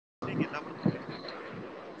எல்லா படமும்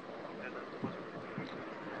ரிலீஸ் ஆயிடுமா? ஏதாவது சும்மா சொல்லுங்க.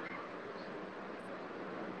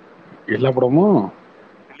 எல்லா படமும்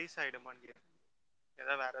ரிலீஸ் ஆயிடுமான்னு கேட்குறேன்.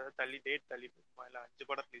 ஏதாவது வேற ஏதாவது டேட் தள்ளி போகுமா? இல்லை 5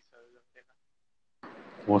 படம் ரிலீஸ் ஆகுது அப்படின்னா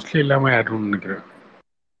மோஸ்ட்லி எல்லாமே ஆயிடும்னு நினைக்கிறேன்.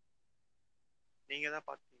 நீங்க தான்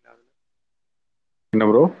பார்த்துட்டீங்களா அதில்? என்ன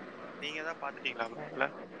ப்ரோ? நீங்க தான் பார்த்துட்டீங்களா ப்ரோ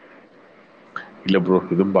அதில்? இல்லை ப்ரோ,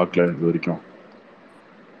 எதுவும் பார்க்கல இது வரைக்கும்.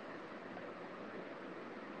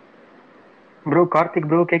 ப்ரோ கார்த்திக்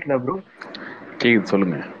ப்ரோ கேக்குதா ப்ரோ? கேக்குது,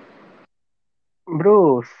 சொல்லுங்க. ப்ரோ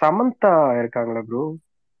சமந்தா இருக்காங்களா ப்ரோ?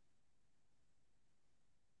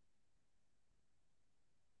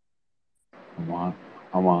 ஆமா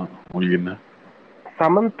ஆமா, உங்களுக்கு என்ன?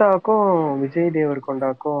 சமந்தாக்கும் விஜய்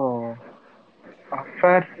தேவர்கொண்டாக்கும்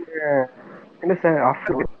அஃபேர் இல்ல சார்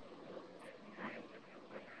அஃபேர்.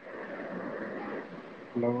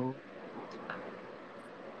 ஹலோ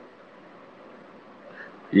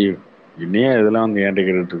என்னையா இதெல்லாம் வந்து ஏன்ட்ட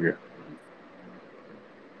கேட்டுட்டு இருக்கு?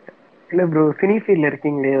 இல்ல ப்ரோ, சினி ஃபீல்ட்ல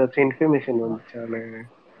இருக்கீங்களே, ஏதாச்சும் இன்ஃபர்மேஷன் வந்துச்சான்னு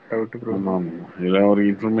டவுட் ப்ரோ. ஆமா ஆமா, இதெல்லாம் ஒரு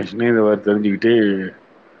இன்ஃபர்மேஷனே இதை வேறு தெரிஞ்சுக்கிட்டு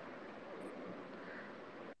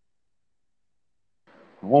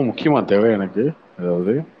ரொம்ப முக்கியமா தேவை எனக்கு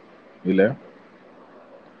அதாவது இல்ல.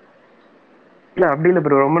 இல்ல அப்படி இல்ல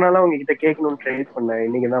ப்ரோ, ரொம்ப நாளா உங்ககிட்ட கேட்கணும்னு ட்ரை பண்ணேன்,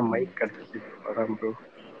 இன்னைக்கு தான் மைக் கிடைச்சிச்சு ப்ரோ, அதான் ப்ரோ.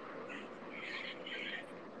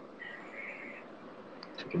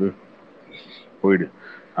 போயிடு,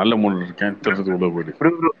 நல்ல மூணு இருக்கேன், திட்டத்துக்கு உள்ள போயிடு.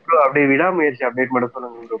 ப்ரோ ப்ரோ ப்ரோ அப்படியே விடாமுயற்சி அப்டேட் மட்டும்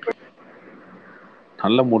சொல்லுங்க ப்ரோ.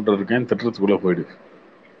 நல்ல மூன்று இருக்கேன், திட்டத்துக்குள்ள போயிடு.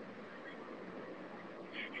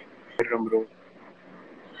 போயிடுறேன் ப்ரோ.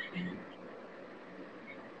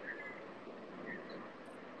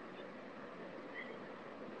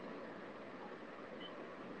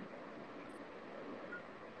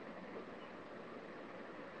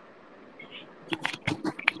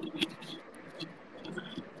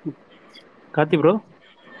 கார்த்தி ப்ரோ.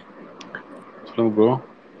 சொல்லுங்க ப்ரோ.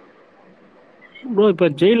 ப்ரோ இப்போ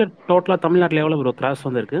ஜெயிலர் டோட்டலா தமிழ்நாட்டில் எவ்வளோ ப்ரோ கிராஸ்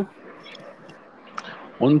வந்திருக்கு?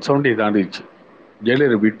 170 தாண்டிடுச்சு.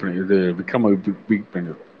 ஜெயிலரை பீட் பண்ணி இது விக்ரம பீட்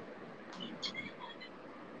பண்ணிடும்.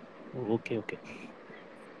 Okay okay.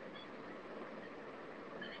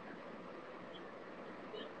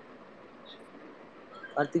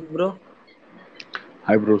 Karthik bro.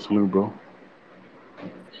 Hi bro, சொல்லுங்க ப்ரோ.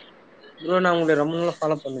 ப்ரோ நான் உங்களை ரொம்ப நாளா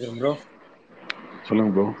ஃபாலோ பண்ணிக்கிறேன் ப்ரோ.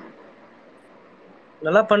 சொல்லுங்க ப்ரோ.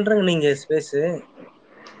 நல்லா பண்றீங்க நீங்க ஸ்பேஸ்.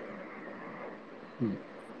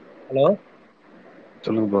 ஹலோ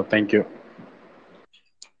சொல்லுங்க ப்ரோ, தேங்க்யூ.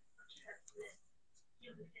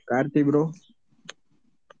 கார்த்தி ப்ரோ.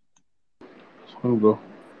 சொல்லுங்க ப்ரோ.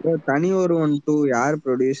 ப்ரோ தனி ஒருவன் 2 யார்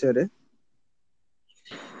ப்ரொடியூசரு?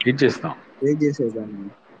 ஏஜஸ் தான். ஏஜிஎஸ் தான்.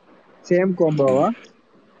 சேம் கோம்பாவா?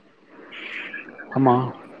 ஆமா.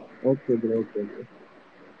 Okay bro, okay bro.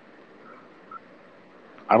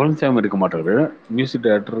 Arun சாம் இருக்க மாட்டாரு, மியூசிக்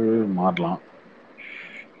டைரக்டர் மாறலாம்.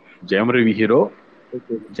 Jayam Ravi hero,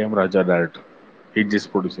 okay bro, ஜெயம் ராஜா director,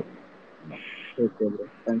 ages producer. Okay bro,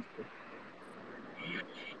 thanks bro.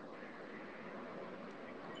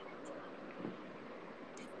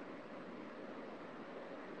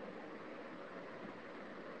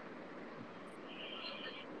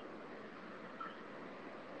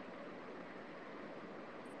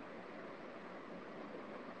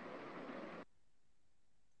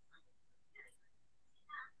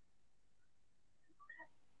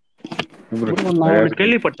 Bro நான் ஒன்று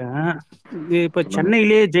கேள்விப்பட்டேன், இப்போ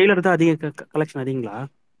சென்னையிலேயே ஜெயிலர் தான் அதிக கலெக்ஷன் அதிகங்களா?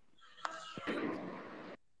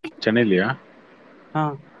 சென்னையிலையா? ஆ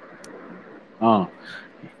ஆ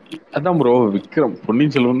அதான் ப்ரோ, விக்ரம்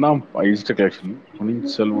பொன்னியின் செல்வன் தான் ஹையஸ்ட் கலெக்ஷன்.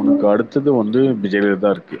 பொன்னியின் செல்வனுக்கு அடுத்தது வந்து விஜய்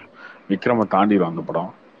தான் இருக்கு. விக்ரம தாண்டிடும் அந்த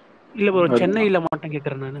படம். இல்லை ப்ரோ, சென்னையில் மட்டும்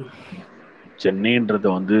கேட்குறேன் நான். சென்னைன்றது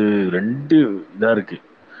வந்து ரெண்டு இதா இருக்கு.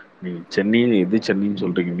 நீங்க சென்னை எது சென்னைன்னு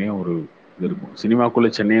சொல்றீங்கன்னே ஒரு இது இருக்கும்.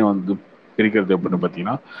 சினிமாக்குள்ள சென்னையை வந்து பிரிக்கிறது எப்படின்னு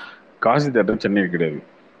பார்த்தீங்கன்னா, காசி தேட்டர் சென்னை கிடையாது,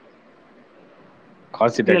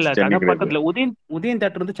 காசி இல்ல இல்ல டாக்ஸி சென்னை அதான் கிடையாது. பக்கத்துல உதயன்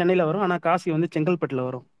தேட்டர் வந்து சென்னையில வரும், ஆனா காசி வந்து செங்கல்பட்டுல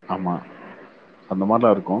வரும். ஆமா, அந்த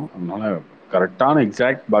மாதிரிலாம் இருக்கும். அதனால கரெக்டான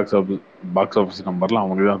எக்ஸாக்ட் பாக்ஸ் ஆஃபீஸ் நம்பர்லாம்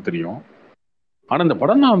அவங்களுக்கு தான் தெரியும். ஆனா இந்த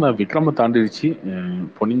படம் தான் அந்த விக்ரம தாண்டிடுச்சு.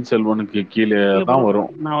 பொன்னியின் செல்வனுக்கு கீழே இல்ல ப்ரோ, தான் வரும்.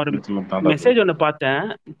 நான் ஒரு பொன்னியின் செல்வன் தாண்டாது. மெசேஜ் ஒன்று பார்த்தேன்,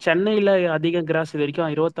 சென்னையில அதிக கிராஸ் இது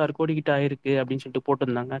வரைக்கும் 26 கோடி கிட்ட ஆயிருக்கு அப்படின்னு சொல்லிட்டு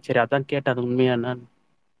போட்டிருந்தாங்க. சரி அதான் கேட்டேன், அது உண்மையா என்னன்னு.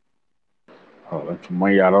 அதெல்லாம் சும்மா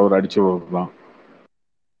யாரோ ஒரு அடிச்சு விடலாம்.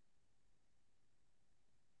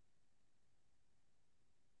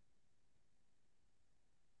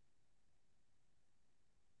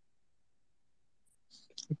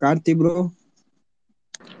 கார்த்தி ப்ரோ.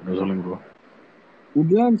 சொல்லுங்க ப்ரோ.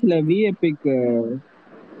 உட்லாண்ட்ஸ்ல விஎபிக்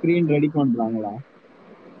ஸ்கிரீன் ரெடி பண்றாங்களா?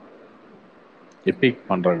 எபிக்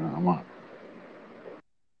பண்றாங்க, ஆமா.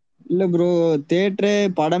 இல்ல ப்ரோ, தியேட்டரே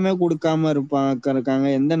படமே கொடுக்காம இருக்காங்க.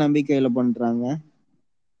 எந்த நம்பிக்கையில பண்றாங்க?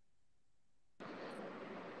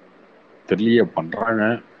 தெரியல பண்றாங்க.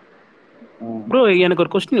 ப்ரோ எனக்கு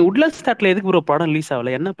ஒரு கொஸ்டின், உட்லண்ட் ஸ்டாட்ல எதுக்கு ப்ரோ படம் ரிலீஸ்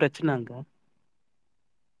ஆகல? என்ன பிரச்சனை அங்க?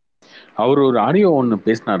 அவர் ஒரு ஆடியோ ஒன்று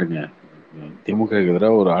பேசினாருங்க, திமுக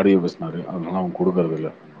எதிராக ஒரு ஆடியோ பேசினாரு, அதனால அவங்க கொடுக்கறது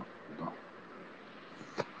இல்லை.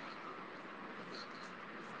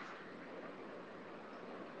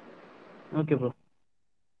 Okay bro.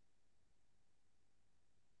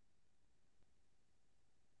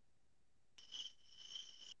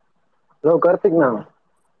 Bro கார்த்திக்ண்ணா.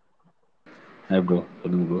 Hi bro,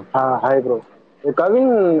 சொல்லுங்க ப்ரோ. Hi bro.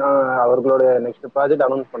 கவின் அவர்களோட நெக்ஸ்ட் ப்ராஜெக்ட்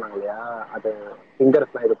அனௌன்ஸ் பண்ணாங்க இல்லையா, அது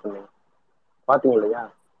சிங்கர்ஸ்லாம் இது பண்ணி பாத்தீங்க இல்லையா?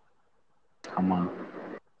 ஆமா.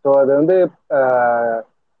 ஸோ அது வந்து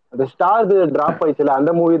அந்த ஸ்டார்ஸ் டிராப் ஆயிடுச்சுல,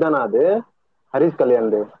 அந்த மூவி தானே அது, ஹரிஷ்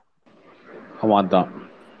கல்யாண். ஆமா தான்.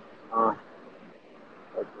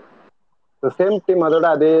 ஓகே, சேம் டீம், அதோட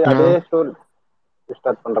அதே ஸ்டோரி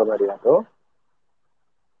ஸ்டார்ட் பண்ற மாதிரியா ப்ரோ?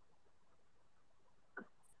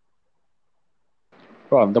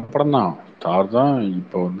 அந்த படம் தான் ஸ்டார் தான்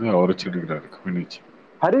இப்போ வந்து அவர் வச்சுட்டு இருக்கிறாரு கம்யூனிச்சு.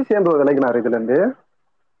 ஹரிஷ் ஏன் ப்ரோ விலைக்குனாரு இதுல இருந்து?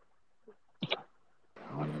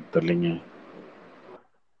 தெரியலங்க.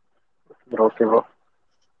 ஓகே ப்ரோ,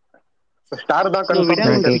 ஸ்டார் தான்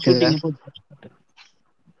கன்ஃபார்ம்.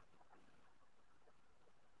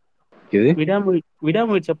 இது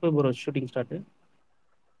விடாமுயற்சி எப்போ ப்ரோ ஷூட்டிங் ஸ்டார்ட்?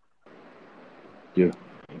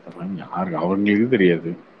 யாருக்கு அவங்களுக்கு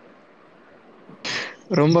தெரியாது.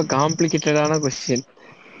 ரொம்ப காம்ப்ளிகேட்டடான क्वेश्चन.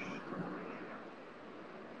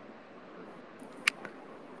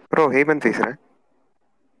 ப்ரோ ஹேமந்த் பேசுறேன்.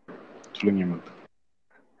 சொல்லுங்க ஹேமந்த்.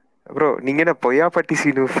 ப்ரோ நீங்க என்ன பொய்யாப்பட்டி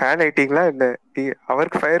சீனு ஃபேன் ஆயிட்டீங்களா என்ன?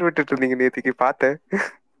 அவருக்கு ஃபயர் விட்டுட்டு இருந்தீங்க நேற்றுக்கு பார்த்தேன்.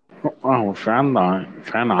 ஃபேன் தான்,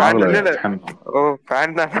 ஃபேன் ஆகல. ஓ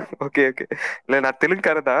ஃபேன் தான். Okay okay. இல்ல நான்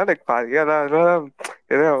தெலுங்குக்காரர் தான், லைக் அதான்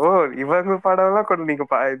ஏதோ இவங்க படம் எல்லாம் கொண்டு நீங்க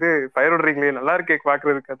இது ஃபயர் விடுறீங்களே, நல்லா இருக்கே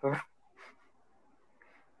பாக்குறதுக்கு. அது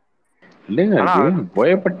இல்லைங்க, இருக்கு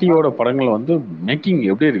போயப்பட்டியோட படங்கள் வந்து மேக்கிங்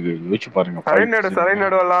எப்படி இருக்கு யோசிச்சு பாருங்க.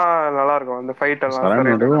 சரைநடு எல்லாம் நல்லா இருக்கும், அந்த ஃபைட் எல்லாம்.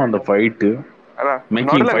 சரைநடு அந்த ஃபைட்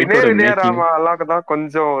மேக்கிங், வினய் ஃபைட்டோட மேக்கிங் விஜயராமா எல்லாம் தான்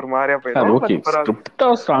கொஞ்சம் ஒரு மாதிரியா அது போயிடும். ஓகே, ஸ்கிரிப்டா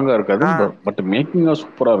ஸ்ட்ராங்கா இருக்காது, பட் மேக்கிங்கா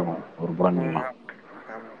சூப்பரா இருக்கும் ஒரு படங்கள்லாம்.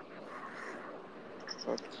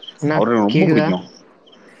 அவருக்கு ரொம்ப பிடிக்கும்.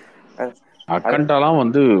 அக்கண்டாலாம்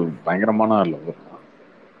வந்து பயங்கரமான ஆள்.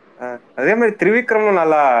 அதே மாதிரி திரிவிக்ரமும்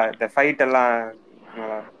நல்லா, இந்த ஃபைட் எல்லாம்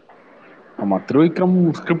நல்லா இருக்கும். ஆமா, திரிவிக்ரம்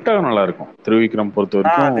ஸ்கிரிப்டாக நல்லா இருக்கும். திரிவிக்ரம் பொறுத்த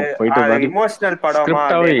வரைக்கும் ஃபைட்டை தாண்டி இமோஷனல் படமா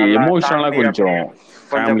ஸ்கிரிப்டாவே எமோஷனலா கொஞ்சம்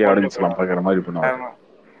ஃபேமிலி கொண்டு ஆடியன்ஸ் எல்லாம் பார்க்குற மாதிரி பண்ணுவார்.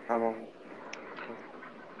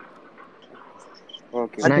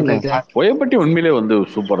 போயப்பட்டி உண்மையிலே வந்து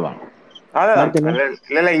சூப்பர் தான். அதான்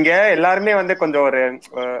இல்ல இங்க எல்லாருமே வந்து கொஞ்சம் ஒரு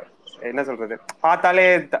என்ன சொல்றது, பார்த்தாலே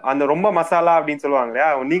அந்த ரொம்ப மசாலா அப்படின்னு சொல்லுவாங்க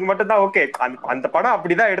இல்லையா, நீங்க மட்டும் தான் ஓகே அந்த படம்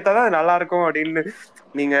அப்படிதான் எடுத்தாதான் அது நல்லா இருக்கும் அப்படின்னு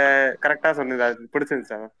நீங்க கரெக்டா சொன்னீங்க. அது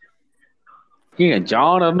பிடிச்சிருந்துச்சா? ஏங்க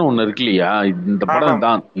ஜானர்னு ஒண்ணு இருக்கு இல்லையா, இந்த படம்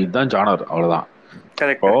தான் இதுதான் ஜானர், அவ்வளவுதான்.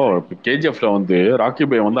 இப்போ கேஜிஎஃப்ல வந்து ராக்கி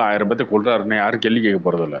பாய் வந்து 1000 பேர்த்த கொள்றாருன்னு யாரும் கேள்வி கேட்க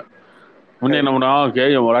போறது இல்ல. முன்னே என்னம்னா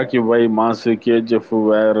ராக்கி பாய் மாசு, கேஜிஎஃப்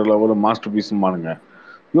வேற லெவல் மாஸ்டர் பீஸுமானுங்க.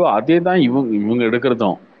 ஐயோ அதே தான் இவங்க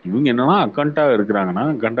எடுக்கிறதும். இவங்க என்னன்னா அக்கண்டா எடுக்கிறாங்கன்னா,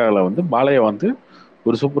 அக்கண்டாவில் வந்து பாலையை வந்து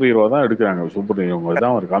ஒரு சூப்பர் ஹீரோ தான் எடுக்கிறாங்க, சூப்பர் ஹீரோ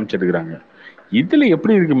தான் அவர் காமிச்சு எடுக்கிறாங்க. இதுல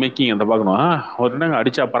எப்படி இருக்கு மேக்கிங் அந்த பார்க்கணும். அவர் என்னங்க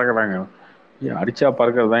அடிச்சா பறக்குறாங்க, அடிச்சா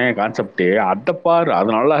பறக்கிறது தான் என் கான்செப்டே. அதை பாரு, அது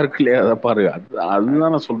நல்லா இருக்கு இல்லையா, அதை பாரு,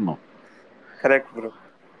 அதுதான் நான் சொல்லணும்.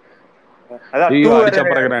 ஐயோ அடிச்சா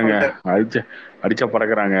பறக்குறாங்க, அடிச்சா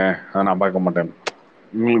பறக்குறாங்க, அதை நான் பார்க்க மாட்டேன்.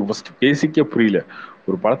 உங்களுக்கு ஃபர்ஸ்ட் பேசிக்கே புரியல.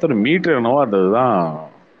 ஒரு படத்தோட மீட்டர் என்னவோ அதுதான்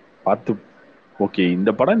பார்த்து ஓகே இந்த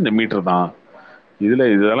படம் இந்த மீட்டர் தான், இதுல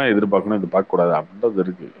இதெல்லாம் எதிர்பார்க்கணும், இது பார்க்க கூடாது அப்படின்றது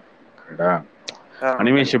இருக்கு. கரெக்டா?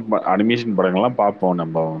 அனிமேஷன் படங்கள்லாம் பார்ப்போம்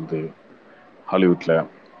நம்ம வந்து ஹாலிவுட்ல,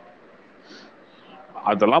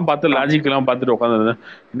 அதெல்லாம் பார்த்து லாஜிக் எல்லாம் பார்த்துட்டு உட்காந்து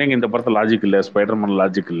என்னங்க இந்த படத்தை லாஜிக் இல்லை, ஸ்பைடர்மேன்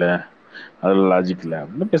லாஜிக் இல்லை, அதுல லாஜிக் இல்லை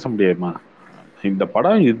அப்படின்னு பேச முடியாதுமா. இந்த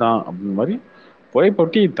படம் இதுதான் அப்படின்னு மாதிரி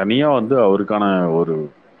போயப்பட்டி தனியா வந்து அவருக்கான ஒரு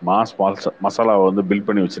மாஸ் மசாலாவை வந்து பில்ட்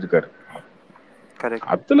பண்ணி வச்சிருக்காரு.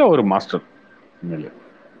 அதுல ஒரு மாஸ்டர்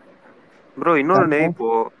ப்ரோ. இன்னொன்னு, இப்போ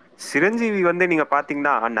சிரஞ்சீவி வந்து நீங்க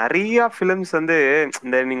பாத்தீங்கன்னா நிறைய பிலிம்ஸ் வந்து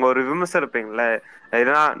இந்த நீங்க ஒரு விமர்சனம் இருப்பீங்கல்ல,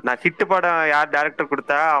 ஏன்னா நான் ஹிட் படம் யார் டைரக்டர்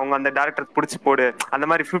கொடுத்தா அவங்க அந்த டைரக்டர் புடிச்சு போடு, அந்த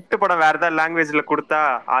மாதிரி 5th படம் வேற ஏதாவது லாங்குவேஜ்ல கொடுத்தா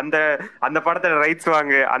அந்த அந்த படத்தை ரைட்ஸ்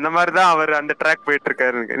வாங்கு, அந்த மாதிரிதான் அவர் அந்த ட்ராக் போயிட்டு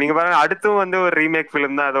இருக்காரு. நீங்க பாருங்க, அடுத்தும் வந்து ஒரு ரீமேக்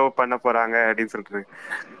பிலிம் தான் ஏதோ பண்ண போறாங்க அப்படின்னு சொல்லிட்டு.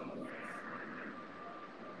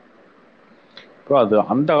 அது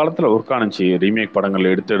அந்த காலத்துல ஒர்க் ஆனிச்சு, ரீமேக்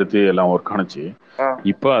படங்கள் எடுத்து எடுத்து எல்லாம் ஒர்க் ஆனிச்சு.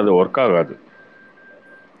 இப்ப அது ஒர்க் ஆகாது.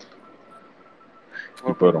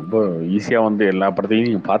 இப்போ ரொம்ப ஈஸியா வந்து எல்லா படத்தையும்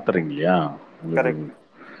நீங்க பாத்துறீங்க இல்லையா, உங்களுக்கு கரெக்ட்.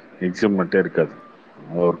 எக்ஸைட்மெண்ட்டே இருக்காது,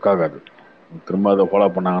 அது ஒர்க் ஆகாது. திரும்ப அதை ஃபாலோ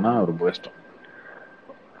பண்ணாங்கன்னா ரொம்ப கஷ்டம்.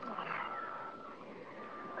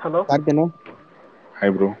 Hello கார்த்தினா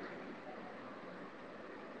hi bro.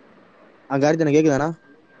 கார்த்தினா கேக்குதாண்ணா?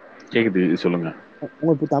 கேக்குது, சொல்லுங்க.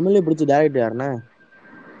 உங்களுக்கு இப்போ தமிழ்ல பிடிச்ச டேரக்டர் யாருண்ணா?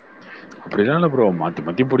 அப்படிலாம் இல்லை ப்ரோ, மாற்றி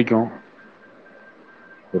மாற்றி பிடிக்கும்.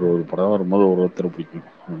 ஒரு ஒரு படம் வரும்போது ஒருத்தர் பிடிக்கும்,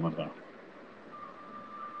 அந்த மாதிரி தான்.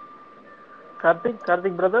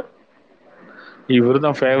 கார்த்திக் பிரதர். இவர்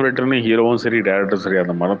தான் ஃபேவரட்னு ஹீரோவும் சரி டேரக்டரும் சரி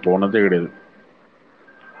அந்த மாதிரி தோணதே கிடையாது.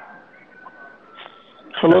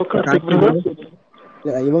 Hello Karthik brother.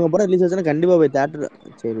 இவங்க படம் ரிலீஸ் ஆச்சுன்னா கண்டிப்பா போய் தேட்டர்.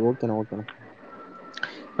 சரி, ஓகேண்ணா.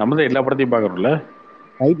 நம்ம தான் எல்லா படத்தையும் பார்க்கறோம்ல.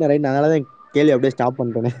 ரைட், அதனாலதான் கேள்வி அப்படியே ஸ்டாப்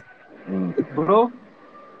பண்ணிட்டேன். ப்ரோ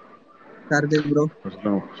கார்த்திக் ப்ரோ,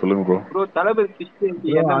 சொல்லுங்க ப்ரோ. ப்ரோ தளபதி 68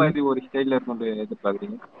 ப்ரோ எந்த மாதிரி ஒரு ஸ்டைல்ல இருக்கும்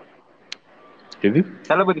எதிர்பார்க்குறீங்க? எது?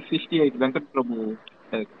 தளபதி 68 வெங்கட் பிரபு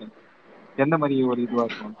எந்த மாதிரி ஒரு இதுவா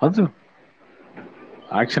இருக்கும்? அது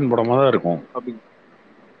ஆக்ஷன் படமா தான் இருக்கும். அப்படி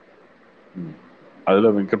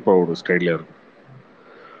அதுல வெங்கட் பிரபுவோட ஸ்டைல்ல இருக்கும்.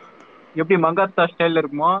 எப்படி மங்காத்தா ஸ்டைல்ல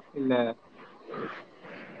இருக்குமா இல்ல?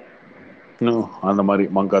 அந்த மாதிரி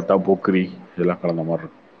மங்காத்தா போக்ரி இதெல்லாம் கலந்த மாதிரி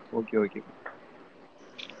இருக்கும். ஓகே.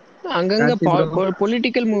 அங்கங்க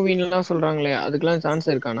பொலிட்டிக்கல் மூவின்லாம் சொல்றாங்களே, அதுக்கெல்லாம் சான்ஸ்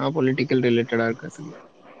இருக்கானா பொலிட்டிக்கல் ரிலேட்டடா இருக்கிறதுக்கு?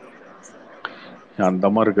 அந்த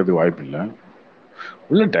மாதிரி இருக்கிறதுக்கு வாய்ப்பு இல்லை.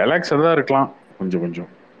 உள்ள டைலாக்ஸ் தான் இருக்கலாம்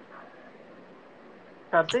கொஞ்சம்.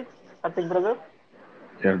 கார்த்திக் பிரதர்.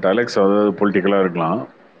 என் டைலாக்ஸ் அதாவது பொலிட்டிக்கலா இருக்கலாம்,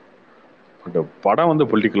 பட் படம் வந்து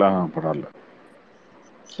பொலிட்டிக்கலா படம் இல்லை.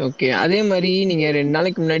 ஓகே. அதே மாதிரி நீங்க 2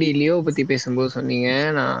 நாளைக்கு முன்னாடி லியோ பத்தி பேசும்போது சொன்னீங்க,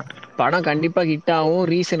 நான் படம் கண்டிப்பா ஹிட் ஆகும்,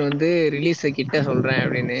 ரீசன் வந்து ரிலீஸ் கிட்ட சொல்றேன்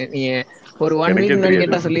அப்படின்னு. நீங்க ஒரு 1 எனக்கே வீக் முன்னாடி தெரியாது.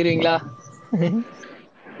 கேட்டா சொல்லிடுவீங்களா?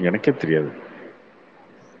 எனக்கே தெரியாது.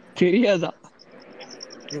 தெரியாதா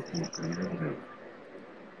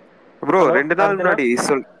ப்ரோ? 2 நாள் முன்னாடி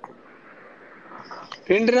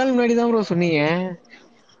 2 நாள் முன்னாடி தான் ப்ரோ சொன்னீங்க.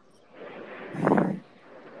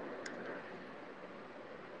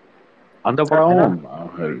 அந்த படம்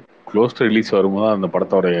க்ளோஸ் டு ரிலீஸ் வரும்போது அந்த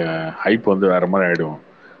படத்தோட ஹைப் வந்து வேற மாதிரி ஆயிடும்.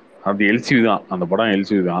 அது எல்சிவி தான், அந்த படம்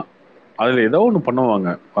எல்சிவி தான். அதில் ஏதோ ஒன்று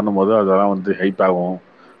பண்ணும்போது அதெல்லாம் வந்து ஹைப் ஆகும்,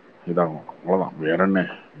 இதாகும், அவ்வளோதான். வேற என்ன,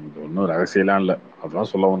 இது ஒன்றும் ரகசியம்லாம் இல்லை,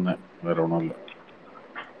 அதுதான் சொல்ல வந்தேன், வேற ஒன்றும் இல்லை.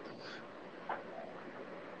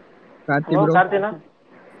 கார்த்தினா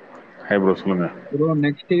ஹாய் ப்ரோ, சொல்லுங்க ப்ரோ.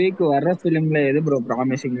 நெக்ஸ்ட் வீக் வர்ற ஃபிலிம்ல எது ப்ரோ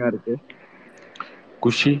ப்ராமிசிங்கா இருக்கு?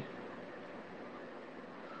 குஷி,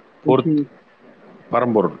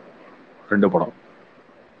 பரம்பொருள், 2 படம்.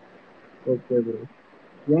 Okay bro.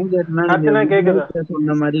 ஏன் கேட்டனா, நீங்க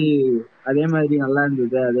சொன்ன மாதிரி அதே மாதிரி நல்லா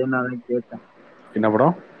இருந்தது, அதே நான் கேட்டேன். என்ன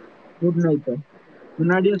படம்? Good night.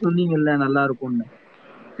 முன்னாடியே சொன்னீங்கல்ல நல்லா இருக்கும்னு.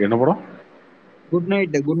 என்ன படம்? குட்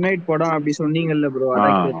நைட் படம் அப்படி சொன்னீங்கல்ல ப்ரோ,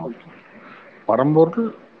 அதான் கேட்டேன். பரம்பொருள்,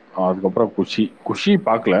 அதுக்கப்புறம் குஷி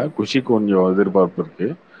பார்க்கல. குஷி கொஞ்சம் எதிர்பார்ப்பு இருக்கு.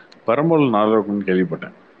 பரம்பொருள் நல்லா இருக்கும்னு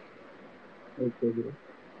கேள்விப்பட்டேன். Okay bro.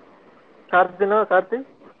 Karthik.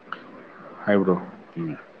 Hi bro.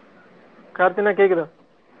 கார்த்தினா கேக்குதா?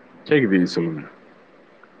 கேக்குது, சொல்லுங்க.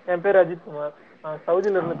 என் பேர் அஜித் குமார், நான்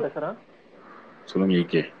சவுதியில இருந்து பேசுறேன். சொல்லுங்க.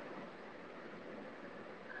 ஈகே,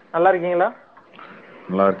 நல்லா இருக்கீங்களா?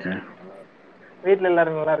 நல்லா இருக்கேன். வீட்டுல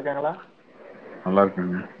எல்லாரும் நல்லா இருக்காங்களா? நல்லா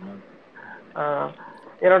இருக்குங்க.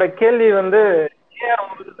 என்னோட கேள்வி வந்து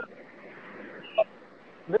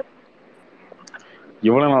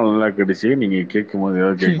இவ்வளவு நாள் நல்லா கேட்டுச்சு, நீங்க கேட்கும்போது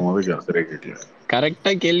சரியா கேட்கல.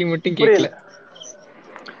 கரெக்டா கேள்வி மட்டும் கேட்கல.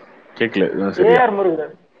 ஏஆர்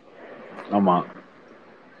முருகதாஸ். ஆமா,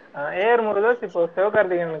 ஏஆர் முருகதாஸ் இப்போ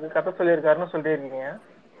சிவகார்த்திகேயனுக்கு கதை சொல்லியிருக்காருன்னு சொல்லியிருக்கீங்க.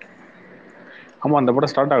 ஆமா, அந்த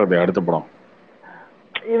படம் ஸ்டார்ட் ஆகுது, அடுத்த படம்.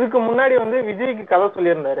 இதுக்கு முன்னாடி வந்து விஜய்க்கு கதை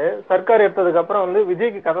சொல்லியிருந்தாரு, சர்க்கார் எடுத்ததுக்கு அப்புறம் வந்து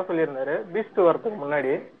விஜய்க்கு கதை சொல்லியிருந்தாரு பீஸ்ட் வரதுக்கு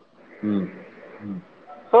முன்னாடி.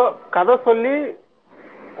 சோ கதை சொல்லி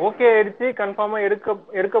ஓகே ஆயிடுச்சு, கன்ஃபார்மா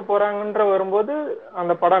எடுக்க போறாங்கன்ற வரும்போது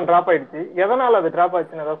அந்த படம் டிராப் ஆயிடுச்சு. எதனால அது டிராப்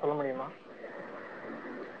ஆயிடுச்சுன்னு ஏதாவது சொல்ல முடியுமா?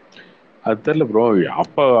 அது தெரியல ப்ரோ.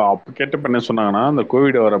 அப்ப கேட்டப்ப என்ன சொன்னாங்கன்னா, அந்த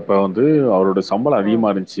கோவிட் வரப்ப வந்து அவரோட சம்பளம்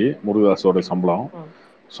அதிகமா இருந்துச்சு, முருகதாஸோட சம்பளம்.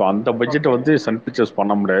 ஸோ அந்த பட்ஜெட்டை வந்து சன் பிக்சர்ஸ்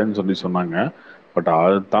பண்ண முடியாதுன்னு சொன்னாங்க. பட்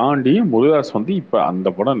அதை தாண்டி முருகதாஸ் வந்து இப்ப அந்த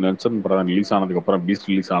படம் நெல்சன் படம் ரிலீஸ் ஆனதுக்கு அப்புறம், பீஸ்ட்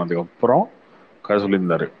ரிலீஸ் ஆனதுக்கு அப்புறம் கதை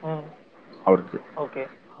சொல்லியிருந்தாரு அவருக்கு.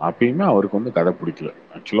 அப்பயுமே அவருக்கு வந்து கதை பிடிக்கல,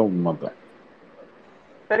 ஆக்சுவலா உண்மைதான்.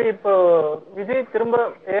 சரி, இப்போ விஜய் திரும்ப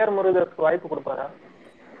ஏஆர் முருகதாஸ்க்கு வாய்ப்பு கொடுப்பாரா?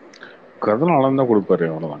 கதை நல்லா இருந்தா கொடுப்பாரு,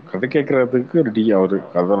 அவ்வளவுதான். கதை கேட்கறதுக்கு ரெடி அவரு.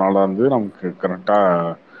 கதை நல்லா இருந்து நமக்கு கரெக்டா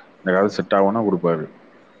இந்த கதை செட் ஆகும்னா கொடுப்பாரு.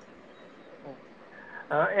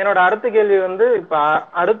 என்னோட அடுத்த கேள்வி வந்து இப்ப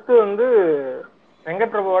அடுத்து வந்து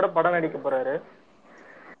வெங்கட் பிரபுவோட படம் நடிக்க போறாரு.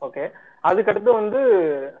 ஓகே, அதுக்கடுத்து வந்து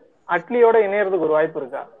அட்லியோட இணையறதுக்கு ஒரு வாய்ப்பு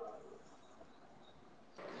இருக்கா?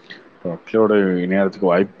 அட்லியோட இணையறதுக்கு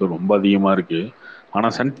வாய்ப்பு ரொம்ப அதிகமா இருக்கு. ஆனா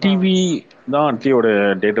சன் டிவி தான் அட்லியோட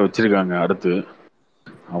டேட்டை வச்சிருக்காங்க. அடுத்து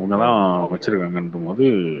அவங்க தான் வச்சிருக்காங்கன்ற போது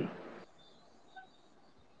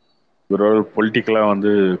இவரோட பொலிட்டிக்கலா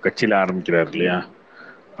வந்து கட்சியில ஆரம்பிக்கிறாரு இல்லையா?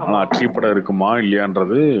 ஆனா அட்லி படம் இருக்குமா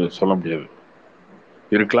இல்லையான்றது சொல்ல முடியாது.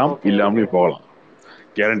 இருக்கலாம், இல்லாமலே போகலாம்.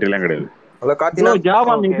 கேரண்டி எல்லாம் கிடையாது. Hello கார்த்தினா,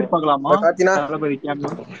 Javan எதிர்பார்க்கலாமா? கார்த்தினா தளபதி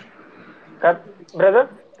கேமியோ. பிரதர்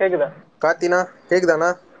கேக்குதா? கார்த்தினா கேக்குதாண்ணா?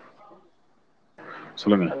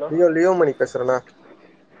 சொல்லுங்க. லியோமணி பேசுறேண்ணா.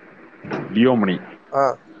 லியோமணி?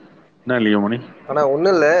 என்ன லியோமணி? ஆனா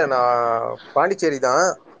ஒண்ணும் இல்ல, நான் பாண்டிச்சேரி தான்.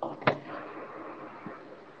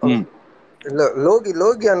 இல்ல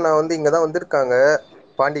லோகி அண்ணா வந்து இங்கதான் வந்திருக்காங்க,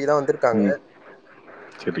 பாண்டிக்கு தான் வந்திருக்காங்க.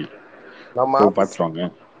 சரி, நம்ம பாத்துருவாங்க.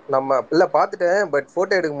 நம்ம இல்ல பாத்துட்டேன், பட்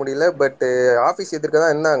போட்டோ எடுக்க முடியல. பட் ஆபீஸ் எதிர்க்க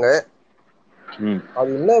தான் இருந்தாங்க. அது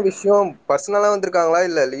என்ன விஷயம், பர்சனலா வந்திருக்காங்களா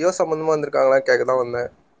இல்ல லியோ சம்பந்தமா வந்திருக்காங்களா கேட்கதான் வந்தேன்.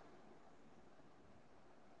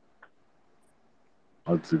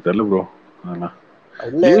 அது தெரியல ப்ரோ.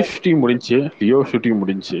 லியோ ஷூட்டிங்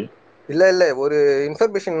முடிஞ்சு. இல்ல ஒரு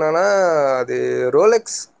இன்ஃபர்மேஷன் என்னன்னா, அது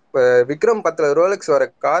ரோலெக்ஸ் விக்ரம் பத்துல ரோலெக்ஸ் வர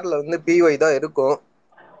கார்ல வந்து PY தான் இருக்கும்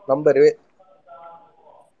நம்பரு.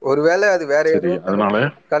 ஒருவேளை அது வேற எதுவும்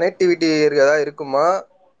கனெக்டிவிட்டி இருக்கதா இருக்குமா,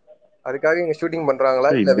 அதுக்காக இங்க ஷூட்டிங் பண்றாங்களா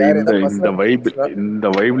இல்ல வேற ஏதாவது இந்த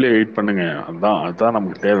வைப்ல வெயிட் பண்ணுங்க. அதான்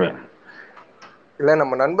நமக்கு தேவை. இல்ல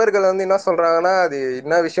நம்ம நண்பர்கள் வந்து என்ன சொல்றாங்கன்னா, அது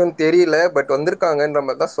என்ன விஷயம் தெரியல, பட் வந்திருக்காங்கன்ற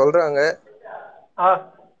மாதிரி தான் சொல்றாங்க.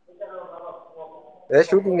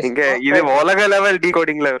 இங்க இது உலக லெவல்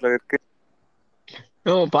டீகோடிங் லெவல் இருக்கு.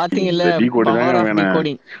 பாத்தீங்கல்ல, பவர் ஆஃப்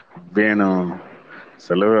டீகோடிங் வேணும்.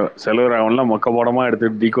 செலவராகலாம் மொக்க படமா எடுத்து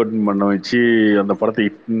டீகோடிங் பண்ண வச்சு அந்த படத்தை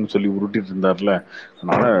ஹிட்னு சொல்லி உருட்டிட்டு இருந்தார்ல.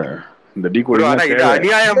 அதனால இந்த டீகோடிங் இது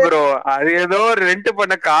அநியாயம் ப்ரோ. அது ஏதோ ஒரு ரெண்ட்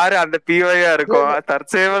பண்ண கார் அந்த PYயா இருக்கும்,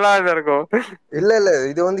 தற்செயலா இருக்கும். இல்ல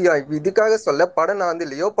இது வந்து இதுக்காக சொல்ல படம். நான்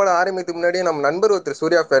வந்து லியோ படம் ஆரம்பித்துக்கு முன்னாடியே நம்ம நண்பர் ஒருத்தர்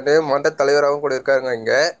சூர்யா ஃபேனு மண்ட தலைவராகவும் கூட இருக்காங்க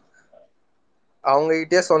இங்க, அவங்க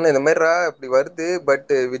கிட்டே சொன்னேன் இந்த மாதிரிடா இப்படி வருது,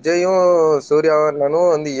 பட் விஜயும்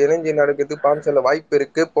சூர்யாவனும் வந்து இணைஞ்சு நடக்கிறதுக்கு பாம்சல்ல வாய்ப்பு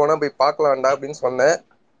இருக்கு, போனா போய் பார்க்கலாம்டா அப்படின்னு சொன்னேன்.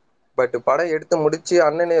 பட் படம் எடுத்து முடிச்சு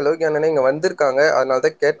அண்ணனே லோகி அண்ணனே இங்க வந்திருக்காங்க,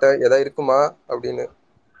 அதனாலதான் கேட்டேன் எதாவது இருக்குமா அப்படின்னு,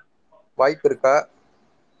 வாய்ப்பு இருக்கா?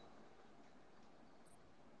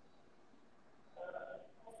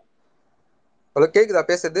 ஹலோ கேக்குதா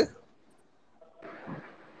பேசுறது?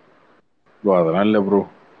 அதெல்லாம் இல்ல ப்ரோ.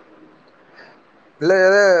 இல்ல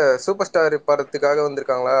ஏதாவது சூப்பர் ஸ்டார் படத்துக்காக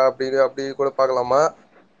வந்திருக்காங்களா அப்படி கூட பார்க்கலாமா,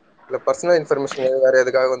 இல்ல பர்சனல் இன்ஃபர்மேஷன் வேற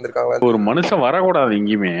எதுக்காக வந்திருக்காங்களா? ஒரு மனுஷன் வரக்கூடாது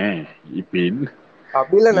எங்கேயுமே. இப்ப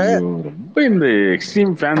அப்படி இல்லண்ணே, ரொம்ப இந்த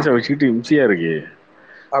எக்ஸ்ட்ரீம் ஃபேன்ஸை வச்சுக்கிட்டு இம்சையா இருக்கு.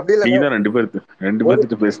 அப்படி இல்ல, நீங்க தான் ரெண்டு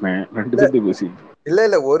பேர்த்து பேசினேன், ரெண்டு பேர்த்து பேசி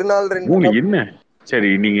இல்ல ஒரு நாள் ரெண்டு என்ன. சரி,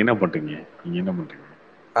 நீங்க என்ன பண்றீங்க?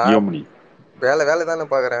 லியோமணி வேலை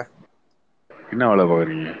தானே பாக்குறேன். என்ன வேலை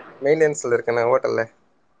பாக்குறீங்க? மெயின்டெனன்ஸ்ல இருக்கேன் ஹோட்டல்ல.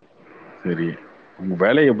 சரி, உங்க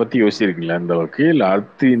வேலையை பத்தி யோசிச்சிருக்கீங்களா இந்த அளவுக்கு? இல்ல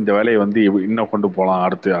அடுத்து இந்த வேலையை வந்து இன்னும் கொண்டு போலாம்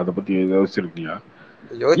அடுத்து, அதை பத்தி யோசிச்சிருக்கீங்களா?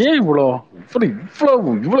 ஏன்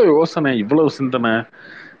இவ்வளவு யோசனை, இவ்வளவு சிந்தனை,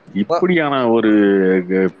 இப்படியான ஒரு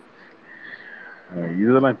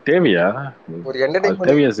இதெல்லாம் தேவையா? ஒரு என்டர்டைன்மெண்ட்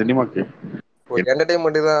தேவையா சினிமாக்கு? ஒரு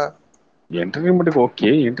என்டர்டைன்மெண்ட் தான். என்டர்டைன்மெண்ட்டுக்கு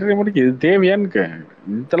ஓகே, என்டர்டைன்மெண்ட்டுக்கு இது தேவையான்னு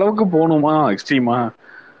இந்த அளவுக்கு போகணுமா எக்ஸ்ட்ரீமா?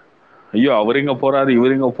 ஐயோ அவர் எங்க போறாரு,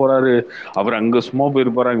 இவர் எங்க போறாரு, அவர் அங்க சும்மா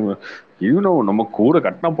போயிருப்பாரு. இன்னும் நம்ம கூட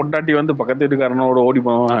கட்டின பொண்டாட்டி வந்து பக்கத்து வீட்டுக்காரனோட ஓடி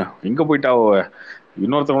போவான், எங்க போயிட்டா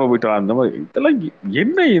இன்னொருத்தவங்க போயிட்டா, அந்த மாதிரி இதெல்லாம்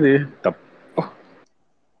என்ன இது தப்பு.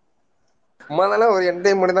 சும்மா தானே ஒரு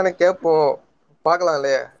என்டர்டைன்மெண்ட் தானே கேட்போம், பார்க்கலாம்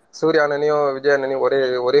இல்லையா? சூர்யா அண்ணனையும் விஜய் அண்ணனையும்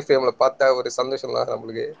ஒரே ஃப்ரேம்ல பார்த்தா ஒரு சந்தோஷம் தான்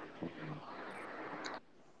நம்மளுக்கு.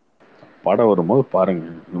 படம் வரும்போது பாருங்க.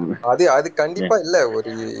 அது கண்டிப்பா இல்ல.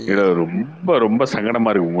 ரொம்ப ரொம்ப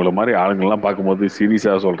சங்கடமா இருக்கு உங்களை மாதிரி ஆளுங்கள்லாம் பார்க்கும்போது.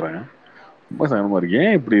 சீரியஸா சொல்றேன், ரொம்ப சங்கடமா இருக்கு.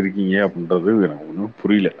 ஏன் இப்படி இருக்கீங்க அப்படின்றது எனக்கு ஒன்றும்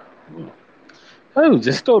புரியல.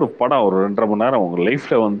 ஜஸ்ட் ஒரு படம், ஒரு 2.5 மணி நேரம் உங்க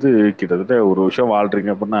லைஃப்ல வந்து கிட்டத்தட்ட ஒரு வருஷம் வாழ்றீங்க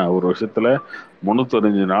அப்படின்னா, ஒரு வருஷத்துல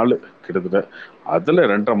 365 நாள் கிட்டத்தட்ட, அதுல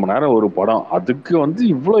 2.5 மணி நேரம் ஒரு படம். அதுக்கு வந்து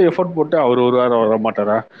இவ்வளவு எஃபர்ட் போட்டு அவர் வருவாரா வர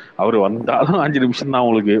மாட்டாரா? அவர் வந்தாலும் 5 நிமிஷம் தான்,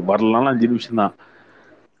 உங்களுக்கு வரலனாலும் 5 நிமிஷம் தான்.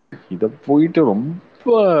 இத போயிட்டு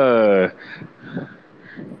ரொம்ப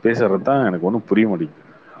பேசுறதுதான் எனக்கு ஒன்றும் புரிய மாட்டேங்குது.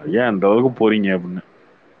 ஏன் அந்த அளவுக்கு போறீங்க அப்படின்னு.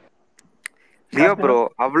 லியோ ப்ரோ,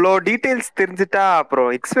 அவ்வளோ டீடைல்ஸ் தெரிஞ்சுட்டா அப்புறம்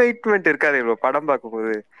எக்ஸைட்மெண்ட் இருக்காது ப்ரோ படம்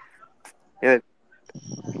பார்க்கும்போது.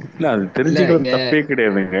 இல்ல அது தெரிஞ்சுக்கிறது தப்பே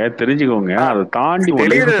கிடையாதுங்க, தெரிஞ்சுக்கோங்க. அதை தாண்டி உங்க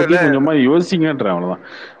லைஃப் பத்தி கொஞ்சமா யோசிங்கன்ற, அவ்வளவுதான்.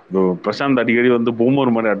 இப்போ பிரசாந்த் அடிக்கடி வந்து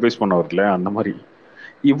பூமர் மாதிரி அட்வைஸ் பண்ண வரல, அந்த மாதிரி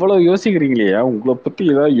இவ்வளவு யோசிக்கிறீங்களே, உங்களை பத்தி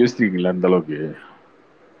ஏதாவது யோசிக்கிறீங்களா இந்த அளவுக்கு?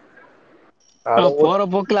 போற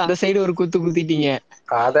போக்குல அந்த சைடு ஒரு குத்து குத்திட்டீங்க.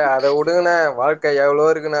 அதை விடுங்கண்ணே, வாழ்க்கை எவ்வளோ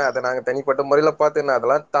இருக்குண்ணே, அதை நாங்க தனிப்பட்ட முறையில பாத்துண்ணே.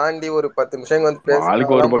 அதெல்லாம் தாண்டி ஒரு 10 நிமிஷம் வந்து பேசுனா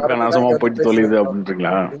வாழ்க்கை ஒரு அதெல்லாம் பக்கம் மறந்துதான் நாசமா இங்க வந்து போயிட்டு தொலையுது பேசுறோம்.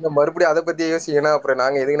 அப்படின்றீங்களா? நீங்க மறுபடியும் அதை பத்தி யோசிக்கணும், அப்புறம்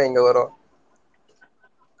நாங்க எதுக்குண்ணே இங்க வரோம்?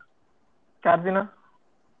 கார்த்தினா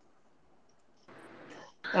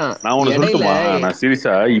நான் ஒண்ணு இடையில சொல்லட்டுமா? நான்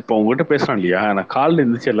சீரியஸா இப்ப உங்ககிட்ட பேசுறேன் இல்லையா, நான் காலைல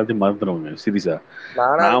இருந்துச்சு எல்லாத்தையும் மறந்துடுவேங்க சீரியஸா.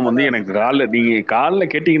 நானும் நான் வந்து அதுதானே. எனக்கு நீங்க காலைல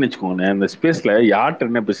கேட்டீங்கன்னு வச்சுக்கோங்க, இந்த ஸ்பேஸ்ல யார்கிட்ட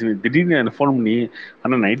என்ன பேசுறீங்க, திடீர்னு எனக்கு ஃபோன் பண்ணி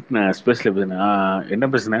ஆனா நைட் நான் ஸ்பேஸ்ல பேசுனேன், என்ன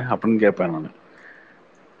பேசுனேன் அப்படின்னு கேட்பேன். நான்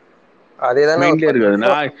அதேதானே ஒரு மைண்ட்லயே 10 இருக்காது.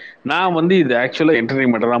 நிமிஷம். நான் வந்து இது ஆக்சுவலா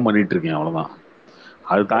என்டர்டைன்மெண்ட் தான் பண்ணிட்டு இருக்கேன், அவ்வளவுதான்.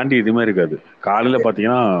 அது தாண்டி எதுவுமே இருக்காது. காலையில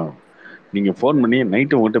பாத்தீங்கன்னா நீங்க ஃபோன் பண்ணி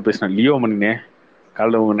நைட்டு உங்ககிட்ட பேசினேன், லியோ மணினே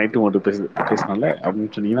காலைல உங்க நைட்டு உங்கள்கிட்ட பேசினால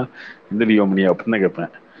அப்படின்னு சொன்னீங்கன்னா, இந்த லியோ மணி அப்படின்னு தான்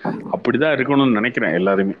கேட்பேன். அப்படிதான் இருக்கணும்னு நினைக்கிறேன்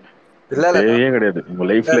எல்லாருமே. இல்ல இல்ல தேவையே கிடையாது உங்க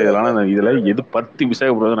லைஃப்ல. இதுல எது 10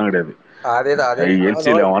 விசாக பிரயோஜனம் கிடையாது.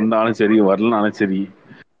 எல்சியில வந்தாலும் சரி வரலனாலும் சரி.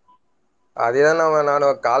 அதேதான்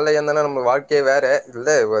நானும் காலைல இருந்தானே நம்ம வாழ்க்கையே வேற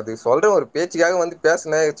இல்ல. அது சொல்றேன், ஒரு பேச்சுக்காக வந்து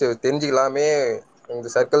பேசினேன், தெரிஞ்சுக்கலாமே,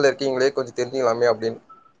 இந்த சர்க்கிள்ல இருக்கீங்களே கொஞ்சம் தெரிஞ்சுக்கலாமே அப்படின்னு.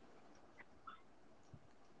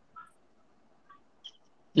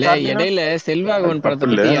 இல்ல இடையில செல்வராகவன் படத்தை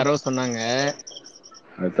பத்தி யாரோ சொன்னாங்க.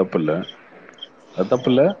 அது தப்பு இல்ல, அது தப்பு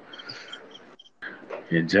இல்ல.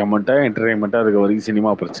 என்ஜாய்மெண்டா என்டர்டைன்மெண்டா இருக்க வரைக்கும்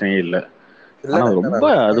சினிமா பிரச்சனையே இல்லை. ஆனா ரொம்ப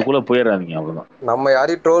அதுக்குள்ள போயிடாதீங்க, அவ்வளவுதான். நம்ம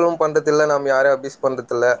யாரையும் ட்ரோலும் பண்றது இல்ல, நம்ம யாரையும் அபியூஸ்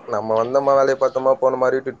பண்றது இல்ல. நம்ம வந்தோமா, வேலையை பார்த்தோமா, போன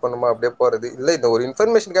மாதிரி ட்வீட் பண்ணுமா, அப்படியே போறது இல்ல. இந்த ஒரு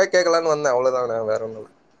இன்ஃபர்மேஷனுக்காக கேட்கலான்னு வந்தேன், அவ்வளவுதான், வேற ஒண்ணும்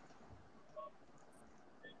இல்லை.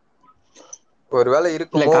 ஒருவேளை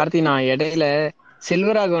இருக்குமோ. இல்ல கார்த்தி, நான் இடையில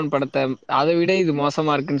செல்வராகவன் படத்தை அதை விட இது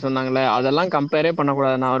மோசமா இருக்குன்னு சொன்னாங்களே, அதெல்லாம் கம்பேரே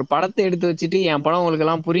பண்ணக்கூடாது. நான் ஒரு படத்தை எடுத்து வச்சுட்டு என் படம் உங்களுக்கு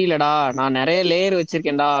எல்லாம் புரியலடா, நான் நிறைய லேயர்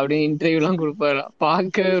வச்சிருக்கேன்டா அப்படின்னு இன்டர்வியூ எல்லாம் கொடுப்பாரு.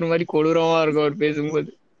 பார்க்கவே ஒரு மாதிரி கொடூரமா இருக்கும் அவர்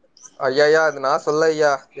பேசும்போது. ஐயா அது நான் சொல்ல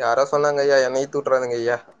ஐயா, யாரோ சொன்னாங்க ஐயா, என்னை தூட்டுறானுங்க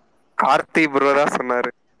ஐயா. கார்த்தி ப்ரோ தான்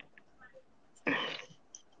சொன்னாரு.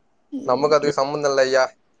 நமக்கு அதுக்கு சம்பந்தம் இல்லை ஐயா.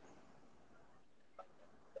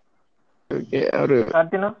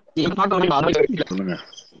 சொல்லுங்க.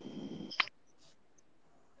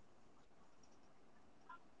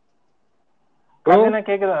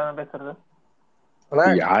 கேக்குதா பேசுறது?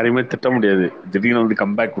 யாரையுமே திட்ட முடியாது. திடீர்னு வந்து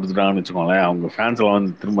கம்பேக் கொடுத்துட்டாங்கன்னு வச்சுக்கோங்களேன், அவங்க ஃபேன்ஸ் எல்லாம்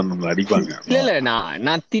வந்து திரும்ப நம்மள அடிப்பாங்க. இல்ல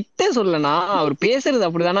நான் திட்ட சொல்லனா, அவர் பேசுறது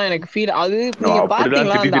அப்படிதானா எனக்கு ஃபீல். அது நீங்க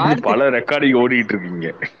பாத்தீங்களா அந்த பல ரெக்கார்டிங் ஓடிட்டு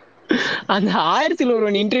இருக்கீங்க. அந்த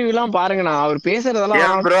 1001 இன்டர்வியூ எல்லாம் பாருங்கண்ணா, அவர்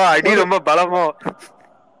பேசுறதெல்லாம் அடி ரொம்ப பலமோ.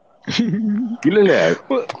 இல்ல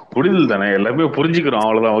புரிதல் தானே, எல்லாமே புரிஞ்சுக்கிறோம்,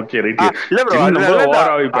 அவ்வளவுதான். Okay right.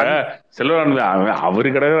 இப்ப செல்வராகவன் அவரு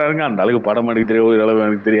கிடையாதுங்க, அந்த அளவுக்கு படம் எனக்கு தெரியாது, அளவு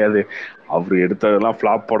எனக்கு தெரியாது. அவரு எடுத்ததெல்லாம்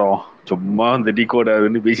ஃபிளாப் படம், சும்மா இந்த டிகோட்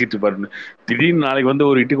அதுன்னு பேசிட்டு இருப்பாரு. திடீர்னு நாளைக்கு வந்து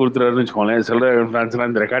ஒரு இட்டு கொடுத்துறாருன்னு வச்சுக்கோங்களேன், செல்வராகவன் ஃபேன்ஸ்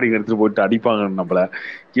இந்த ரெக்கார்டிங் எடுத்துட்டு போயிட்டு அடிப்பாங்க நம்மள.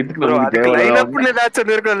 எதுக்கு நமக்கு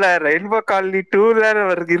தேவை? ரெயின்போ காலனி 2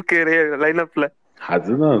 இருக்கு லைனப்ல.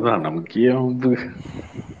 அதுதான் நமக்கு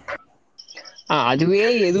அதுவே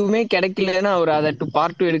எதுவுமே கிடைக்கலன்னா அவர் அதை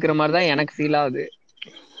பார்ட் 2 எடுக்கிற மாதிரி தான் எனக்கு ஃபீல் ஆகுது.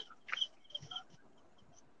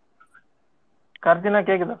 கர்ஜினா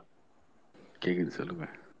கேக்குதா? கேக்குது, சொல்லுங்க.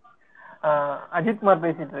 அஜித் குமார்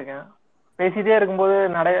பேசிட்டு இருக்கேன். பேசிட்டே இருக்கும்போது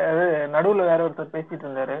நடுவுல வேற ஒருத்தர் பேசிட்டு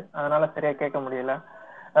இருந்தாரு, அதனால சரியா கேட்க முடியல.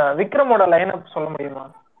 விக்ரமோட லைனப் சொல்ல முடியுமா?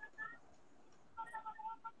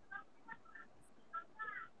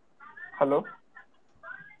 ஹலோ.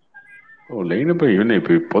 லைனப் இவனே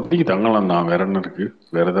இப்ப இப்போதைக்கு தங்கலாம் தான். வேற என்ன இருக்கு?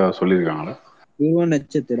 வேற ஏதாவது சொல்லியிருக்காங்களா? துருவ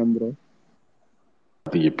நட்சத்திரம் ப்ரோ,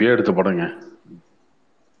 அது எப்பயோ எடுத்த படங்க.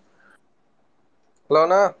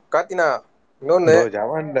 ஹலோண்ணா கார்த்தினா, இன்னொன்னு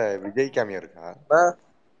ஜவான்ல விஜய் கேமியோ இருக்கா?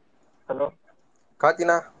 ஹலோ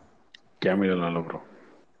கார்த்தினா. கேமியோ நல்ல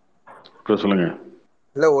ப்ரோ சொல்லுங்க.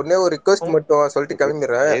 இல்ல ஒன்னே ஒரு ரிக்வெஸ்ட் மட்டும் சொல்லிட்டு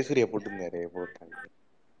கிளம்பிடுறேன். ஜெயசூர்யா போட்டிருந்தாரு போட்டாங்க.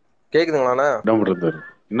 கேக்குதுங்களாண்ணா?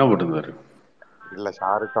 என்ன போட்டிருந்தாரு? இல்ல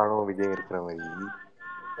ஷாருக் கானும் விஜய் இருக்கிற மாதிரி.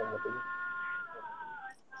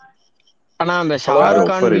 ஆனா அந்த ஷாருக்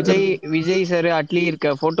கான் விஜய் சார் அட்லி இருக்க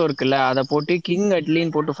போட்டோ இருக்குல்ல, அதை போட்டு கிங்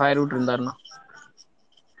அட்லின்னு போட்டு ஃபயர் விட்டு இருந்தாருண்ணா.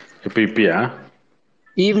 இப்பயா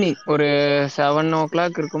ஈவினிங் ஒரு 7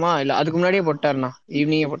 o'clock இருக்குமா, இல்ல அதுக்கு முன்னாடியே போட்டாருண்ணா,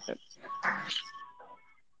 ஈவினிங்கே போட்டார்.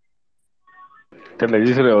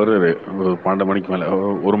 தெரியல, வருவாரு ஒரு 12 மணிக்கு மேல,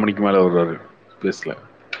 1 மணிக்கு மேல வருவாரு. பேசல,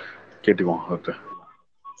 கேட்டுக்குவோம் அவர்கிட்ட.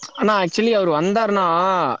 ஆனா ஆக்சுவலி அவர் வந்தாருன்னா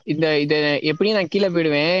இத எப்படியும் நான் கீழே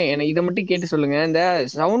போயிடுவேன், எனக்கு இதை மட்டும் கேட்டு சொல்லுங்க. இந்த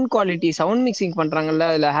சவுண்ட் குவாலிட்டி, சவுண்ட் மிக்சிங் பண்றாங்கல்ல,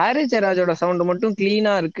 அதுல ஹாரி ஜெயராஜோட சவுண்ட் மட்டும்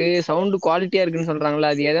கிளீனா இருக்கு, சவுண்ட் குவாலிட்டியா இருக்குன்னு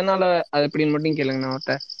சொல்றாங்கல்ல, அது எதனால அது அப்படின்னு மட்டும் கேளுங்க நான்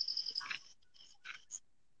அவர்கிட்ட.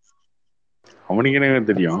 அவனுக்கு என்ன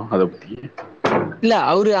தெரியும் அதை பத்தி? இல்ல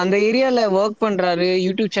அவரு அந்த ஏரியால ஒர்க் பண்றாரு,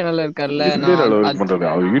 யூடியூப் சேனல்ல இருக்காருல்ல.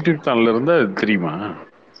 அவர் யூடியூப் சேனல்ல இருந்தா தெரியுமா?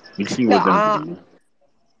 மிக்சிங்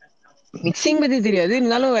மிக்சிங் பத்தி தெரியாது,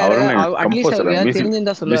 இருந்தாலும் வேற அவர் என்ன அட்லீஸ்ட் கம்போசரா, ஏதாவது மியூசிக்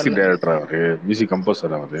தெரிஞ்சிருந்தா மியூசிக் சொல்லுவார்ல. டைரக்டரா அவரு, மியூசிக்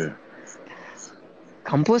கம்போசர் அவரு.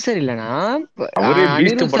 கம்போசர் இல்லனா அவரே பீஸ்ட்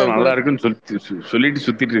அனிருத் படம் சார் கூட. நல்லா இருக்குன்னு சொல்லிட்டு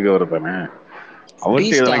சுத்திட்டு இருக்கவர் தானே. அவர்கிட்ட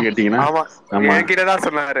பீஸ்டா? இதெல்லாம் கேட்டீங்கன்னா, ஆமா ஆமா என்கிட்டதான்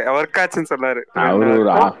சொன்னாரு, ஒர்க் ஆச்சுன்னு சொன்னாரு. அவரு ஒரு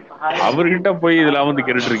ப்ரோ அவர்கிட்ட போய் இதெல்லாம் வந்து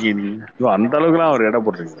கேட்டுட்டு இருக்கீங்க நீ. அந்த அளவுக்குலாம் அவர் இடம்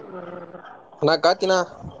போட்டுருக்கீங்க. அண்ணா கார்த்தினா,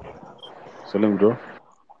 சொல்லுங்க ப்ரோ.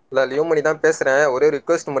 இல்ல லியோ மணி தான் பேசுறேன். ஒரே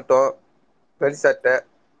ரிக்வெஸ்ட் மட்டும் ரவி சார்ட்ட.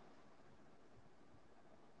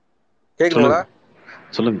 கேக்குதுங்களா?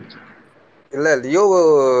 சொல்லுங்க சொல்லுங்க. இல்ல லியோ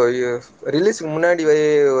ரிலீஸ்க்கு முன்னாடி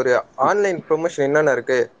ஒரு ஆன்லைன் ப்ரொமோஷன் என்னென்ன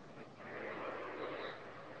இருக்கு?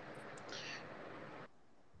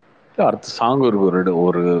 அடுத்த சாங் இருக்கும்,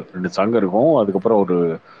 ஒரு ரெண்டு சாங் இருக்கும். அதுக்கப்புறம் ஒரு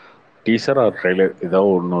டீசர் ஆர் ட்ரைலர்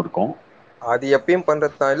ஏதாவது ஒன்று இருக்கும். அது எப்பயும்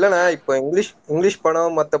பண்றது தான். இல்லைண்ணா இப்போ இங்கிலீஷ்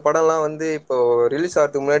படம் மற்ற படம்லாம் வந்து இப்போ ரிலீஸ்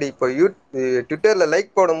ஆகிறதுக்கு முன்னாடி இப்போ ட்விட்டர்ல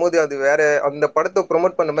லைக் போடும்போது அது வேற அந்த படத்தை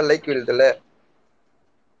ப்ரொமோட் பண்ண மாதிரி லைக் விழுதுல்ல.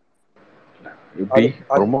 எப்படி அது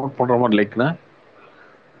அது ப்ரொமோட் பண்ற மாதிரி லைக்னா?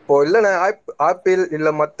 இப்போ இல்லைண்ணா ஆப்பிள்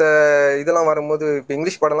இல்ல மற்ற இதெல்லாம் வரும்போது இப்போ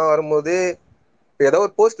இங்கிலீஷ் படம்லாம் வரும்போது இப்போ ஏதோ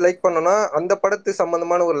ஒரு போஸ்ட் லைக் பண்ணோம்னா அந்த படத்து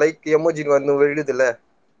சம்பந்தமான ஒரு லைக் எமோஜி வந்து விழுதுல்ல.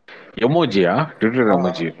 எமோஜியா? Twitter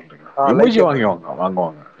emoji? Like emoji emoji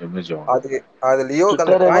வாங்குவாங்க எமோஜி வாங்குவாங்க. அது அது லியோக்கு அந்த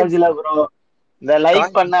ட்விட்டர் காயின் எமோஜில ப்ரோ இந்த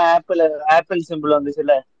லைக் பண்ண ஆப்பிள் சிம்பிள்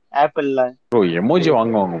வந்துச்சுல ஆப்பிள்ல. ப்ரோ எமோஜி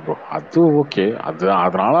வாங்குவாங்க ப்ரோ, அது ஓகே. அது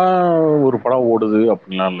அதனால ஒரு படம் ஓடுது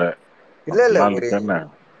அப்படின்லாம் இல்லை. இல்ல இல்ல அப்படிலாம் ஒரு இல்ல.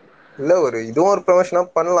 இல்ல ஒரு இதுவும் ஒரு ப்ரொமோஷனா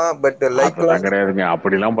பண்ணலாம். பட் அதெல்லாம் லைக்லாம் கிடையாதுங்க.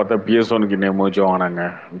 அப்படிலாம் பார்த்தா PS1க்கு என்ன எமோஜி வாங்கினாங்க,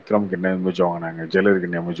 விக்ரம்க்கு என்ன எமோஜி வாங்கினாங்க, ஜெயலருக்கு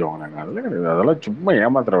என்ன எமோஜி வாங்கினாங்க, அதெல்லாம் கிடையாது. அதெல்லாம் சும்மா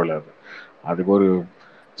ஏமாத்துற வேலை அது. அதுக்கு ஒரு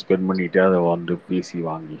ஸ்பெண்ட் பண்ணிட்டு அதை வந்து பேசி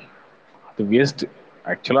வாங்கி அது வேஸ்ட்.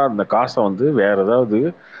 ஆக்சுவலா அந்த காசை வந்து வேற ஏதாவது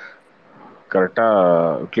கரெக்டா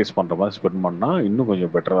யூட்டிலைஸ் பண்ற மாதிரி ஸ்பெண்ட் பண்ணா இன்னும்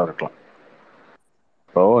கொஞ்சம் பெட்டரா இருக்கலாம்.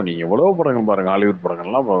 இப்போ நீங்க எவ்வளவு படங்கள் பாருங்க, ஹாலிவுட்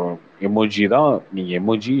படங்கள்லாம் எமோஜி தான். நீங்க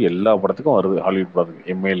எமோஜி எல்லா படத்துக்கும் வருது, ஹாலிவுட் படத்துக்கு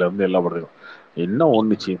எம்ஐல இருந்து எல்லா படத்துக்கும். என்ன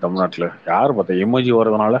ஒண்ணுச்சு தமிழ்நாட்டுல யார் பார்த்தா எமோஜி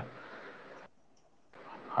வர்றதுனால?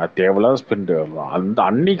 அது தேவையில்லாத ஸ்பெண்ட். அந்த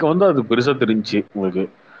அன்னைக்கு வந்து அது பெருசா தெரிஞ்சுச்சு உங்களுக்கு,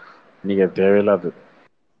 நீங்க தேவையில்லாது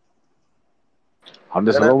அந்த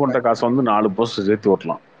இல்லைன்னா செலவு பண்ற காசை வந்து 4 போஸ்ட் சேர்த்து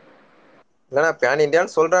ஓட்டலாம். இல்லைன்னா பேன்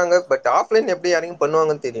இண்டியான்னு சொல்றாங்க. பட் ஆஃப்லைன் எப்படி யாரையும்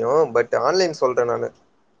பண்ணுவாங்கன்னு தெரியும். பட் ஆன்லைன் சொல்றேன் நான்.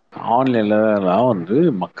 ஆன்லைன்லாம் வந்து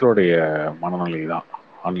மக்களுடைய மனநிலை தான்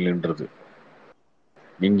ஆன்லைன்றது.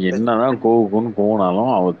 நீங்க என்னதான் கோவுக்குன்னு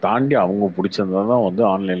கோவினாலும் அதை தாண்டி அவங்க பிடிச்சிருந்தா தான் வந்து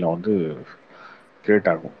ஆன்லைன்ல வந்து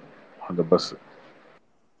கிரியேட் ஆகும் அந்த பஸ்.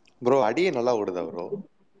 ப்ரோ அடியே நல்லா ஓடுதா ப்ரோ?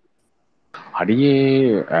 அடியே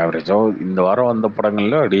ஆவரேஜா இந்த வாரம் வந்த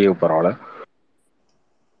படங்கள்ல அடியே பரவாயில்ல.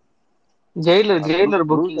 ஜெயிலர்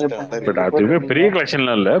ப்ளூ புக்கிங் சட்டை எப்போ நல்லா பட் ரிவ்யூ அதுவே போட்டிருந்தீங்க?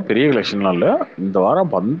 பெரிய கலெக்ஷன்லாம் இல்ல. இந்த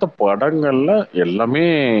வாரம் வந்த படங்கள்ல எல்லாமே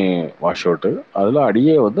வாஷ் அவுட். அதுல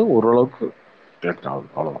அடியே வந்து ஓரளவுக்கு கலெக்ட் ஆகுது,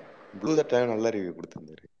 அவ்வளவுதான். ப்ளூ சட்டை நல்ல ரிவ்யூ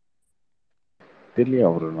கொடுத்திருந்தாரு. தெரியல,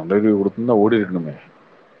 அவரு நல்ல ரிவ்யூ கொடுத்திருந்தா ஓடி இருக்கணுமே.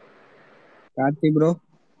 கார்த்தி ப்ரோ,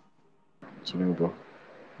 சொல்லுங்க ப்ரோ.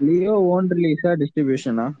 Leo own ரிலீஸா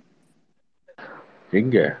டிஸ்ட்ரிபியூஷனா?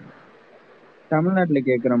 எங்க தமிழ்நாட்டுல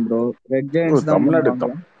கேக்குறேன் ப்ரோ. Red bro? ஜெயண்ட்ஸ் தான் தமிழ்நாடு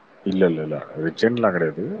பண்ணுவாங்க. இல்ல ரிச்சன்லாம்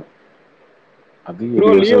கிடையாது. அது ப்ரோ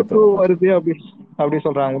 7 லியோ வருஷத்துக்கு 2 அந்த மாதிரி. வருது அப்படி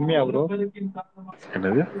சொல்றாங்க, உண்மையா ப்ரோ?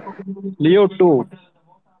 என்னது லியோ 2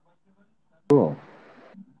 ப்ரோ?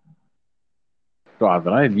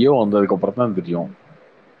 அதெல்லாம் லியோ வந்ததுக்கு அப்புறம் தான் தெரியும்.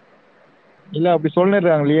 இல்ல அப்படி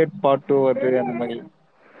சொல்லிடுறாங்க, லியோ பார்ட் 2 வருது அந்த மாதிரி.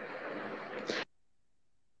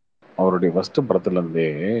 அவருடைய ஃபர்ஸ்ட் படத்துல இருந்தே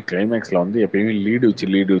கிளைமேக்ஸ்ல வந்து எப்பயுமே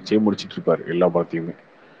லீடு வச்சே முடிச்சிட்டு இருப்பாரு எல்லா படத்தையுமே.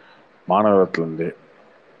 மாநகரத்துல இருந்தே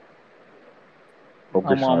ஆமா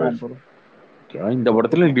லொகேஷன் ஆமா ஆரம்பிச்சு. ப்ரோ. இந்த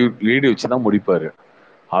படத்துல லீடு வச்சு தான் முடிப்பாரு.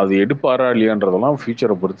 அது எடுப்பாரா இல்லையான்றதெல்லாம்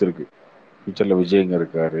ஃபியூச்சரை பொறுத்து இருக்கு. ஃபியூச்சர்ல விஜய் எங்க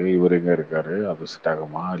இருக்காரு, இவர் எங்க இருக்காரு, அது செட்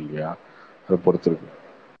ஆகுமா இல்லையா, அதை பொறுத்து இருக்கு.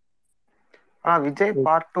 விஜய்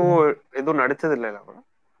பார்ட் 2 எதுவும் நடிச்சது இல்ல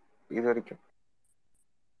இது வரைக்கும்.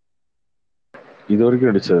 இது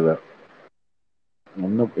வரைக்கும் நடிச்சதுல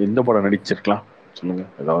எந்த படம் நடிச்சிருக்கலாம் சொல்லுங்க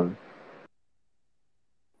ஏதாவது?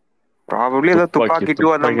 ப்ராபபிளி ஏதோ துப்பாக்கி 2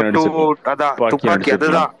 நம்பர் 2. நடிச்சிருக்கலாம். அதான் துப்பாக்கி துப்பாக்கி,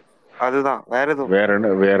 நடிச்சிருக்கலாம். அதுதான் வேற எதுவும்.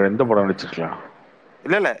 வேற எந்த படம் நடிச்சிருக்கலாம்?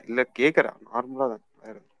 இல்ல கேக்குறேன், நார்மலா தான்.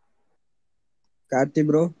 வேற கார்த்தி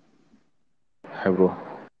ப்ரோ, ப்ரோ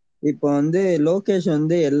இப்போ வந்து லோகேஷ்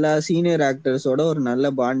வந்து எல்லா சீனியர் ஆக்டர்ஸோட ஒரு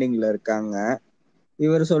நல்ல பாண்டிங்ல இருக்காங்க.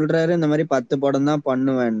 இவர் சொல்றாரு இந்த மாதிரி 10 படம் தான்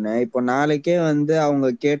பண்ணுவேன்னு. இப்போ நாளைக்கே வந்து அவங்க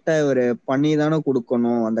கேட்டா இவரு பண்ணி தானே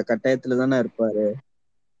கொடுக்கணும், அந்த கட்டாயத்துல தானே இருப்பாரு.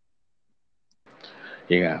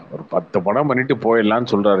 ஏங்க ஒரு 10 படம் பண்ணிட்டு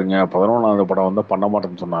போயிடலான்னு சொல்றாருங்க. 11வது படம் வந்து பண்ண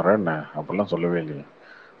மாட்டேன்னு சொன்னாரா என்ன? அப்படிலாம் சொல்லவே இல்லைங்க.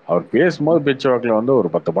 அவர் பேசும்போது பேச்சுவாக்கில் வந்து ஒரு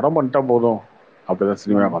 10 படம் பண்ணிட்டா போதும், அப்படிதான்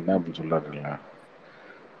சினிமா வந்தேன் அப்படின்னு சொல்றாருங்க.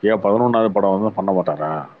 ஏன் 11வது படம் வந்து பண்ண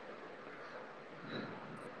மாட்டாரா?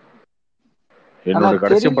 என்னோட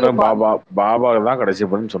கடைசி தெரிய படம் பாபா தான் கடைசி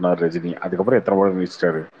படம்னு சொன்னார் ரஜினி. அதுக்கப்புறம் எத்தனை படம்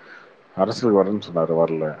நடிச்சிட்டாரு. அரசுக்கு வரேன்னு சொன்னாரு,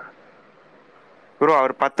 வரல. ப்ரோ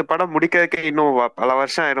அவர் 10 படம் முடிக்கிறதுக்கே இன்னும் பல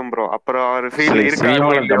வருஷம் ஆயிரும் ப்ரோ. அப்புறம் அவர் ஃபீல்ட்ல இருக்காரோ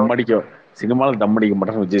சினிமாவில் இல்லையோ. தம் அடிக்க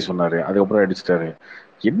மாட்டேன்னு விஜய் சொன்னாரு, அதுக்கப்புறம் அடிச்சிட்டாரு.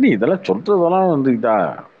 என்ன இதெல்லாம் சொல்றதெல்லாம் வந்து இதா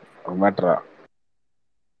மேட்டரா?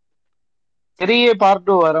 தெரிய பார்ட்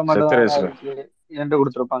 2 வர செத்த மட்டும் ரேஸ்ல அதுக்கு எண்டு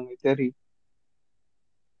கொடுத்துருப்பாங்க. சரி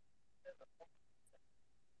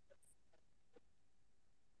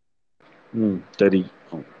சரி.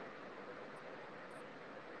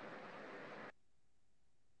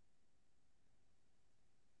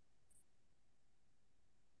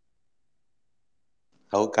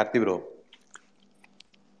 கார்த்தி ப்ரோ,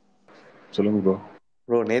 சொல்லுங்க ப்ரோ.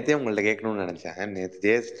 ப்ரோ நேத்தே உங்கள்ட்ட கேட்கணும்னு நினைச்சேன். நேற்று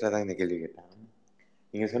ஜேஎஸ்ட தான் இந்த கேள்வி கேட்டேன்.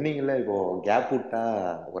 நீங்க சொன்னீங்கல்ல இப்போ கேப் விட்டா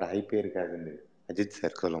ஒரு ஹைப்பே இருக்காதுன்னு, அஜித்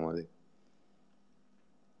சார் சொல்லும் போது.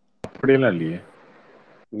 அப்படியெல்லாம் இல்லையே.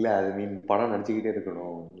 இல்ல அது மீன் படம் நடிச்சுக்கிட்டே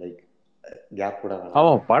இருக்கணும், லைக் கேப் கூட வேணாம்.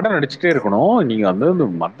 ஆமா, படம் நடிச்சுட்டே இருக்கணும். நீங்க வந்து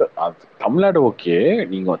தமிழ்நாடு ஓகே.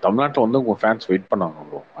 நீங்க தமிழ்நாட்டில் வந்து உங்க ஃபேன்ஸ் வெயிட் பண்ணுவாங்க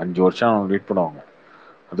ப்ரோ. 5 வருஷம் வெயிட் பண்ணுவாங்க,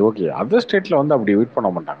 அது ஓகே. அதர் ஸ்டேட்ல வந்து அப்படி வெயிட் பண்ண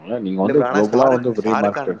மாட்டாங்கல்ல. நீங்க இல்ல வந்து ப்ரோ, ஆனா குளோபலா வந்து பெரிய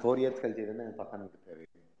ஷாருக்கான் மார்க்கெட். 4 இயர்ஸ் கழிச்சு தானே படம் எடுத்தாரு.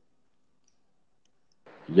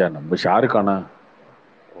 ஐயா, நம்ம ஷாருக்கானா?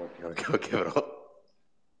 Okay okay okay bro.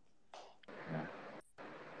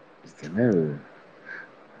 என்ன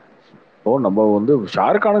இப்போ நம்ம வந்து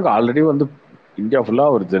ஷாருக்கானுக்கு ஆல்ரெடி வந்து இந்தியா ஃபுல்லா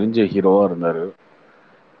அவர் தெரிஞ்ச ஹீரோவா இருந்தாரு,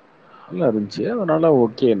 நல்லா இருந்துச்சு. அதனால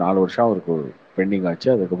ஓகே, 4 வருஷம் அவருக்கு பெண்டிங் ஆச்சு.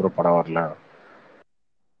 அதுக்கப்புறம் படம் வரல.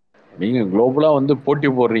 நீங்க குளோபலா வந்து போட்டி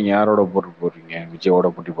போடுறீங்க, யாரோட போட்டி போடுறீங்க? விஜயோட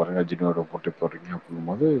போட்டி போடுறீங்க, ரஜினியோட போட்டி போடுறீங்க அப்படின்னும்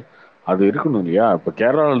போது அது இருக்கணும் இல்லையா? இப்போ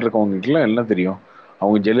கேரளாவில் இருக்கவங்களுக்குலாம் எல்லாம் தெரியும்.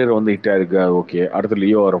 அவங்க ஜெயிலர் வந்து ஹிட் ஆயிருக்கு, அது ஓகே. அடுத்து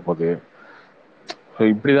லியோ வரப்போகுது. ஸோ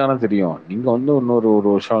இப்படி தானே தெரியும். நீங்க வந்து இன்னொரு 1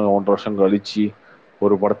 வருஷம் 1.5 வருஷம் கழிச்சு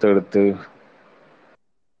ஒரு படத்தை எடுத்து.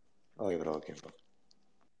 Okay bro okay bro.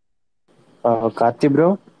 Karthi bro,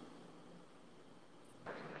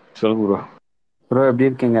 சொல்லுங்க ப்ரோ. ப்ரோ எப்படி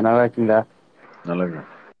இருக்கீங்க? நல்லா இருக்கீங்களா? நல்லா இருக்கு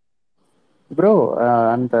ப்ரோ.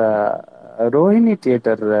 அந்த ரோஹிணி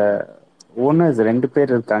தியேட்டர் ஓனர்ஸ் 2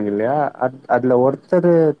 பேர் இருக்காங்க இல்லையா? அதுல ஒருத்தர்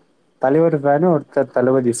தலைவர் ஃபேனு, ஒருத்தர்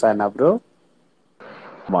தளபதி ஃபேனா ப்ரோ?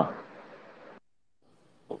 ஆமா.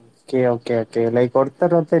 Okay okay okay. லைக்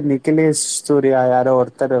ஒருத்தர் வந்து நிகிலேஷ் சூர்யா, யாரோ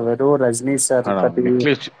ஒருத்தர் வெறும் ரஜினி சார் ஆனா பத்தி.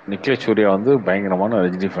 நிக்லேஷ் சூர்யா வந்து பயங்கரமான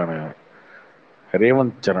ரஜினி ஃபேனு.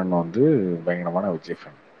 ரேவந்த் சரண் வந்து பயங்கரமான விஜய்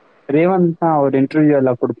ஃபேன். ரேவந்த் தான் ஒரு இன்டர்வியூ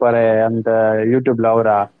எல்லாம் கொடுப்பாரு அந்த யூடியூப்ல,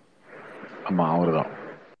 அவரா? ஆமா, அவரு தான்.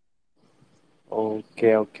 Okay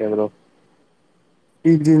okay bro.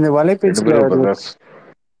 இது இந்த 2 வலைபேச்சில். பேரும் பிரதர்ஸ்.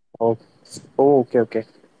 Okay okay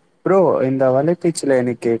bro. இந்த வலைபேச்சில்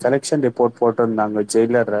எனக்கு கலெக்ஷன் ரிப்போர்ட் போட்டிருந்தாங்க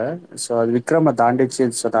ஜெயிலர். ஸோ அது விக்ரம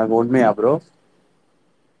தாண்டிச்சுன்னு சொன்னாங்க, உண்மையா ப்ரோ?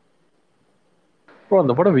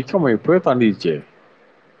 அந்த படம் விக்ரம் எப்பவே தாண்டிடுச்சு.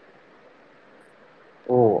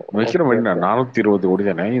 ஓ விக்ரம் ஓகே என்ன ஓகே. 420 கோடி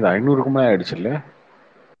தானே, இது 500க்கு மேலே ஆயிடுச்சு இல்ல?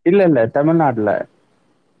 இல்ல தமிழ்நாட்டுல.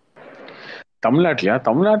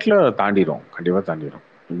 தமிழ்நாட்டுல தாண்டிடும், கண்டிப்பா தாண்டிடும்.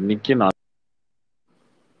 இன்னைக்கு நான்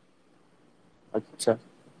அச்சா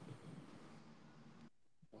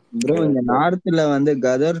ப்ரோ, இந்த நார்த்ல வந்து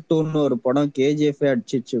கதர் 2ன்னு ஒரு படம் கேஜிஎஃப்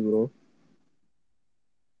அடிச்சிச்சு ப்ரோ,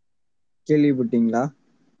 கேள்விப்பட்டீங்களா?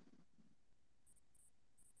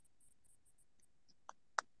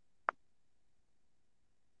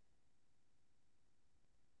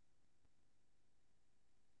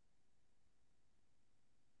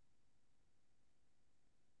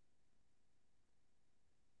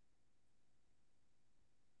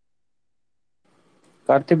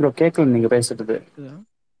 கார்த்தி ப்ரோ, கேட்கல நீங்க பேசுறது.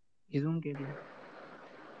 எதுவும் கேட்கல.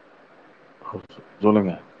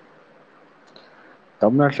 சொல்லுங்க.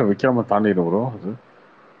 தமிழ்நாட்டுல விக்ரம தாண்டிடும் ப்ரோ. அது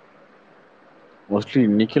மோஸ்ட்லி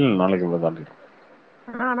நிக்கில் நாளைக்கு தாண்டிடும்.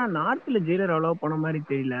 ஆனா நார்த்ல ஜெயிலர் அவ்வளவா போன மாதிரி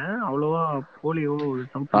தெரியல. அவ்வளவா போலியோ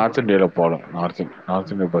நார்த் சவுத். இந்தியாவில் போகல. நார்த்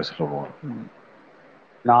இந்தியா பஸ்ல போகலாம்.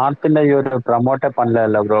 நார்த்ல இவர் ப்ரமோட்டே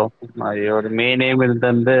பண்ணல ப்ரோ. இவர் மெயின் நேம்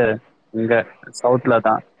இருந்து இங்க சவுத்ல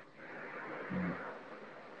தான்.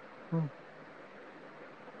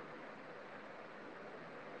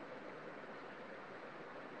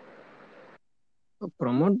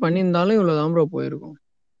 ப்ரமோட் பண்ணியிருந்தாலும் இவ்வளவுதான் ப்ரோ போயிருக்கும்.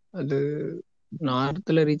 அது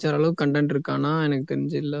நார்த்ல ரீச் ஆகிற அளவுக்கு கண்டென்ட் இருக்கானா எனக்கு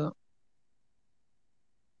தெரிஞ்சு இல்ல.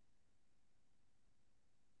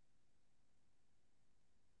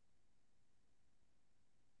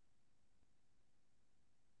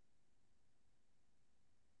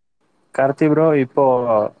 கார்த்தி ப்ரோ, இப்போ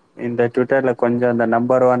இந்த ட்விட்டர்ல கொஞ்சம் இந்த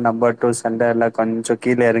நம்பர் 1 நம்பர் 2 சண்டை எல்லாம் கொஞ்சம்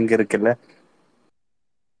கீழே இறங்கி இருக்குல்ல?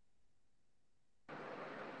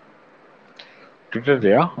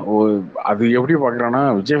 ட்விட்டர்லையா? அது எப்படி பார்க்குறான்னா,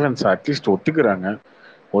 விஜய் ஃபேன்ஸ் அட்லீஸ்ட் ஒத்துக்கிறாங்க.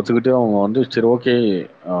 ஒத்துக்கிட்டு அவங்க வந்து சரி ஓகே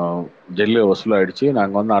ஜெல்லு வசூலாயிடுச்சு,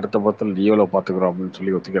 நாங்கள் வந்து அடுத்த படத்தில் லியோவில் பார்த்துக்குறோம் அப்படின்னு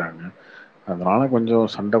சொல்லி ஒத்துக்கிறாங்க. அதனால கொஞ்சம்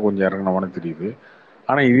சண்டை கொஞ்சம் இறங்கினவானு தெரியுது.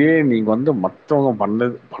 ஆனால் இதே நீங்கள் வந்து மற்றவங்க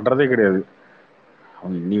பண்ணுறதே கிடையாது.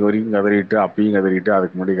 அவங்க இன்னைக்கு வரைக்கும் கதறிட்டு, அப்பயும் கதறிட்டு,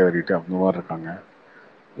 அதுக்கு முன்னாடி கதறிட்டு அந்த மாதிரி இருக்காங்க.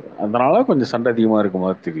 அதனால கொஞ்சம் சண்டை அதிகமாக இருக்க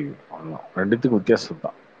மாதிரி தெரியுது. அவ்வளோதான், ரெண்டுத்துக்கும் வித்தியாசம்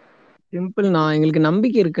தான். சிம்பிள்ண்ணா. எங்களுக்கு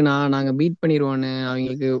நம்பிக்கை இருக்குண்ணா, நாங்க பீட் பண்ணிடுவோன்னு.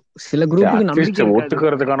 அவங்களுக்கு சில குரூப்புக்கு அட்லீஸ்ட் நம்பிக்கை இருக்காது.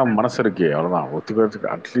 ஒத்துக்கிறதுக்கான மனசு இருக்கு, அவ்வளோதான். ஒத்துக்கிறதுக்கு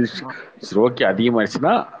அட்லீஸ்ட் சரி ஓகே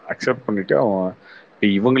அதிகமாயிடுச்சுன்னா அக்செப்ட் பண்ணிட்டு அவங்க இப்போ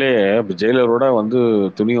இவங்களே இப்போ ஜெயிலரோட வந்து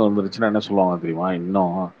துணி வந்துருச்சுன்னா என்ன சொல்லுவாங்க தெரியுமா?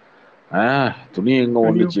 இன்னும் துணி எங்க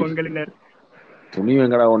ஒன்றுச்சு, பொங்கலினர் துணி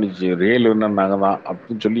எங்கடா ஒன்றுச்சு, ரியல் வின்னர் நாங்கள் தான்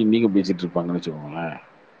அப்படின்னு சொல்லி நீங்க பேசிட்டு இருப்பாங்கன்னு வச்சுக்கோங்களேன்.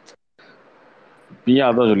 இப்பயும்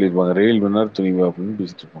அதான் சொல்லியிருப்பாங்க, ரியல் வின்னர் துணி அப்படின்னு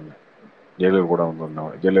பேசிட்டு இருப்பாங்க. ஜெயிலர் கூட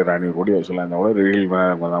வந்து ஜெயிலர் ராணி கூட சொல்லியிருந்தா கூட ரியல்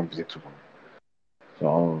வின்னர் தான் பேசிட்டு இருப்பாங்க. ஸோ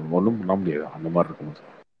ஒன்றும் பண்ண முடியாது அந்த மாதிரி இருக்கும்போது.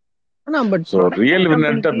 ஆனா பட் ஸோ ரியல்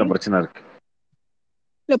வின்னர்ன்ட்டு அந்த பிரச்சனை இருக்கு.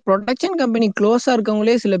 இல்ல ப்ரொடக்ஷன் கம்பெனி க்ளோஸா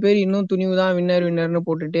இருக்கவங்களே சில பேர் இன்னும் துணிவு தான் வின்னர் வின்னர்னு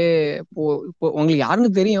போட்டுட்டே இப்போ உங்களுக்கு யாருன்னு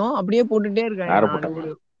தெரியும் அப்படியே போட்டுட்டே இருக்காங்க. யாரை அது போட்டாங்க?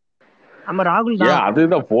 ஒரு நம்ம ராகுல் தான்.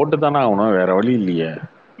 அதுதான் போட்டு தானே ஆகணும், வேற வழி இல்லையே.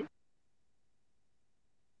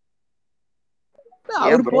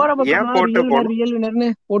 அவர் போற பக்கம் ரியல் வின்னர்னு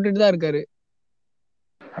போட்டுட்டு தான் இருக்காரு.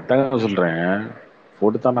 அதான் சொல்றேன்,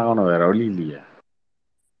 போட்டு தானே ஆகணும், வேற வழி இல்லையே.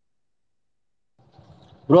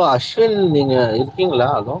 ப்ரோ அஸ்வின் நீங்க இருக்கீங்களா?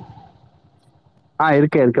 ஹலோ.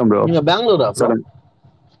 இருக்கேன் ப்ரோ. நீங்க பெங்களூரா ப்ரோ?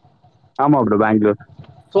 ஆமா ப்ரோ, பெங்களூர்.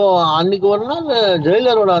 ஸோ அன்னைக்கு ஒரு நாள்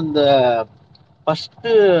ஜெயிலரோட அந்த ஃபர்ஸ்ட்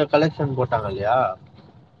கலெக்ஷன் போட்டாங்க இல்லையா,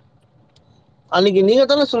 அன்னைக்கு நீங்க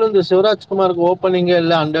தானே சொல்லுங்க சிவராஜ்குமாருக்கு ஓப்பனிங்கே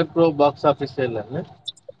இல்லை, 100 crore பாக்ஸ் ஆஃபீஸ் இல்லைன்னு.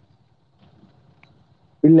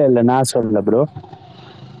 இல்ல நான் சொல்லல ப்ரோ.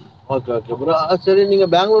 Okay okay bro. சரி நீங்க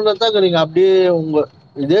பெங்களூர்ல தான் இருக்கீங்க, அப்படியே உங்க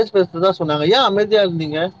இதே ஸ்பேஸ் தான் சொன்னாங்க, ஏன் அமைதியா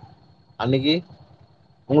இருந்தீங்க அன்னைக்கு?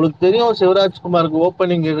 உங்களுக்கு தெரியும் சிவராஜ்குமாருக்கு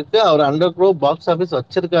ஓப்பனிங் இருக்கு, அவர் 100 crore பாக்ஸ் ஆஃபீஸ்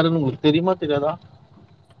வச்சிருக்காருன்னு உங்களுக்கு தெரியுமா தெரியாதா?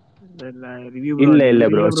 இல்ல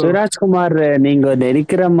ப்ரோ, சிவராஜ்குமார் நீங்க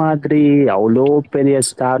நெரிக்கிற மாதிரி அவ்வளோ பெரிய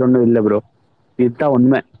ஸ்டார் ஒன்றும் இல்ல ப்ரோ. இதுதான்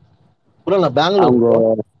உண்மை ப்ரோ. நான்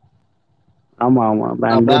பெங்களூர். ஆமா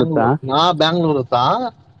பெங்களூர் தான். நான் பெங்களூர் தான்.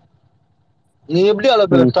 நீங்க எப்படி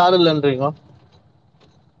அவ்வளவு பெரிய ஸ்டார் இல்லன்றீங்க?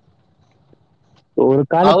 ஒரு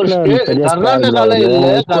காலத்துல கர்நாடகால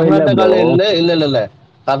இல்ல, இல்ல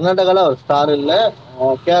கர்நாடகால ஒரு ஸ்டார் இல்ல,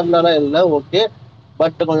 கேரளால இல்ல, ஓகே.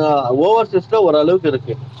 பட் கொஞ்சம் ஓவர்சீஸ்ல ஓரளவுக்கு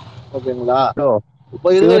இருக்கு, ஓகேங்களா?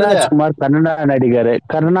 சிவராஜ்குமார் கன்னடா நடிகர்,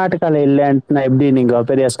 கர்நாடகால இல்லன்னா எப்படி நீங்க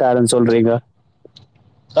பெரிய ஸ்டார்னு சொல்றீங்க?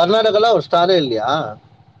 கர்நாடகால ஒரு ஸ்டாரே இல்லையா?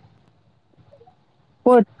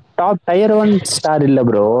 டாப் டயர் 1 ஸ்டார் இல்ல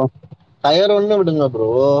ப்ரோ. டயர் 1 விடுங்க ப்ரோ,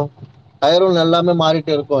 டயர் 1 எல்லாமே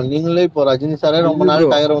மாறிட்டே இருக்கும். நீங்களே இப்போ ரஜினி சாரே ரொம்ப நாள்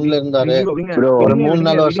டயர் 1ல இருந்தாரு, ஒரு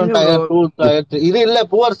 3-4 வருஷம் டயர் 2 டயர் 3. இது இல்ல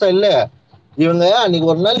புவர்ஸா இல்ல இவங்க.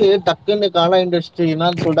 அன்னைக்கு ஒரு நாள் டக்குன்னு கானா இண்டஸ்ட்ரி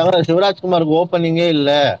என்னன்னு சொல்லிட்டாங்க, சிவராஜ்குமாருக்கு ஓப்பனிங்கே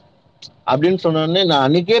இல்ல அப்படின்னு சொன்னோடனே நான்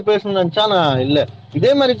அன்னைக்கே பேசணும்னு நினைச்சா, நான் இல்ல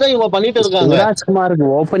இதே மாதிரி தான் இவங்க பண்ணிட்டு இருக்காங்க. சிவராஜ்குமாருக்கு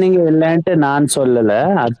ஓப்பனிங் இல்லன்ட்டு நான் சொல்லல,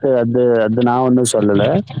 அது நான் ஒன்னும் சொல்லல.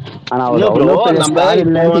 ஆனா நம்ம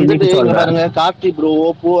இப்போ வந்துட்டு இங்க பாருங்க, கார்த்தி ப்ரோவோ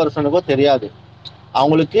பூவரசனுக்கோ தெரியாது,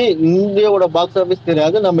 அவங்களுக்கு இந்தியாவோட பாக்ஸ் ஆஃபீஸ்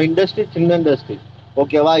தெரியாது, நம்ம இண்டஸ்ட்ரி சின்ன இண்டஸ்ட்ரி,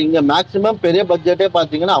 ஓகேவா? இங்க மேக்சிமம் பெரிய பட்ஜெட்டே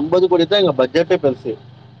பாத்தீங்கன்னா 50 கோடி தான் எங்க பட்ஜெட்டே பெருசு.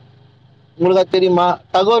 உங்களுக்கு அது தெரியுமா?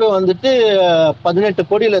 டகோர் வந்துட்டு 18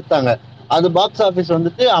 கோடியில எடுத்தாங்க, அது பாக்ஸ் ஆஃபீஸ்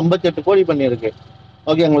வந்துட்டு 58 கோடி பண்ணிருக்கு,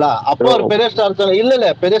 ஓகேங்களா? அப்போ ஒரு பெரிய ஸ்டார் தானே?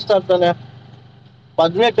 இல்ல பெரிய ஸ்டார் தானே.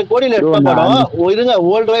 18 கோடியில எடுத்த படம் இருங்க,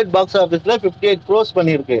 வேர்ல்ட் வைட் பாக்ஸ் ஆஃபீஸ்ல 58 crores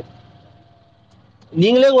பண்ணிருக்கு.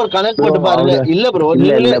 நீங்களே ஒரு கணக்கு போட்டு பாருங்க. இல்ல ப்ரோ,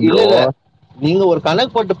 நீங்களே இல்ல நீங்க ஒரு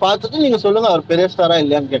கணக்கு போட்டு பார்த்துட்டு நீங்க சொல்லுங்க அவர் பெரிய ஸ்டாரா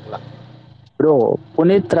இல்லையான்னு கேட்கலாம். ப்ரோ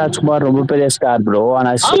புனித் ராஜ்குமார் ரொம்ப பெரிய ஸ்டார் ப்ரோ. ஆனா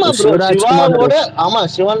ஆமா ப்ரோ, சிவாவோட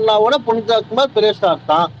சிவன்னாவோட புனித் ராஜ்குமார் பெரிய ஸ்டார்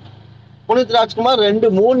தான். புனித் ராஜ்குமார்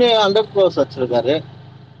 2-3 100 crores வச்சிருக்காரு,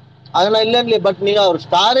 அதெல்லாம் இல்லைன்னு. பட் நீங்க அவர்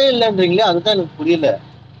ஸ்டாரே இல்லைன்றீங்களே, அதுதான் எனக்கு புரியல.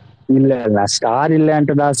 இல்ல நான் ஸ்டார்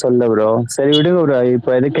இல்லன்ட்டு தான் சொல்ல ப்ரோ. சரி விடுங்க ப்ரோ,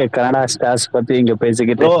 இப்ப எதுக்கு கனடா ஸ்டார்ஸ் பத்தி இங்க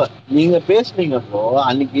பேசிக்கிட்டு? ப்ரோ நீங்க பேசுனீங்க ப்ரோ,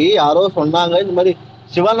 அன்னைக்கு யாரோ சொன்னாங்க இந்த மாதிரி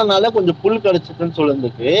சிவனால கொஞ்சம் புல் கிடைச்சிட்டுன்னு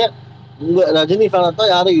சொல்லிருக்கு. உங்க ரஜினி ஃபேனா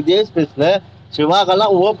தான் யாரும் இதே ஸ்பேஸ்ல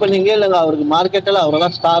சிவாக்கெல்லாம் ஓப்பனிங்கே இல்லைங்க, அவருக்கு மார்க்கெட்டில்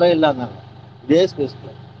அவரெல்லாம் ஸ்டாரே இல்லைங்க இதே ஸ்பேஸ்ல.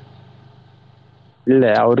 இல்ல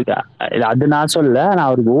அவருக்கு அது நான் சொல்ல, ஆனா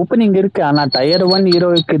அவருக்கு ஓப்பனிங் இருக்கு, ஆனா டயர் 1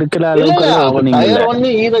 ஹீரோவுக்கு இருக்கிற அளவுக்கு ஓப்பனிங் இல்ல. டயர்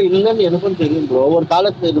 1 ஹீரோ இல்லன்னு எனக்கும் தெரியும் ப்ரோ. ஒரு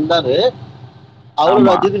காலத்துல இருந்தாரு அவரு,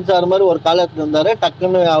 ரஜினி சார் மாதிரி ஒரு காலத்துல இருந்தாரு,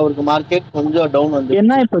 டக்குன்னு அவருக்கு மார்க்கெட் கொஞ்சம் டவுன் வந்து.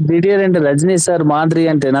 என்ன இப்ப திடீர்னு ரஜினி சார்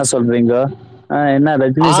மாதிரின்ட்டு என்ன சொல்றீங்க? என்ன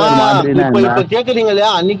ரஜினி சார் மாதிரினா இப்ப கேக்குறீங்க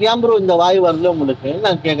இல்லையா, அன்னைக்கு ஏன் ப்ரோ இந்த வாய் வரல உங்களுக்கு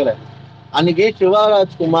நான் கேக்குறேன். அன்னைக்கு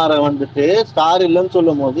சிவராஜ்குமார வந்துட்டு ஸ்டார் இல்லைன்னு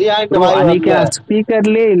சொல்லும் போது என்கிட்ட ப்ரோ வாய் அன்னைக்கு வரல.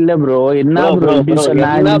 ஸ்பீக்கர்லயே இல்ல ப்ரோ. என்ன ப்ரோ ப்ரோ ப்ரோ இப்படி ப்ரோ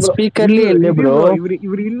சொன்னா? என்ன ப்ரோ ஸ்பீக்கர்லயே இல்ல ரிவ்யூ ப்ரோ. ப்ரோ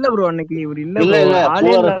இவர் இல்ல ப்ரோ அன்னைக்கு இவர் இல்ல இல்ல ப்ரோ. இல்ல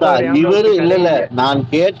ஆளே பூவரசா இல்லாதவர் ஏன் ப்ரோ இவரு இல்ல இல்ல கதைங்க? நான்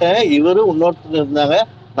கேட்டேன். இவரு இன்னொருத்தர் இருந்தாங்க.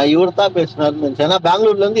 நான் இவர் தான் பேசினாருன்னு நினைச்சேன். ஏன்னா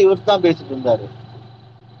பெங்களூர்ல இருந்து இவர் தான் பேசிட்டு இருந்தாரு.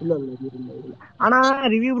 இல்ல இல்ல இல்ல. ஆனா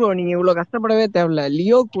ரிவ்யூ ப்ரோ நீங்க இவ்வளவு கஷ்டப்படவே தேவையில்ல.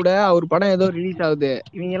 லியோ கூட அவர் படம் ஏதோ ரிலீஸ் ஆகுது,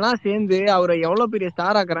 இவங்க எல்லாம் சேர்ந்து அவரை எவ்வளவு பெரிய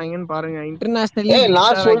ஸ்டார் ஆக்குறாங்கன்னு பாருங்க. இன்டர்நேஷனலி பிக் நான்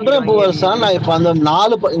ஸ்டார் சொல்றேன் ஆக்கிக்கிறாங்க. பூவரசா, நீங்க நான் இப்ப அந்த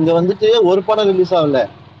 4 இங்க வந்துட்டு ஒரு படம் ரிலீஸ் ஆகல.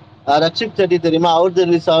 ரக்ஷித் செட்டி தெரியுமா, அவருக்கு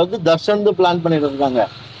ரிலீஸ் ஆகுது. தர்ஷன் பிளான் பண்ணிட்டு இருக்காங்க.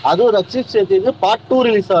 அதுவும் ரக்ஷித் செட்டிக்கு பார்ட் 2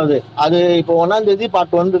 ரிலீஸ் ஆகுது. அது இப்போ 1ஆம் தேதி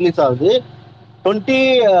பார்ட் 1 ரிலீஸ் ஆகுது.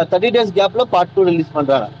 30 days கேப்ல பார்ட் 2 ரிலீஸ்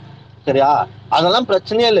பண்றாங்க. சரியா, அதெல்லாம்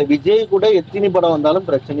பிரச்சனையே இல்லை. விஜய் கூட எத்தனை படம் வந்தாலும்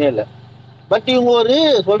பிரச்சனையே இல்லை. பட் இவங்க ஒரு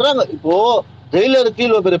சொல்றாங்க, இப்போ ஜெயிலருக்கு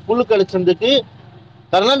இவ்வளவு பெரிய புல்லு கிடைச்சதுக்கு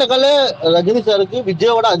கர்நாடகால ரஜினி சாருக்கு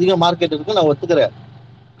விஜயோட அதிக மார்க்கெட் இருக்கு, நான் ஒத்துக்கிறேன்.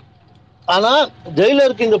 ஆனா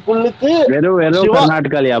ஜெயிலருக்கு இந்த புல்லுக்கு வெறும் சிவா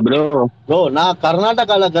கர்நாடகாலியா ப்ரோ? ப்ரோ நான்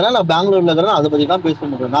கர்நாடகால இருக்கிறேன், நான் பெங்களூர்ல இருக்கிறேன். அதை பத்தி தான் பேச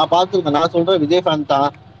முடியும். நான் பார்த்துருக்கேன். நான் சொல்றேன் விஜய் ஃபேன் தான்.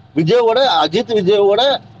 விஜயோட அஜித் விஜயோட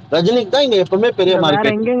ரஜினிக்கு தான் இங்க எப்பவுமே பெரிய வேற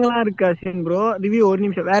மார்க்கெட். எங்கெங்கெல்லாம் இருக்கு அஸ்வின் ப்ரோ? ரிவ்யூ ஒரு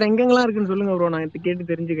நிமிஷம், வேற எங்கெங்கெல்லாம் இருக்குன்னு சொல்லுங்க ப்ரோ, நான் கேட்டு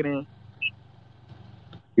தெரிஞ்சுக்கிறேன்.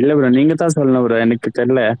 இல்ல ப்ரோ நீங்க தான் சொல்லணும் ப்ரோ, எனக்கு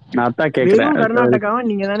தெரியல. நான் தான் கேக்குறேன். வெறும் கர்நாடகாவா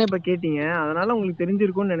நீங்க தானே இப்ப கேட்டீங்க, அதனால உங்களுக்கு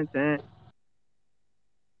தெரிஞ்சிருக்கும்னு நினைச்சேன்.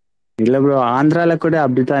 இல்ல ப்ரோ ஆந்திரால கூட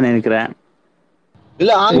அப்படித்தான் நினைக்கிறேன்.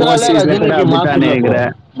 இல்ல ஆந்திரால ஓவர்சீஸ்ல கூட ரஜினிக்கு மாசு அப்படித்தான் இல்ல ப்ரோ,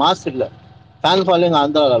 நினைக்கிறேன். மாசு இல்ல. ஃபேன் ஃபாலோயிங்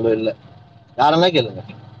ஆந்திரால அவ்வளவு இல்ல. யாருன்னா கேளுங்க.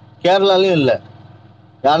 கேரளாலயும் இல்ல.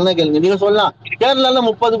 யாருன்னா கேளுங்க. நீங்க சொல்லலாம் கேரளால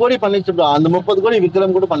 30 கோடி பண்ணிச்சு ப்ரோ. அந்த 30 கோடி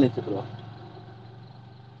விக்ரம் கூட பண்ணிச்சு ப்ரோ.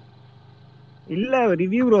 இல்ல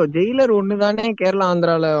ரிவ்யூ ப்ரோ, ஜெயிலர் ஒண்ணுதானே கேரளா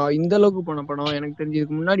ஆந்திரால இந்த அளவுக்கு போன படம். எனக்கு தெரிஞ்சு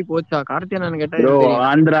இதுக்கு முன்னாடி போச்சா? கார்த்தியானு கேட்டா ப்ரோ எனக்கு தெரியும்.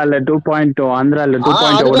 ஆந்திரால 2.0 ஆந்திரால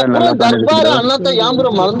 2.0 கூட நல்லா அதுக்கப்புறம் பண்ணுது தர்பார் ப்ரோ. அண்ணாத்த ஏன்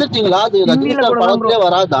ப்ரோ மறந்துட்டீங்களா? அது ரஜினி ஹிந்தில சார் கூட தான் ப்ரோ, படத்திலே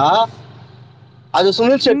வராதா? அது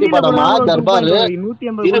சுனில் செட்டி ஹிந்தில கூட படமா தான் ப்ரோ தர்பார்? 2.0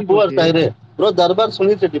 150 இரு கோடி புவர் போச்சு. சாயிரு ப்ரோ, தர்பார்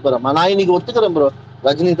சுனில் செட்டி படமா? நான் இன்னைக்கு ஒத்துக்கிறேன் ப்ரோ,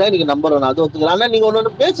 ரஜினி தான் இன்னைக்கு நம்பர் 1, அது ஒத்துக்கிறேன். ஆனா நீங்க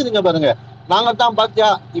ஒண்ணு பேசுறீங்க பாருங்க, நாங்க தான் பாத்தியா,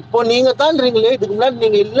 இப்போ நீங்க தான்றீங்களே, இதுக்கு முன்னாடி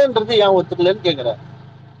நீங்க இல்லன்றது ஏன் ஒத்துக்கலன்னு கேக்குறேன்.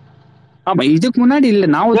 ஆமா இதுக்கு முன்னாடி இல்ல,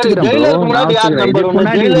 நான் சரி, ஒத்துக்கிறேன் ப்ரோ, ஜெயிலருக்கு நான் முன்னாடி யார் ஒத்துக்கிறேன். நம்பர் இதுக்கு 1?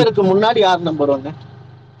 முன்னாடி ஜெயிலருக்கு முன்னாடி யார் நம்பர் 1?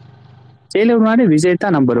 ஜெயிலுக்கு முன்னாடி விஜய்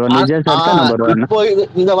தான் நம்பர் 1, விஜய் சார் தான் நம்பர் 1. இப்போ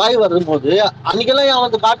இந்த வாய் வரும்போது அன்னைக்கெல்லாம் ஏன்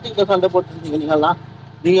வந்து கார்த்திக் சண்டை போட்டுருந்தீங்க நீங்கெல்லாம்?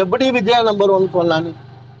 நீங்க எப்படி விஜய் நம்பர் 1 சொல்லலான்னு?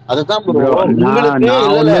 அதுதான் ப்ரோ ப்ரோ உங்களுக்கு. நான் இல்ல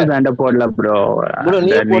இல்ல ஒன்னும் சண்டை போடல ப்ரோ. ப்ரோ,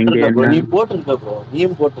 நீ நீங்க போட்டிருக்க ப்ரோ, என்ன நீ போட்டிருக்க ப்ரோ,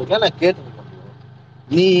 நீயும் போட்டிருக்க, நான் கேட்டிருக்கேன் ப்ரோ.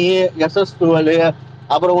 நீ SS12,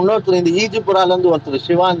 அப்புறம் இன்னொருத்தர் இந்த ஈஜிபுரால இருந்து ஒருத்தர்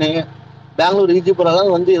சிவானு, பெங்களூர் ஈஜிபுரால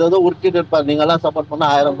வந்து ஏதோ உருட்டிட்டு இருப்பார். நீங்க எல்லாம் சப்போர்ட் பண்ணா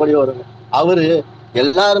 1000 கோடி வரும். அவரு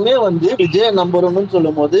எல்லாருமே வந்து விஜய் நம்பர் 1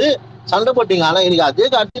 சொல்லும் போது சண்டை போட்டீங்க. ஆனா இன்னைக்கு அதே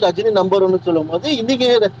கார்த்தி ரஜினி நம்பர் 1 சொல்லும் போது இன்னைக்கு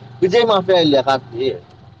விஜய் மாஃபியா இல்லையா கார்த்தி?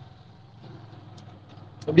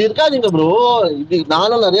 இப்படி இருக்காதீங்க ப்ரோ. இது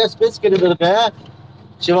நானும் நிறைய ஸ்பேஸ் கேட்டுட்டு இருக்கேன்.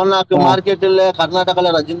 சிவனாக்கு மார்க்கெட் இல்ல,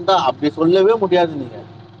 கர்நாடகால ரஜினி தான், அப்படி சொல்லவே முடியாது. நீங்க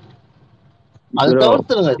அது ப்ரோ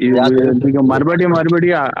தவிர்த்துருங்க. நீங்க மறுபடியும்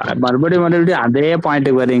அதே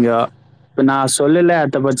பாயிண்ட்டுக்கு வர்றீங்க. இப்ப நான் சொல்லல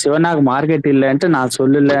அப்ப சிவனாக்கு மார்க்கெட் இல்லைன்ட்டு, நான்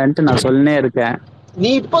சொல்லலன்ட்டு நான் சொல்லினே இருக்கேன்.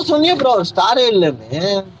 நீ இப்ப சொன்னியே ப்ரோ ஸ்டாரே இல்லன்னு.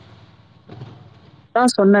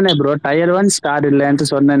 தான் சொன்னனே ப்ரோ, டயர் 1 ஸ்டார் இல்லன்ட்டு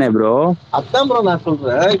சொன்னனே ப்ரோ. அதான் ப்ரோ நான்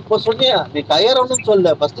சொல்றேன். இப்ப சொன்னியா நீ டயர் 1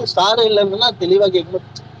 சொல்ல, ஃபர்ஸ்ட் ஸ்டார் இல்லன்னா தெளிவா கேட்கணும்.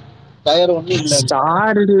 டயர் 1 இல்ல,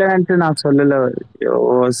 ஸ்டார் இல்லன்ட்டு நான் சொல்லல. ஐயோ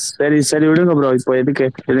சரி சரி விடுங்க ப்ரோ, இப்போ எதுக்கு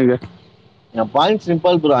விடுங்க. என் பாயிண்ட்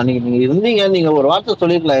சிம்பிள் ப்ரோ. அன்னைக்கு நீங்க இருந்தீங்க, நீங்க ஒரு வார்த்தை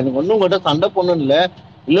சொல்லிருக்கலாம், எனக்கு ஒன்னும் கூட சண்டை போடணும் இல்ல.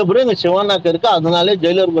 இல்ல ப்ரோ எங்க சிவானாக்கு இருக்கு, அதனாலே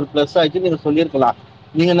ஜெயிலருக்கு ஒரு பிளஸ் ஆயிடுச்சு நீங்க சொல்லியிருக்கலாம்.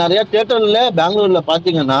 நீங்க நிறைய தியேட்டர்ல பெங்களூர்ல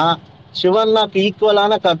பாத்தீங்கன்னா சிவனாக்கு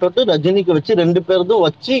ஈக்குவலான கட்டோட்டு ரஜினிக்கு வச்சு 2 பேருக்கும்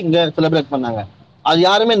வச்சு இங்க செலிப்ரேட் பண்ணாங்க. அது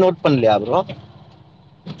யாருமே நோட் பண்ணலையா ப்ரோ?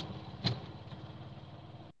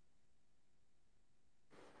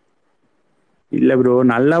 இல்ல ப்ரோ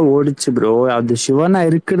நல்லா ஓடிச்சு ப்ரோ. அது சிவனா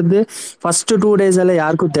இருக்கிறது ஃபர்ஸ்ட் 2 days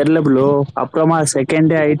யாருக்கும் தெரியல ப்ரோ. அப்புறமா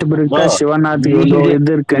செகண்ட் டே ஆயிட்டு பிறகு சிவனாக்கு இவ்வளவு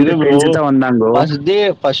இது இருக்குன்னு தெரிஞ்சுதான் வந்தாங்க. ஃபர்ஸ்ட் டே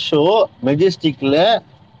ஃபர்ஸ்ட் ஷோ மெஜஸ்டிக்ல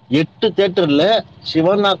 8 தியேட்டர்ல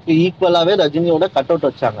சிவனாக்கு ஈக்குவலாவே ரஜினியோட கட் அவுட்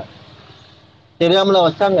வச்சாங்க. தெரியாமல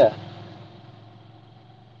வச்சாங்க.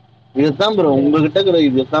 இதுதான் ப்ரோ உங்ககிட்ட இருக்கிற,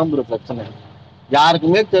 இதுதான் ப்ரோ பிரச்சனை.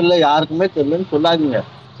 யாருக்குமே தெரியல, யாருக்குமே தெரியலன்னு சொல்லாதீங்க.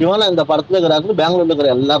 சிவனா இந்த படத்துல இருக்கிறாரு, பெங்களூர்ல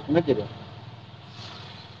இருக்கிற எல்லாருக்குமே தெரியும்.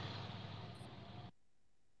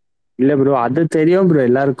 இல்ல ப்ரோ அது தெரியும் ப்ரோ,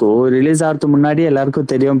 எல்லாருக்கும் ரிலீஸ் ஆகிறதுக்கு முன்னாடி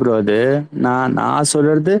எல்லாருக்கும் தெரியும் ப்ரோ. அது நான்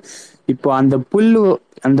சொல்றது இப்போ அந்த புல்லு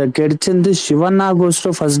அந்த கிடைச்சிருந்து சிவனா கோஸ்டோ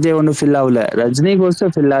ஃபர்ஸ்ட் டே ஒன்னும் ஃபில் ஆகல, ரஜினி கோஸ்டோ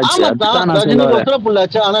ஃபில் ஆச்சு. அதுதான் நான் ரஜினி சொல்ல வரேன். கோஸ்டோ புல்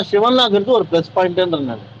ஆச்சு, ஆனா சிவனாக்கு ஒரு பிளஸ் பாயிண்ட்.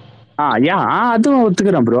 அதுவும்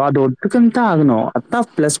ஒத்துக்கிறேன் ப்ரோ, அது ஒத்துக்குன்னு தான் ஆகணும். அதான்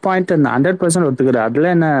பிளஸ் பாயிண்ட் 100% ஒத்துக்கிறேன்.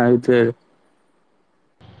 அதுல என்ன இது?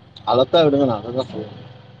 அதைத்தான் விடுங்க, நான் அதான் சொல்லுவேன்.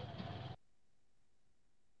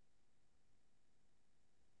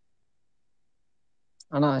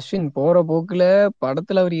 ஆனா அஸ்வின் போற போக்குல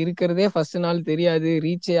படத்துல அவர் இருக்கிறதே ஃபர்ஸ்ட் நாள் தெரியாது,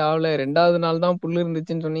 ரீச்சே ஆகல, 2வது நாள் தான் புல்லு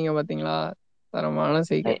இருந்துச்சுன்னு சொன்னீங்க பாத்தீங்களா? தரமான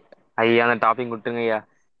செய்கை. ஐயா அந்த டாபிக் விட்டுருங்க ஐயா.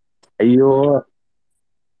 ஐயோ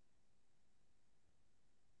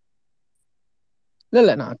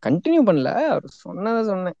இல்ல நான் கண்டினியூ பண்ணல, அவர் சொன்னதை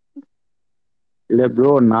சொன்னேன். இல்ல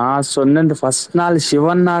ப்ரோ, நான் சொன்ன இந்த ஃபர்ஸ்ட் நாள்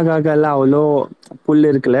சிவனாகாக எல்லாம் அவ்வளோ புல்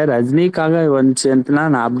இருக்குல்ல, ரஜினிக்காக வந்துச்சுன்னா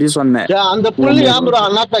நான் அப்படி சொன்னேன். அந்த புல்லு ஏன் ப்ரோ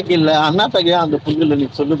அண்ணாத்தாக்கு இல்ல? அண்ணாத்தாக்கு ஏன் அந்த புல்லு இல்ல? நீ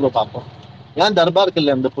சொல்லு ப்ரோ பாப்போம். ஏன் தர்பாருக்கு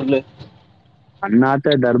இல்ல அந்த புல்லு?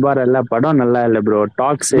 அண்ணாத்த தர்பார் எல்லாம் படம் நல்லா இல்ல ப்ரோ,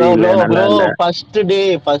 டாக்ஸ் ப்ரோ இல்ல, ப்ரோ நல்லா ப்ரோ இல்ல.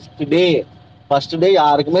 ஃபர்ஸ்ட் டே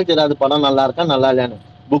யாருக்குமே தெரியாது படம் நல்லா இருக்கா நல்லா இல்லையான்னு.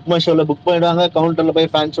 புக் மை ஷோல புக் பண்ணிடுவாங்க, கவுண்டர்ல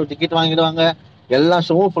போய் ஃபேன் ஷோ டிக்கெட் வாங்கிடுவாங்க, எல்லா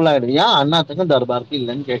ஷோவும் ஃபுல் ஆயிடும். ஏன் அண்ணாத்துக்கும் தர்பாருக்கு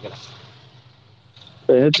இல்லைன்னு கேட்கறேன்.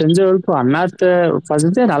 எனக்கு தெரிஞ்ச வரைக்கும் அண்ணாத்த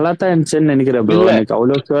ஃபர்ஸ்ட் டே நல்லா தான் இருந்துச்சுன்னு நினைக்கிறேன் ப்ரோ, இல்ல எனக்கு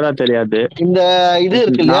அவ்வளவு ஷூரா தெரியாது. இந்த இது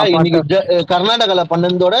இருக்கு இல்லையா, நான் இன்னைக்கு பார்த்த கர்நாடகால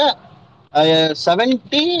பண்ணதோட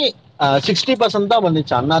 60% தான்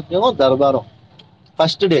வந்துச்சு அண்ணாத்தையும் தர்பாரும்.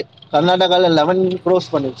 ஃபர்ஸ்ட் டே கர்நாடகால 11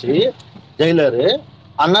 க்ரோஸ் பண்ணுச்சு ஜெயிலரு.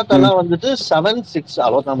 அண்ணாத்தெல்லாம் வந்துட்டு 7-6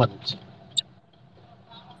 அவ்வளவுதான் வந்துச்சு.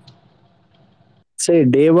 சரி,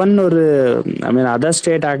 டே ஒன் ஒரு ஐ மீன் அதர்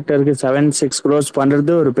ஸ்டேட் ஆக்டருக்கு 7-6 க்ரோஸ்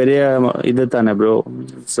பண்றது ஒரு பெரிய இது தானே ப்ரோ.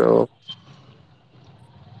 ஸோ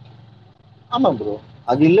ஆமா ப்ரோ,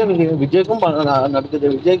 அது இல்ல. நீங்க விஜய்க்கும் நடக்குது,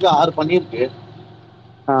 விஜய்க்கு 6 பண்ணிருக்கு,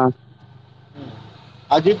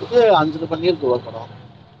 அஜித்துக்கு 5 பண்ணிருக்கு ஒரு படம்.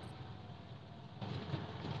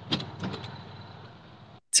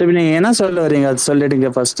 சரி, நீங்க என்ன சொல்ல வரீங்க அது சொல்லிடுங்க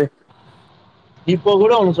ஃபர்ஸ்ட். இப்போ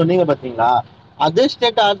கூட ஒண்ணு சொன்னீங்க பாத்தீங்களா, அதர்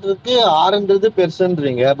ஸ்டேட் ஆக்டருக்கு 6ன்றது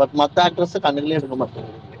பெருசுன்றீங்க, பட் மத்த ஆக்டர்ஸ் கண்ணுலயே எடுக்க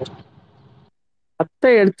மாட்டேங்கிறீங்க.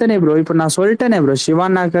 அத்தை எடுத்தனே ப்ரோ, இப்போ நான் சொல்லிட்டேனே ப்ரோ,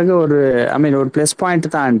 சிவானாக்காக ஒரு ஐ மீன் ஒரு ப்ளஸ் பாயிண்ட்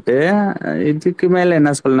தான்ட்டு. இதுக்கு மேல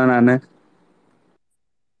என்ன சொல்ல நானு?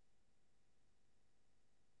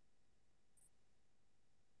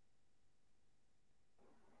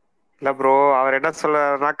 இல்ல ப்ரோ, அவர் என்ன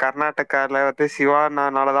சொல்றாருன்னா கர்நாடகால வந்து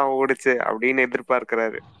சிவானாலதான் ஓடுச்சு அப்படின்னு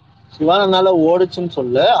எதிர்பார்க்கிறாரு. சிவானால ஓடுச்சுன்னு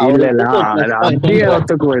சொல்ல, இல்ல இல்ல, அவருக்கு ஒரு பிளஸ் அப்படியே பாயிண்ட்.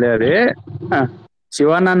 ஒத்துக்க முடியாது.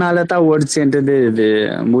 சிவானால தான் ஓடிச்சுன்றது இது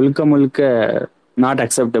முழுக்க முழுக்க நாட்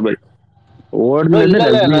அக்செப்டபிள். ஓடுனது இல்ல இல்ல,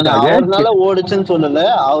 நான் ரஜினிக்காக. அவர்னால ஓடுச்சுன்னு சொல்லல,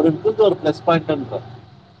 அவருக்கு ஒரு பிளஸ் பாயிண்ட்.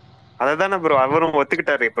 அததானே ப்ரோ அவரும்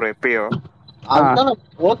ஒத்துக்கிட்டாரு ப்ரோ எப்பயோ. அதுதான்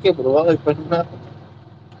ஓகே ப்ரோ. இப்ப என்ன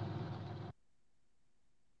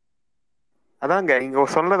அதாங்க இங்க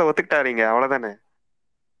சொல்றதை ஒத்துக்கிட்டாருங்க, அவ்வளவுதானே.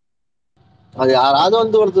 அது யாராவது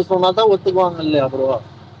வந்து ஒருத்தர் சொன்னாதான் ஒத்துக்குவாங்க இல்லையா bro?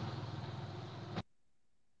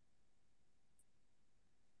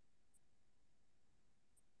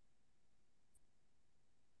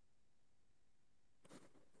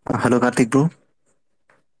 Hello Karthik bro.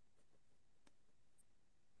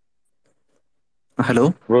 Hello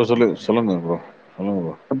bro சொல்லுங்க ப்ரோ, சொல்லுங்க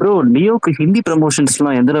ப்ரோ. ப்ரோ, லியோக்கு ஹிந்தி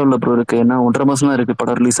ப்ரமோஷன்ஸ்லாம் எந்த லெவல்ல ப்ரோ இருக்கு? ஏன்னா 1.5 மாசம் தான் இருக்கு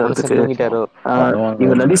படம் ரிலீஸ் ஆகிறதுக்கு. பண்ணுவாங்க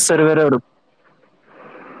இவர் இருங்க, லலித் சார் வேற ஒரு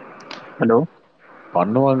ஹலோ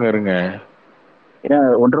பண்ணுவாங்க இருங்க. ஏன்னா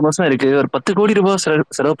 1.5 மாசம் இருக்கு, ஒரு 10 கோடி ரூபாய்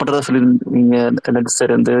செலவு பண்றதா சொல்லிருந்தீங்க லலித்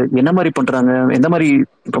சார். வந்து என்ன மாதிரி பண்றாங்க, எந்த மாதிரி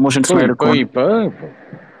ப்ரமோஷன்ஸ்லாம் இப்போ இருக்கும்? இப்போ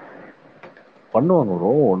பண்ணுவாங்க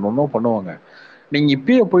ப்ரோ, ஒன்றும் பண்ணுவாங்க. நீங்க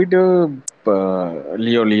இப்பயே போயிட்டு இப்போ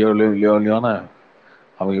Leo Leo Leo Leo Leona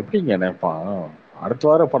அவன் எப்படிங்க நினைப்பான்? அடுத்த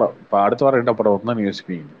வாரம் படம், இப்போ அடுத்த வாரம் என்ன படம் வருதுன்னு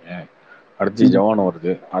யோசிப்பீங்க. அடுத்து ஜவான்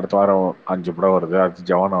வருது, அடுத்த வாரம் 5 படம் வருது, அடுத்து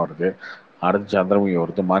ஜவான் வருது, அடுத்து சந்திரமுகி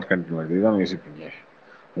வருது, மார்க்கண்ட் வருது, இதுதான் யோசிப்பீங்க.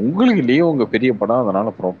 உங்களுக்கு லியோ உங்க பெரிய படம்,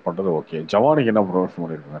 அதனால ப்ரொமோட் பண்றது ஓகே. ஜவானுக்கு என்ன ப்ரொமோஷன்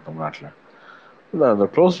பண்ணிருக்காங்க தமிழ்நாட்டில்? இல்லை, அந்த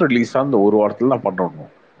க்ளோஸ் ரிலீஸ் தான் இந்த ஒரு வாரத்தில் தான்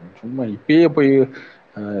பண்ணுறோம். சும்மா இப்பயே போய்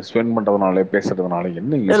ஸ்பெண்ட் பண்றதுனால பேசுறதுனால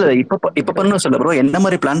என்ன யூஸ் இல்ல இருக்கு? இப்ப பண்ணணும் சொல்ல ப்ரோ, என்ன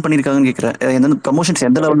மாதிரி பிளான் பண்ணிருக்காங்கன்னு கேக்குறேன். எந்த ப்ரமோஷன்ஸ்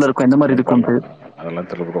எந்த லெவல்ல இருக்கும், எந்த மாதிரி இருக்கும்ட்டு. அதெல்லாம்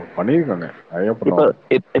தெரியல ப்ரோ, பண்ணிருக்காங்க, நிறைய இப்ப பண்ணுவாங்க.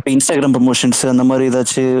 இப்ப இன்ஸ்டாகிராம் ப்ரமோஷன்ஸ் அந்த மாதிரி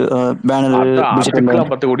ஏதாச்சும் பேனர் அதான் டிஜிட்டல்ல,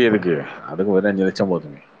 அதுக்கெல்லாம் 10 கோடி எதுக்கு? அதுக்கு 15 லட்சம்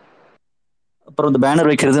போதுங்க. அப்புறம் இந்த பேனர்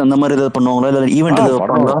வைக்கிறது அந்த மாதிரி ஏதாவது பண்ணுவாங்களா, இல்ல ஈவெண்ட் ஏதாவது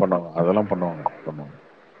வைப்பாங்களா? பண்ணுவாங்க, அதெல்லாம் பண்ணுவாங்க.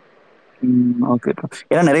 ஓகே.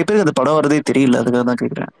 ஏன்னா நிறைய பேருக்கு அந்த படம் வரதே தெரியல, அதுக்காக தான்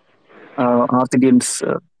கேக்குறேன். நார்த் இந்தியன்ஸ்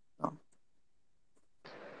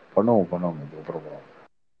பண்ணுவாங்க அப்புறம்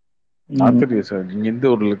நார்த் இந்தியன்ஸ். நீங்க எந்த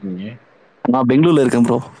ஊர்ல இருக்கீங்க? நான் பெங்களூர்ல இருக்கேன்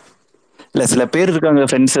ப்ரோ. இல்ல சில பேர் இருக்காங்க,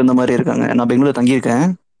 ஃப்ரெண்ட்ஸ் அந்த மாதிரி இருக்காங்க. நான் பெங்களூர்ல தங்கியிருக்கேன்.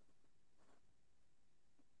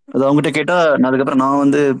 அது அவங்ககிட்ட கேட்டா, நான் அதுக்கப்புறம் நான்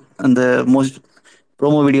வந்து அந்த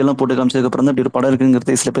ப்ரோமோ வீடியோ எல்லாம் போட்டு காமிச்சதுக்கு அப்புறம் தான் இப்படி ஒரு படம்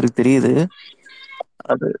இருக்குங்கிறது சில பேருக்கு தெரியுது.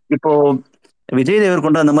 அது இப்போ விஜய்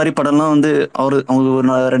தேவர்கொண்ட அந்த மாதிரி படம்லாம் வந்து அவங்க ஒரு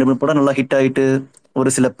 2-3 படம் நல்லா ஹிட் ஆயிட்டு,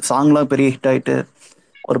 ஒரு சில சாங்லாம் பெரிய ஹிட் ஆயிட்டு,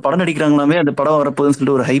 ஒரு படம் நடிக்கிறாங்களாமே அந்த படம் வரப்போகுதுன்னு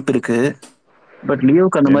சொல்லிட்டு ஒரு ஹைப் இருக்கு. பட்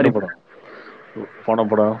லியோக்கு அந்த என்ன மாதிரி படம்? போன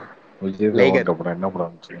படம் விஜய் லைகர். தேவன் படம் என்ன படம்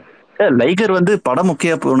இருந்துச்சு? லைகர் வந்து படம்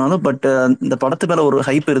முக்கிய போனாலும் பட் இந்த படத்து மேல ஒரு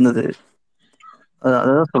ஹைப் இருந்தது.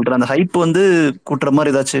 அதான் சொல்றேன், அந்த ஹைப் வந்து கூட்டுற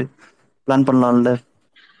மாதிரி ஏதாச்சும் பிளான் பண்ணலாம்ல,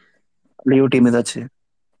 லியோ டீம் ஏதாச்சும்.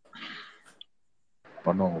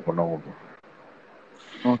 பண்ணுவாங்க.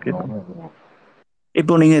 ஓகே.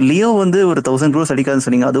 இப்போ நீங்க லியோ வந்து ஒரு 1000 crores அடிக்காதுன்னு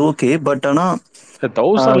சொன்னீங்க, அது ஓகே. பட் ஆனா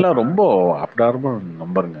 1000 ரொம்ப அப்டார்மா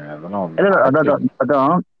நம்பருங்க, அதெல்லாம் வந்து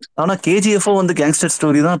அதான். ஆனா கேஜிஎஃப்பும் வந்து கேங்ஸ்டர்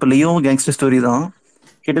ஸ்டோரி தான், இப்ப லியோவும் கேங்ஸ்டர் ஸ்டோரி தான்.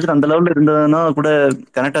 கிட்டத்தட்ட அந்த லெவல்ல இருந்ததுன்னா கூட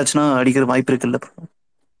கனெக்ட் ஆச்சுன்னா அடிக்கிற வாய்ப்பு இருக்குல்ல.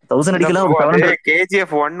 1000 இல்ல அடிக்கலாம், ப்ரோ, ஒரு அது 700.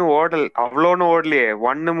 கேஜிஎஃப் 1 ஓடல் அவ்வளோன்னு ஓடலையே.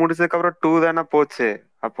 1 முடிச்சதுக்கு அப்புறம் 2 தானே போச்சு.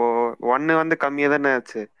 அப்போ 1 வந்து கம்மியா தானே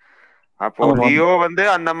ஆச்சு. அப்போ ஆமா. லியோ வந்து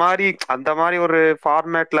அந்த மாதிரி ஒரு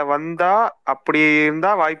ஃபார்மேட்ல வந்தா அப்படி இருந்தா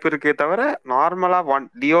வாய்ப்பு இருக்கே தவிர நார்மலா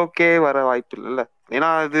லியோக்கே வர வாய்ப்பு இல்லைல்ல. ஏன்னா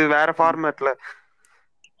அது வேற ஃபார்மேட்ல.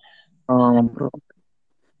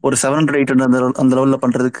 ஒரு 700 800 அந்த லெவல்ல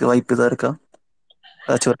பண்றதுக்கு வாய்ப்பு தான் இருக்கா?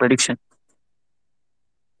 ஏதாச்சும் ஒரு ப்ரெடிக்ஷன்?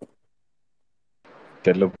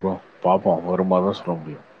 தெரியல ப்ரோ, பாப்போம், வருமா தான் சொல்ல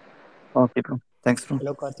முடியும். Okay bro, thanks bro.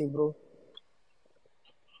 Hello Karthik bro.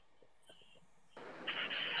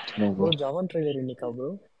 Bro ஜவான் ட்ரெய்லர் இன்னைக்கா ப்ரோ?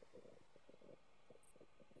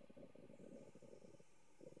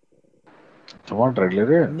 ஜவான்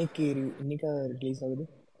ட்ரெய்லரு இன்னைக்கா ரிலீஸ் ஆகுது?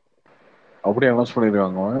 அப்படியே அனௌன்ஸ்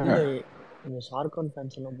பண்ணிருக்காங்க. இல்ல இந்த ஷாருக்கான்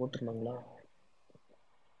ஃபேன்ஸ் எல்லாம் போட்டிருந்தாங்களா?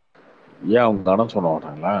 ஏன் அவங்க அனௌன்ஸ் பண்ண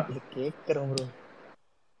மாட்டாங்களா? இல்ல கேக்குறேன் ப்ரோ.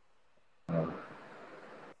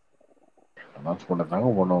 அனௌன்ஸ் பண்ணதாங்க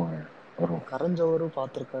பண்ணுவாங்க, வரும். கரஞ்சவரும்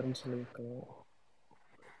பாத்திருக்காருன்னு சொல்லியிருக்காங்க.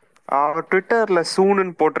 அவர் ட்விட்டர்ல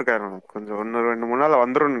சூனுன்னு போட்டிருக்காரு. கொஞ்சம் 1-2 நாள்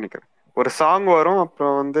வந்துரும்னு நினைக்கிறேன். ஒரு சாங் வரும்,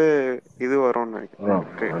 அப்புறம் வந்து இது வரும்னு நினைக்கிறேன்.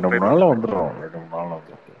 2-3 நாள்ல வந்துடும்.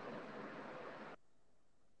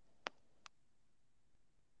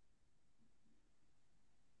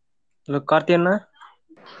 ஹலோ கார்த்தி அண்ணா.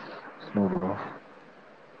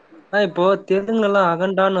 இப்போ தெலுங்குல எல்லாம்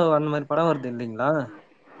அகண்டான்னு அந்த மாதிரி படம் வருது இல்லைங்களா?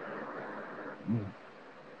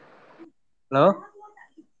 ஹலோ.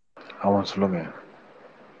 ஆமா சொல்லுங்க.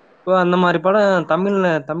 இப்போ அந்த மாதிரி படம்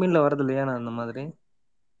தமிழ்ல வருது இல்லையா? அந்த மாதிரி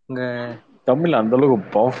இங்க தமிழ் அந்த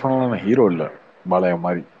அளவுக்கு பவர்ஃபுல்லான ஹீரோ இல்ல பாலையா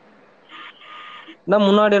மாதிரி.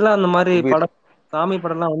 முன்னாடி எல்லாம் அந்த மாதிரி படம், சாமி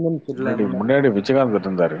படம் எல்லாம் வந்துருச்சு. முன்னாடி விஜயகாந்த்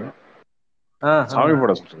இருந்தாரு. சாமி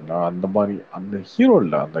படம் சொல்றீங்களா? அந்த மாதிரி அந்த ஹீரோ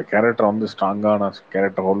இல்ல. அந்த கேரக்டர் வந்து ஸ்ட்ராங்கான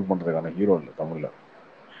கேரக்டர் ஹோல்ட் பண்றதுக்கான ஹீரோ இல்ல தமிழ்ல.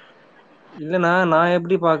 இல்லண்ணா, நான்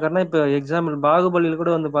எப்படி பாக்குறேன்னா, இப்ப எக்ஸாம்பிள் பாகுபலியில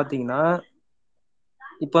கூட வந்து பாத்தீங்கன்னா,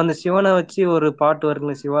 இப்ப அந்த சிவனை வச்சு ஒரு பாட்டு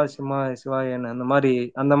வருங்களே, சிவா சிவா சிவாயன்னு,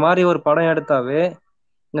 அந்த மாதிரி ஒரு படம் எடுத்தாவே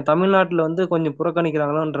இங்க தமிழ்நாட்டுல வந்து கொஞ்சம்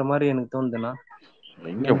புறக்கணிக்கிறாங்களோன்ற மாதிரி எனக்கு தோணுதுண்ணா.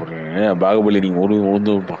 எங்க போறீங்க பாகுபலி? நீங்க ஒரு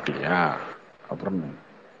பாக்கலையா? அப்புறம்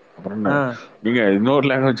என்ன, நீங்க இன்னொரு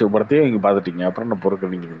லாங்குவேஜ் படத்தையே நீங்க பாத்துட்டீங்க, அப்புறம் என்ன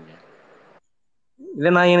புறக்கணிக்கிறீங்க?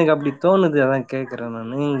 இல்லண்ணா, எனக்கு அப்படி தோணுது, அதான் கேக்குறேன்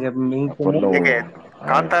நானு.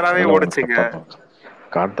 காத்தாராவே ஓடிச்சுங்க.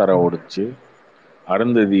 காத்தாரா ஓடிச்சு,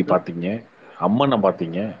 அருந்ததி பாத்தீங்க, அம்மனை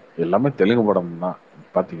பாத்தீங்க, எல்லாமே தெலுங்கு படம் தான்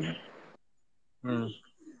பாத்தீங்க.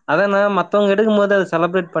 அதாண்ணா, மத்தவங்க எடுக்கும் போது அதை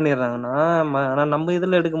செலிப்ரேட் பண்ணிடுறாங்கண்ணா. ஆனா நம்ம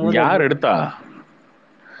இதுல எடுக்கும் போது யார் எடுத்தா?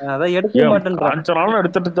 அதான் எடுக்க மாட்டேன்றாங்க. காஞ்சனாலும்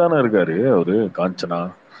எடுத்துட்டு தானே இருக்காரு அவரு. காஞ்சனா,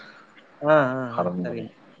 சரி,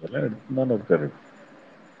 இதெல்லாம் எடுத்து தானே இருக்காரு.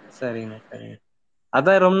 சரிங்க.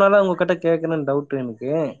 அதான் ரொம்ப நாளா உங்ககிட்ட கேட்கணும்னு டவுட்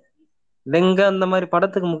எனக்கு. லிங்கா அந்த மாதிரி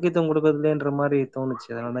படத்துக்கு முக்கியத்துவம் கொடுக்கறதுலன்ற மாதிரி தோணுச்சு,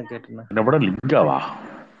 அதனாலதான் கேட்டேன். என்ன படம் லிங்காவா?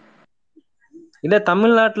 இல்ல,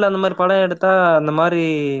 தமிழ்நாட்டுல அந்த மாதிரி படம் எடுத்தா அந்த மாதிரி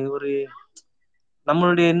ஒரு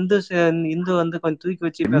நம்மளுடைய இந்து வந்து கொஞ்சம் தூக்கி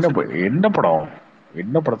வச்சு என்ன படம்,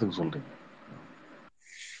 என்ன படத்துக்கு சொல்றீங்க?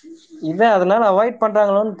 இல்ல, அதனால அவாய்ட்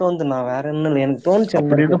பண்றாங்களோன்னு தோணுதுண்ணா, வேற ஒண்ணும் இல்லை, எனக்கு தோணுச்சு.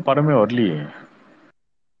 அப்படி எதுவும் படமே வரலையே.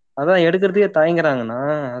 அதான் எடுக்கிறதுக்கே தயங்குறாங்கண்ணா,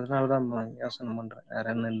 அதனாலதான் யோசனை பண்றேன், வேற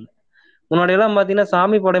என்ன இல்லை. முன்னாடி எல்லாம் பாத்தீங்கன்னா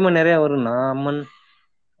சாமி படமே நிறைய வரும்ண்ணா, அம்மன்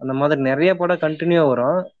அந்த மாதிரி நிறைய படம் கண்டினியூ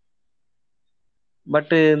வரும்.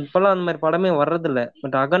 பட் இப்பெல்லாம் அந்த மாதிரி படமே வர்றதில்ல.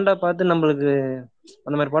 பட் அகண்டா பார்த்து நம்மளுக்கு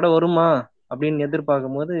அந்த மாதிரி படம் வருமா அப்படின்னு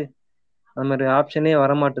எதிர்பார்க்கும் போது அந்த மாதிரி ஆப்ஷனே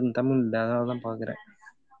வரமாட்டேங்குது தமிழ்ல, அதனாலதான் பாக்குறேன்.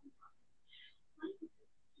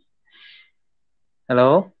 ஹலோ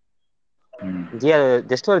ஜி, அது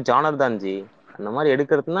ஜஸ்ட் ஒரு ஜானர் தான் ஜி. அந்த மாதிரி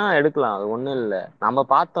எடுக்கிறதுனா எடுக்கலாம், அது ஒண்ணும் இல்ல. நம்ம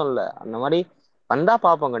பார்த்தோம்ல, அந்த மாதிரி வந்தா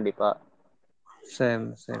பார்ப்போம் கண்டிப்பா. சரி.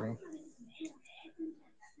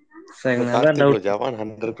 கார்த்திக் ப்ரோ, ஜவான்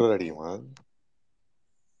 100 crore அடிக்குமா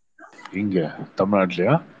இங்க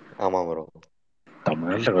தமிழ்நாட்டுலயா? ஆமா ப்ரோ.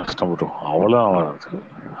 தமிழ்நாட்டுல கஷ்டம் ப்ரோ, அவ்வளோ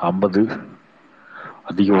 50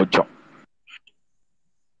 அதிகபட்சம்.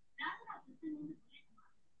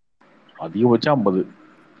 அதிகபட்சம் 50,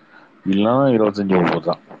 இல்லைன்னா 25-30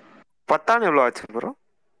 தான். பத்தான் எவ்வளவு ஆச்சு ப்ரோ?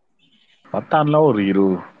 பத்தாண்டுல ஒரு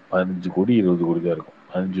 15 கோடி 20 கோடி தான் இருக்கும்.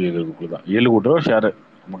 5-7 தான். 7 கோடி ரூபா ஷேர்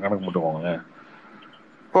நம்ம கணக்கு போட்டுக்கோங்க.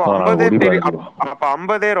 இப்போ 14 50 கோடி பெரிய 15 கோடி. அப்ப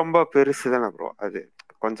 50 ரொம்ப பெருசு தானே ப்ரோ. அது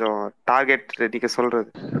கொஞ்சம் டார்கெட் நீங்க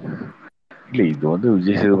சொல்றது. இல்ல இது வந்து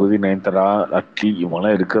விஜய் சேதுபதி, நயன்தாரா, லக்கி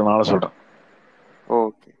இவங்கெல்லாம் இருக்கிறதுனால சொல்றேன்.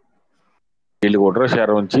 ஓகே. 7 கோடி ரூபா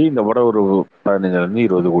ஷேர் வந்துச்சு. இந்த படம் ஒரு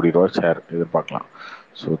 15-20 கோடி ரூபா ஷேர் எதிர்பார்க்கலாம்.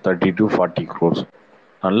 So 30 to 40 crores.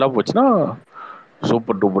 நல்லா போச்சுன்னா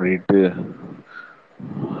சூப்பர் டூப்பர் ஹிட்டு,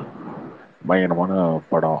 பயங்கரமான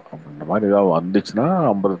படம் அப்படின்ற மாதிரி ஏதாவது வந்துச்சுன்னா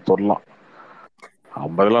 50 தொடலாம்.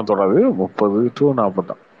 50 தொடாது, 30 to 40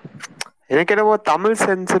 தான். எனக்கு என்னவோ தமிழ்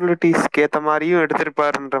சென்சிபிலிட்டிஸ்க்கு ஏத்த மாதிரியும்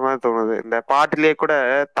எடுத்திருப்பாருன்ற மாதிரி தோணுது. இந்த பாட்டுலயே கூட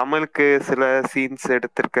தமிழுக்கு சில சீன்ஸ்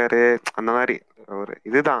எடுத்திருக்காரு. அந்த மாதிரி ஒரு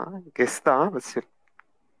இதுதான் கெஸ் தான்.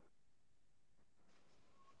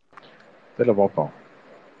 தெரியல, பார்ப்போம்.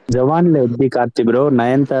 ஜவான்ல எப்படி கார்த்தி ப்ரோ,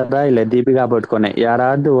 நயன்தாரா இல்ல தீபிகா படுகோனே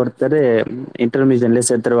யாராவது ஒருத்தர் இன்டர்மிஷன்ல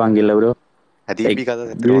செத்துருவாங்க இல்ல ப்ரோ? தீபிகா தான்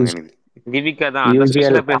செத்துருவாங்க எனக்கு. தீபிகா தான் அந்த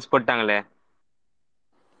special appearance போட்டாங்களே.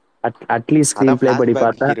 At least screen play படி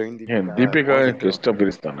பார்த்தா தீபிகா கெஸ்ட்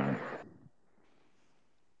அப்பியரன்ஸ் தானே.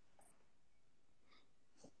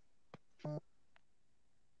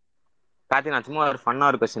 கார்த்தி, நான் சும்மா ஒரு ஃபன்னா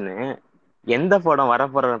ஒரு கொஸ்டின். எந்த படம்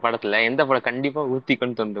வரப்போற படத்துல எந்த படம் கண்டிப்பா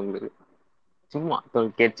ஊத்திக்கொண்டு தோணுது உங்களுக்கு? சும்மா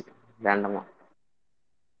கேச்சு வேண்டாமா?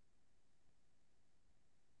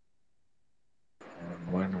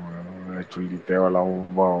 சொல்லி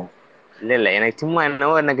தேவையில்லாம இல்ல எனக்கு சும்மா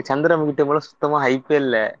என்னவோ எனக்கு சந்திரமுகிட்ட போல சுத்தமா ஹைப்பே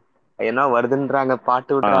இல்ல. என்ன வருதுன்றாங்க,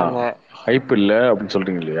 பாட்டு விட்டுறாங்க. ஹைப் இல்ல அப்படின்னு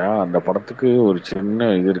சொல்றீங்க இல்லையா? அந்த படத்துக்கு ஒரு சின்ன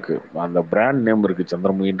இது இருக்கு. அந்த பிராண்ட் நேம் இருக்கு,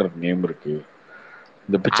 சந்திரமுகின்ற நேம் இருக்கு.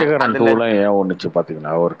 இந்த பிச்சைக்காரன் அதுல 2 ஏன் ஒண்ணுச்சு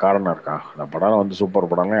பாத்தீங்கன்னா ஒரு காரணம் இருக்கா? அந்த படம் வந்து சூப்பர்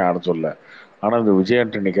படம்லாம் யாரும் சொல்ல. ஆனா இந்த விஜய்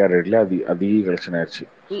ஆண்டனி கேரக்டர்ல அது அதிக கலெக்ஷன் ஆயிடுச்சு.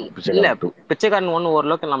 இல்ல பிச்சைக்காரன் 2 பிச்சைக்காரன் ஒண்ணு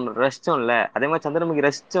ஓரளவுக்கு நம்ம ரசிச்சோம்ல, அதே மாதிரி சந்திரமுகி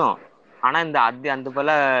ரசிச்சோம். ஆனா இந்த அந்த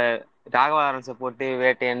போல ராகவாரன்ஸ போட்டு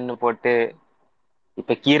வேட்டையன்னு போட்டு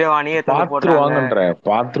இப்ப கீரவாணியே தந்து போடுறாங்க.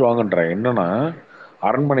 பாத்துருவாங்கன்ற என்னன்னா,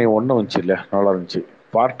 அரண்மனை 1 வந்துச்சு இல்ல, நல்லா இருந்துச்சு.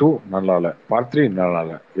 பார்ட் 2 நல்லா இல்ல, பார்ட் 3 நல்லா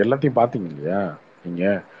இல்ல. எல்லாத்தையும் பாத்தீங்க இல்லையா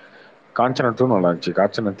நீங்க? காஞ்சனா 2 நல்லா இருந்துச்சு,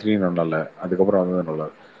 காஞ்சனா 3 நல்லா இல்ல, அதுக்கப்புறம் அது நல்லா.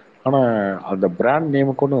 ஆனா அந்த பிராண்ட்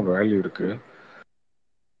நேமுக்கு ஒரு வேல்யூ இருக்கு.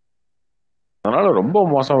 அதனால ரொம்ப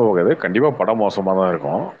மோசமா போகாது. கண்டிப்பா படம் மோசமா தான்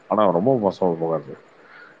இருக்கும். ஆனா ரொம்ப மோசமா போகாது.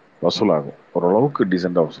 வசூலாகும், ஓரளவுக்கு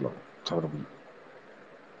டீசெண்டா வசூலாகும் சந்திரமுகி.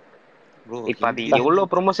 இப்ப அது எவ்வளவு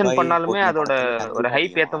ப்ரொமோஷன் பண்ணாலுமே அதோட ஒரு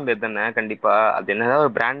ஹைப் ஏத்த முடியாது தானே. கண்டிப்பா அது என்னதான்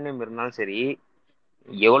ஒரு பிராண்ட் நேம் இருந்தாலும் சரி,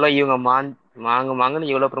 எவ்வளவு இவங்க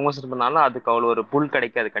மாங்குன்னு எவ்வளவு ப்ரொமோஷன் பண்ணாலும் அதுக்கு அவ்வளவு ஒரு புல்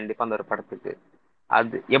கிடைக்காது கண்டிப்பா அந்த ஒரு படத்துக்கு.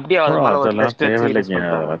 அது எப்படி அது மேல ஒரு அதெல்லாம் ட்ரஸ்ட் வச்சு ரிலீஸ் தேவையில்லைங்க,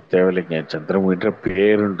 பண்றாங்க. அதெல்லாம் தேவையில்லைங்க. சந்திரமுகின்ற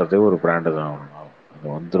பேருன்றதே ஒரு பிராண்டு தான். அது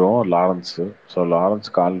வந்துடும் லாரன்ஸ். ஸோ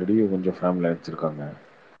லாரன்ஸ்க்கு ஆல்ரெடி கொஞ்சம் ஃபேமிலி அனுப்பிச்சிருக்காங்க.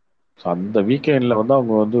 ஸோ அந்த வீக்கெண்டில் வந்து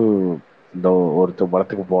அவங்க வந்து இந்த ஒருத்தர்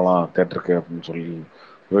படத்துக்கு போகலாம் தேட்டருக்கு அப்படின்னு சொல்லி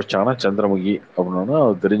யோசிச்சாங்கன்னா சந்திரமுகி அப்படின்னா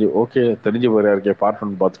அது தெரிஞ்சு ஓகே, தெரிஞ்ச பேர் இருக்கே, பார்ட்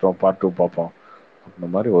 1 பார்த்துட்டோம், பார்ட் 2 பார்ப்போம் அந்த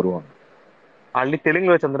மாதிரி வருவாங்க. ஆல்ரெடி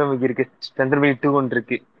தெலுங்குல சந்திரமுகி இருக்கு, சந்திரமுகி 2 ஒன்று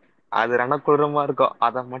இருக்கு. அது ரணக்குரமா இருக்கும்.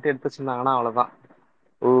 அதை மட்டும் எடுத்து சொன்னாங்கன்னா அவ்வளவுதான்.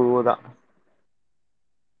 ஊதான்.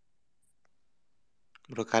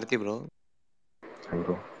 ப்ரோ கார்த்தி ப்ரோ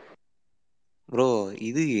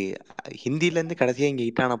இது ஹிந்தில இருந்து கடைசியா இங்க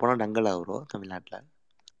ஹிட் ஆன படம் டங்கலா ப்ரோ தமிழ்நாட்டுல?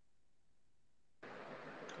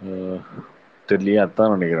 தெரியலையே,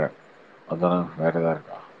 அதான் நினைக்கிறேன். அதான் வேற ஏதாவது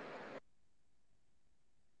இருக்கா?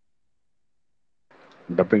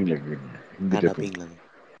 டப்பிங்ல இருக்கீங்க, ஹிந்தி டப்பிங் டப்பிங்ல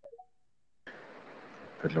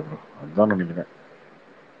தெரியல ப்ரோ, அதுதான் நினைக்கிறேன்.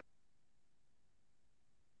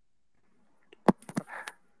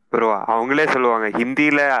 ப்ரோ அவங்களே சொல்லுவாங்க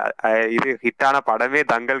ஹிந்தில இது ஹிட்டான படமே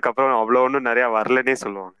தங்கலுக்கு அப்புறம் அவ்வளோ ஒன்றும் நிறைய வரலன்னே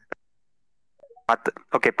சொல்லுவாங்க.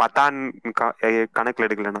 ஓகே பத்தான் கணக்குல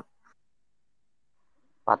எடுக்கலன்னா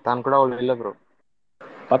பத்தான் கூட அவ்வளவு இல்ல ப்ரோ.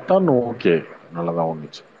 பத்தான் ஓகே, நல்லதான்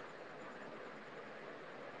வந்துச்சு.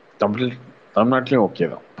 தமிழ்நாட்டிலையும் ஓகே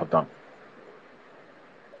தான் பத்தான்.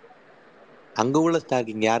 அங்க உள்ள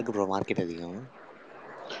ஸ்டாக் இங்க யாருக்கு ப்ரோ மார்க்கெட் அதிகம்?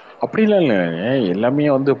 அப்படிலாம் இல்லைங்க, எல்லாமே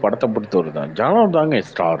வந்து படத்தை பொறுத்து வருதான். ஜானம் தாங்க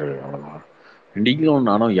ஸ்டாரு, அவ்வளோதான். நீங்களும்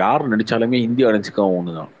நானும் யார் நடிச்சாலுமே இந்தியா நடிச்சுக்க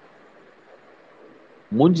ஒண்ணுதான்.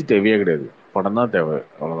 மூஞ்சி தேவையே கிடையாது, படம் தான் தேவை,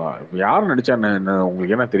 அவ்வளோதான். இப்போ யார் நடிச்சா என்ன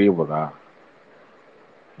உங்களுக்கு என்ன தெரிய போதா?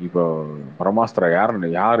 இப்போ பிரம்மாஸ்திரா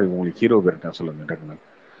யாரு உங்களுக்கு ஹீரோ பேர் என்ன சொல்லுங்க டக்குன்னு?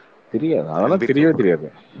 தெரியாது, அதெல்லாம் ரன்பீர் தெரியவே கபூர். தெரியாது.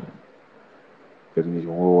 தெரிஞ்சு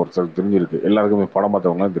ஒருத்தர் தெரிஞ்சிருக்கு, எல்லாருக்குமே படம்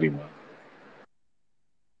பார்த்தவங்களாம் தெரியுமா?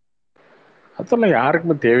 அதெல்லாம்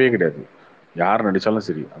யாருக்குமே தேவையே கிடையாது. யார் நடிச்சாலும்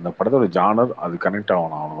சரி, அந்த படத்தோட ஜானர் அது கனெக்ட்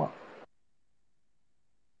ஆகணும், அவ்வளோதான்.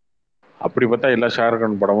 அப்படி பார்த்தா எல்லா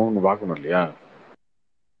ஷாருக்கான் படமும் பார்க்கணும் இல்லையா?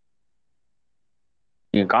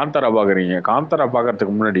 நீங்க காந்தாரா பாக்குறீங்க, காந்தாரா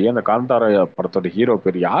பாக்குறதுக்கு முன்னாடி அந்த காந்தாரா படத்தோட ஹீரோ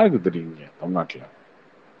பேர் யாருக்கு தெரியுங்க தமிழ்நாட்டுல?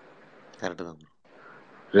 கரெக்ட் தான்.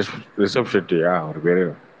 ரிஷப் ஷெட்டியா அவர் பேரு?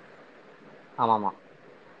 ஆமா ஆமா.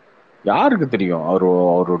 யாருக்கு தெரியும்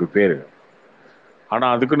அவரோட பேரு? ஆனா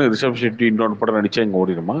அதுக்குன்னு ரிஷப் ஷெட்டி இன்னொரு படம் நடிச்சா இங்க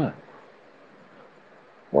ஓடிடுமா?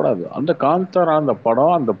 ஓடாது. அந்த காந்தாரா அந்த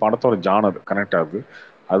படம், அந்த படத்தோட ஜானர் கனெக்ட் ஆகுது.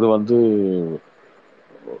 அது வந்து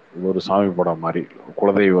ஒரு சாமி படம் மாதிரி,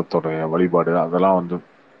 குலதெய்வத்தோட வழிபாடு அதெல்லாம் வந்து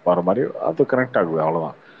வர மாதிரி அது கனெக்ட் ஆகுது,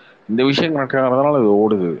 அவ்வளவுதான். இந்த விஷயம் கனெக்ட் ஆகிறதுனால அது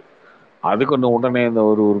ஓடுது. அதுக்கு ஒன்று உடனே இந்த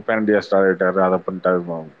ஒரு பேண்டியா ஸ்டார் ஆயிட்டாரு, அதை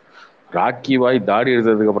பண்ணிட்டாரு. ராக்கி வாய் தாடி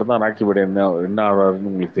எடுத்ததுக்கு அப்புறம் தான் ராக்கி படம் என்ன என்ன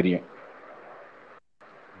ஆகிறாருன்னு உங்களுக்கு தெரியும்.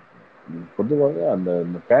 பொதுவாக அந்த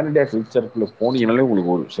பேண்டியா கல்ச்சருக்குள்ள போனீங்கனாலே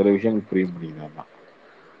உங்களுக்கு ஒரு சில விஷயங்கள் புரிய முடியுது.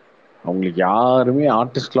 அவங்களுக்கு யாருமே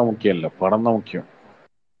ஆர்டிஸ்ட்லாம் முக்கியம் இல்லை, படம் தான் முக்கியம்.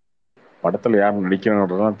 படத்துல யார்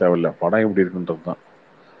நடிக்கிறாங்கன்றதுலாம் தேவையில்லை, படம் எப்படி இருக்குன்றது தான்.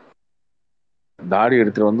 தாடி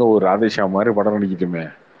எடுத்துட்டு வந்து ஒரு ராதேஷா மாதிரி படம் நடிக்கட்டுமே,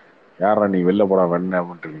 யாரா நீ வெளில படம் வேண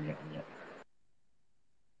அப்படின்றீங்க.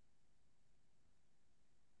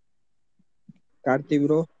 கார்த்தி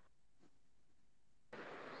ப்ரோ,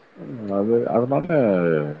 அதனால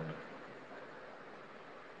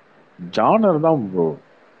ஜானர் தான் ப்ரோ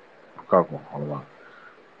காக்கும், அவ்வளவுதான்.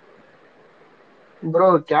 ப்ரோ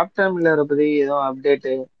கேப்டன் மில்லரை பத்தி ஏதோ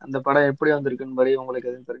அப்டேட், அந்த படம் எப்படி வந்திருக்குன்னு படி உங்களுக்கு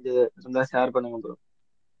எதுவும் தெரிஞ்சது இருந்தா ஷேர் பண்ணுங்க ப்ரோ.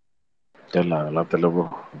 தெரியல, அதெல்லாம் தெரியல ப்ரோ.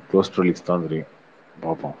 போஸ்ட் ரிலீஸ் தான் தெரியும்,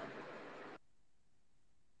 பார்ப்போம்.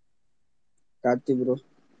 கார்த்தி ப்ரோ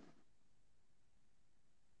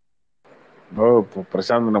ப்ரோ இப்போ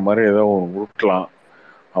பிரசாந்த் மாதிரி ஏதோ உருட்டலாம்,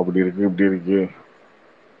 அப்படி இருக்கு இப்படி இருக்கு,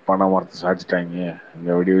 பண மரத்தை சாய்ச்சிட்டாங்க,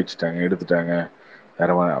 இங்க வெடி வச்சுட்டாங்க எடுத்துட்டாங்க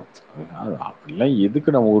வேற அப்படிலாம்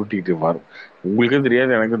எதுக்கு நம்ம உருட்டிக்கிட்டு வரும்? உங்களுக்கும்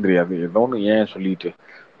தெரியாது எனக்கும் தெரியாது, ஏதோ ஒன்று ஏன் சொல்லிட்டு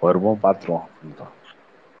வருவோம் பார்த்துருவோம்.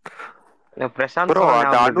 பிரசாந்த் ப்ரோ சொன்ன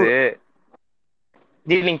அது ஞாபகம் வருது.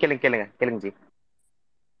 ஜி நீங்க கேளுங்க கேளுங்க கேளுங்க ஜி.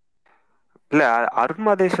 இல்ல அருண்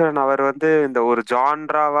மாதேஸ்வரன் அவர் வந்து இந்த ஒரு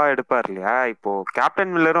ஜான்ராவா எடுப்பார் இல்லையா? இப்போ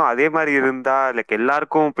கேப்டன் மில்லரும் அதே மாதிரி இருந்தா லைக்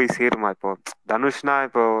எல்லாருக்கும் போய் சேருமா? இப்போ தனுஷ்னா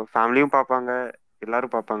இப்போ ஃபேமிலியும் பார்ப்பாங்க,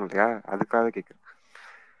 எல்லாரும் பார்ப்பாங்க இல்லையா? அதுக்காக கேக்குறேன்.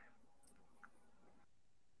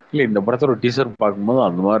 இல்லை, இந்த படத்தோட டீசர் பார்க்கும்போது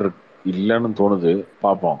அந்த மாதிரி இல்லைன்னு தோணுது.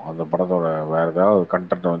 பார்ப்போம், அந்த படத்தோட வேற ஏதாவது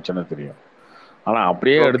கண்டென்ட் வந்துச்சுன்னா தெரியும். ஆனா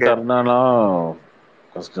அப்படியே ஓகே. எடுத்தாருன்னா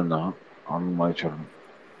கஷ்டம்தான். அருண் மாதேஸ்வரன்.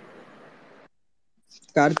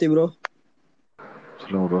 கார்த்தி ப்ரோ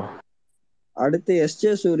சொல்லுங்க ப்ரோ. அடுத்து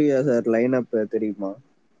SJ Surya sir line up தெரியுமா?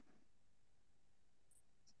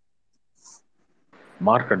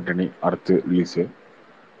 மார்க் ஆண்டனி அடுத்து ரிலீஸு,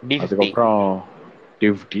 D50. அதுக்கப்புறம்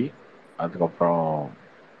D50, அதுக்கப்புறம்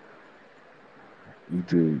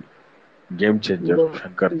இது game changer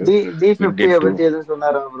Shankar, D50 Indian two, பத்தி எதுவும்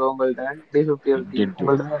சொன்னாரா ப்ரோ உங்கள்ட்ட? D50 பத்தி இந்தியன் டூ.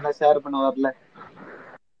 உங்கள்ட்ட என்ன ஷேர் பண்ண வரல?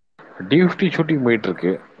 D50 ஷூட்டிங் போயிட்டு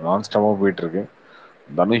இருக்கு, நான் ஸ்டாப்பாக போயிட்டு இருக்கு.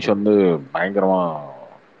 தனுஷ் வந்து பயங்கரமா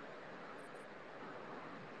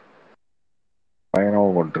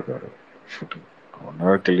பண்ணிருக்காரு ஷூட்டிங்,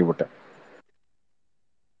 ஒன்னாவே கேள்விப்பட்டேன்.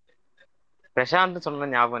 பிரசாந்த் சொன்ன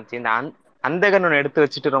ஞாபகம் வந்துச்சு. இந்த அந்தகன் ஒன்று எடுத்து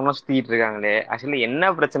வச்சுட்டு ரொம்ப சுத்திட்டு இருக்காங்களே, ஆக்சுவலி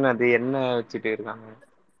என்ன பிரச்சனை? அது என்ன வச்சுட்டு இருக்காங்க?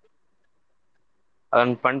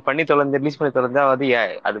 அவன் பண்ணி தொலைஞ்சு ரிலீஸ் பண்ணி தொலைஞ்சா அது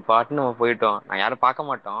அது பாட்டு நம்ம போயிட்டோம், நான் யாரும் பார்க்க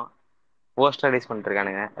மாட்டோம். போஸ்டர் ரிலீஸ் பண்ணிட்டு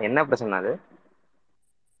இருக்கானுங்க, என்ன பிரச்சனை அது?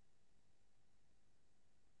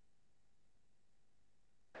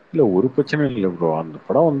 இல்ல ஒரு பிரச்சனை இல்லை ப்ரோ. அந்த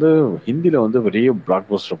படம் வந்து ஹிந்தில வந்து பெரிய பிளாக்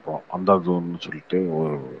பஸ்டர் படம், அந்தாதுன்னு சொல்லிட்டு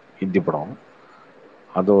ஒரு ஹிந்தி படம்.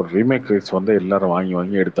 அது ஒரு ரீமேக் ரைட்ஸ் வந்து எல்லாரும் வாங்கி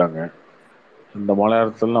வாங்கி எடுத்தாங்க. இந்த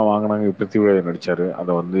மலையாளத்துலலாம் வாங்கினாங்க, பிருத்திவிராஜ் நடிச்சாரு,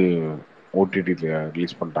 அதை வந்து ஓடிடியில்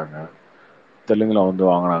ரிலீஸ் பண்ணிட்டாங்க. தெலுங்குல வந்து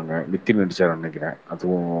வாங்கினாங்க, நித்தின் நடிச்சாரு நினைக்கிறேன்,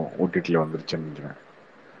 அதுவும் ஓடிடியில் வந்துருச்சுன்னு நினைக்கிறேன்.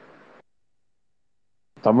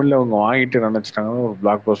 தமிழ்ல அவங்க வாங்கிட்டு நினைச்சிட்டாங்கன்னா ஒரு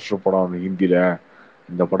பிளாக் பஸ்டர் படம் வந்து ஹிந்தியில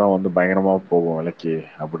இந்த படம் வந்து பயங்கரமா போகும் விலைக்கு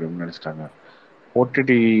அப்படின்னு நினைச்சிட்டாங்க.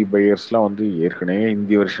 ஓடிடி பையர்ஸ்லாம் வந்து ஏற்கனவே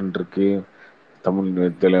ஹிந்தி வெர்ஷன் இருக்கு, தமிழ்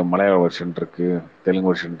மலையாள வெர்ஷன் இருக்கு, தெலுங்கு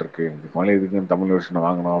வெர்ஷன் இருக்கு, இதுக்கு மேலே இதுக்கு தமிழ் வெர்ஷன்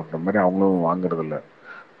வாங்கணும் அப்படின்ற மாதிரி அவங்களும் வாங்குறது இல்லை,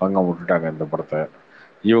 வாங்க விட்டுட்டாங்க இந்த படத்தை.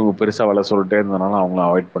 இவங்க பெருசா விலை சொல்லிட்டே இருந்தனால அவங்களும்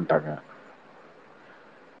அவாய்ட் பண்ணிட்டாங்க.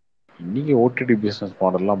 இன்னைக்கு ஓடிடி பிசினஸ்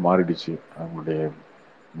மாடல்லாம் மாறிடுச்சு, அவங்களுடைய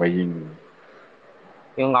பையிங்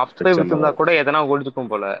இவங்க அப்ப ஸ்ட்ரக்சர்ல. விட்டுருந்தா கூட எதனா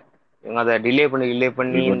ஓடிருக்கும் போல. இவங்க அதை டிலே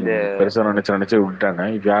பண்ணி இந்த பெருசா நினைச்சு விட்டுட்டாங்க.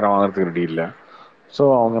 இப்ப யாரும் வாங்குறதுக்கு ரெடி இல்லை. ஸோ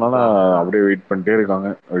அவங்களால அதான் அப்படியே வெயிட் பண்ணிட்டே இருக்காங்க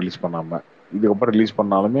ரிலீஸ் பண்ணாம. இதுக்கப்புறம் ரிலீஸ்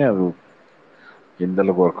பண்ணாலுமே அது எந்த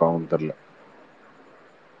அளவுக்கு ஒர்க் ஆகும்னு தெரியல.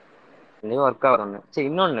 ஒர்க் ஆகுறாங்க. சரி,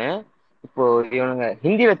 இன்னொன்னு, இப்போ இவனுங்க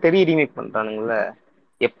ஹிந்தியில தெரிய ரீமேக் பண்றானுங்கல்ல,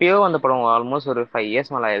 எப்பயோ அந்த படம் ஆல்மோஸ்ட் ஒரு 5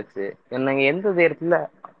 இயர்ஸ் மேல ஆயிடுச்சு. என்னங்க எந்த இடத்துல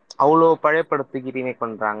அவ்வளோ பழைய படத்துக்கு ரீமேக்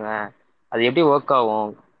பண்றாங்க? அது எப்படி ஒர்க்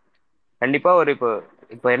ஆகும்? கண்டிப்பா ஒரு இப்போ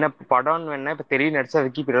இப்போ என்ன படம்னு வேணா இப்ப தெரிய நடிச்சா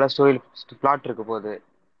விக்கிபீடியால ஸ்டோரி பிளாட் இருக்க போகுது.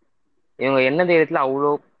 இவங்க என்ன தைரியத்துல அவ்வளோ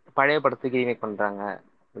பழைய படத்துக்கு ரீமேக் பண்றாங்க?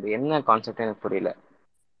 இது என்ன கான்செப்ட் எனக்கு புரியல.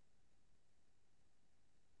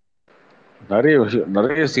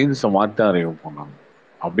 நிறைய சீன்ஸை மாற்றி தான் ரீமேக் பண்ணாங்க,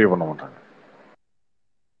 அப்படியே பண்ண மாட்டாங்க.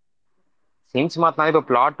 சீன்ஸ் மாத்தினாலும் இப்ப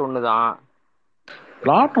பிளாட் ஒண்ணுதான்.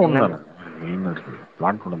 பிளாட் ஒன்று தானே, என்ன இருக்கு,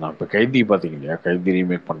 பிளாட் ஒன்று தான். இப்போ கைதி பார்த்தீங்க இல்லையா, கைதி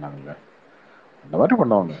ரீமேக் பண்ணாங்கல்ல, அந்த மாதிரி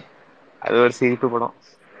பண்ணுவாங்க. அது ஒரு சிரிப்பு படம்.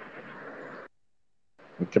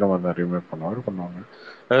 விக்ரம ரீமேக் பண்ணுவாங்க.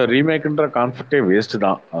 ரீமேக்ன்ற கான்செப்டே வேஸ்ட்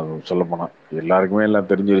தான் அது சொல்ல போனா. எல்லாருக்குமே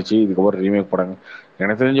எல்லாம் தெரிஞ்சிருச்சு, இதுக்கப்புறம் ரீமேக் படங்க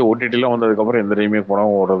எனக்கு தெரிஞ்சு ஓடிடிலாம் வந்ததுக்கப்புறம் எந்த ரீமேக்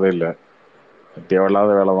படம் ஓடுறதே இல்லை.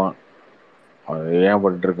 தேவையில்லாத வேலை தான். அது ஏன்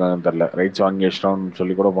பண்ணிட்டு இருக்காங்கன்னு தெரியல. ரைட்ஸ் வாங்கி வச்சிட்டோம்னு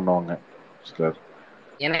சொல்லி கூட பண்ணுவாங்க சிலர்.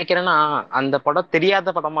 எனக்கு என்னன்னா, அந்த படம்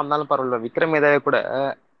தெரியாத படமா இருந்தாலும் பரவாயில்ல, விக்ரம் ஏதாவது கூட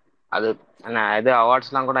அது இது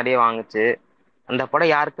அவார்ட்ஸ்லாம் கூட நிறைய வாங்குச்சு. அந்த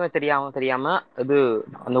படம் யாருக்குமே தெரியாம இது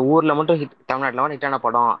அந்த ஊர்ல மட்டும் ஹிட், தமிழ்நாட்டுல மட்டும் ஹிட்டான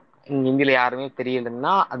படம், இங்க இந்தியில யாருமே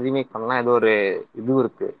தெரியலன்னா அது ரீமேக் பண்ணலாம். ஏதோ ஒரு இதுவும்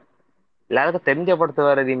இருக்கு. எல்லாருக்கும் தெரிஞ்ச படத்தை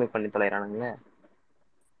வேற ரீமேக் பண்ணி தொலைறானுங்களே.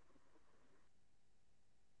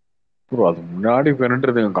 அது முன்னாடி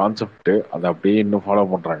பண்ணிட்டு கான்செப்ட் அதை அப்படியே இன்னும் ஃபாலோ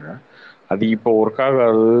பண்றாங்க. அது இப்போ ஒர்க்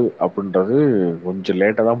ஆகாது அப்படின்றது கொஞ்சம்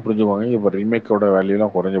லேட்டாக தான் புரிஞ்சுக்குவாங்க. இப்போ ரீமேக்கோட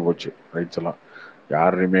வேல்யூலாம் குறைஞ்சி போச்சு. ரைட்ஸ் எல்லாம்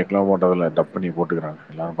யார் ரீமேக்லாம் போட்டதில்ல, டப் பண்ணி போட்டுக்கிறாங்க,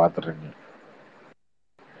 எல்லாரும் பார்த்துட்றீங்க.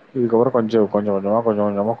 இதுக்கப்புறம் கொஞ்சம்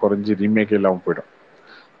கொஞ்சமாக குறைஞ்சி ரீமேக்கே இல்லாமல் போயிடும்.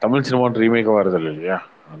 தமிழ் சினிமா ரீமேக்காக வருது இல்லை இல்லையா,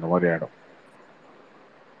 அந்த மாதிரி ஆகிடும்.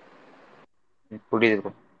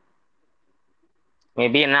 புரியுது.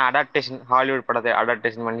 மேபி என்ன அடாப்டேஷன், ஹாலிவுட் படத்தை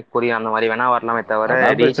அடாப்டேஷன் பண்ணி கொரியன் அந்த மாதிரி வேணா வரலாமே தவிர ரீஜனல்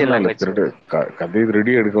அடாப்டேஷன்லாம் இல்லை, லாங்குவேஜ். திருட்டு கதை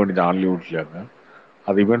ரெடி எடுக்க வேண்டியது ஹாலிவுட்லேயே.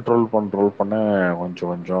 அது இவன் ரோல் பண்ண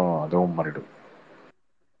கொஞ்சம் அதுவும் மாறிடும்.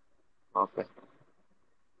 ஓகே.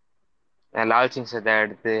 லால் சிங் சதா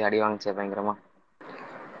எடுத்து அடி வாங்கிச்சே பயங்கரமா.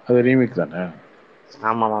 அது ரீமேக் தானே?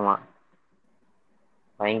 ஆமா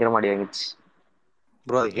பயங்கரமா அடி வாங்கிச்சு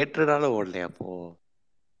ப்ரோ. அது ஹேட்ரடால ஓடலையா அப்போ?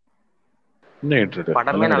 என்ன ஹேட்ரட்?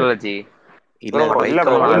 படமே நல்ல ஜி. இல்ல ப்ரோ,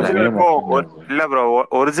 ஒரிஜினலுக்கும் இல்ல ப்ரோ,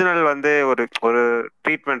 ஒரிஜினல் வந்து ஒரு ஒரு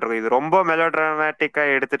ட்ரீட்மெண்ட் இருக்கும். இது ரொம்ப மெலோட்ராமேட்டிக்கா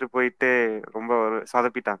எடுத்துட்டு போயிட்டு ரொம்ப ஒரு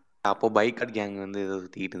சொதப்பிட்டாங்க. அப்போ பைக்காட் கேங் வந்து ஏதோ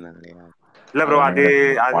சுத்திட்டு இருந்தாங்க இல்லையா? இல்ல ப்ரோ, அது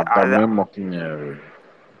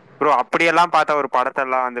ப்ரோ அப்படியெல்லாம் பார்த்தா ஒரு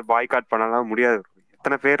படத்தெல்லாம் வந்து பாய்காட் பண்ணலாம் முடியாது.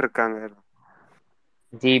 எத்தனை பேர் இருக்காங்க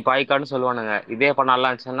ஜி பாய்காட்னு சொல்லுவானுங்க. இதே படம் நல்லா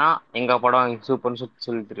இருந்துச்சுன்னா எங்க படம் சூப்பர்னு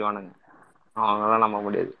சொல்லி தெரிவானுங்க. அவங்களாம் நம்ப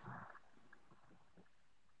முடியாது.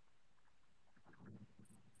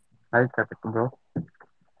 Hi, Karthik bro.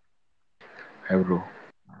 Hi bro.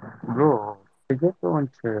 Bro, ticket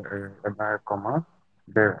launch என்ன இருக்குமா?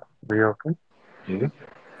 okay?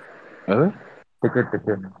 அது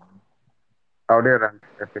ticket. Audio launch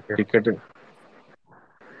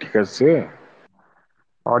tickets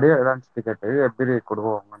audio launch ticket எப்படி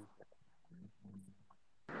கொடுவாங்க?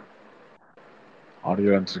 ஆடியோ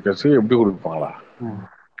லான்ச் டிக்கெட்ஸ் எப்படி கொடுப்பாங்களா?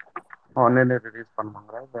 ஆன்லைன்ல ரிலீஸ்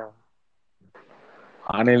பண்ணுவாங்களா இல்ல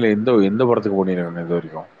ஆன்லைன்ல எந்த படத்துக்கு போனீங்க இது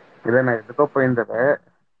வரைக்கும்? இல்ல நான் எதுக்கோ போயிருந்தது.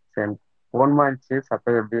 சரி ஃபோன் மாச்சு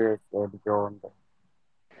சத்தம் எப்படி அடிக்கும்.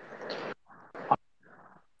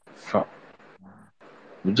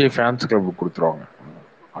 விஜய் ஃபேன்ஸ் கிளப் கொடுத்துருவாங்க.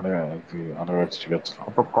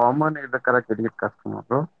 அப்போ காமன் இருக்கிற டிக்கெட் கஷ்டமா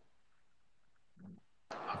ப்ரோ?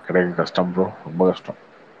 கிடைக்க கஷ்டம் ப்ரோ, ரொம்ப கஷ்டம்.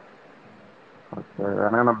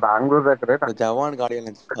 ஏன்னா நான் பெங்களூர்ல இருக்கிறேன். ஜவானுக்கு ஆடியோ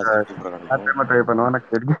லான்ச் ட்ரை பண்ணுவேன்.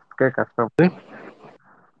 எனக்கு டிக்கெட்ஸ்க்கே கஷ்டம்.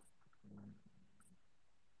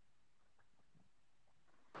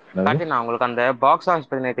 நான் உங்களுக்கு அந்த பாக்ஸ் ஆஃபீஸ்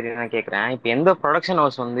பத்தி தெரியும் கேட்கறேன். இப்போ எந்த ப்ரொடக்ஷன்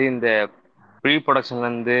ஹவுஸ் வந்து இந்த ப்ரீ ப்ரொடக்ஷன்ல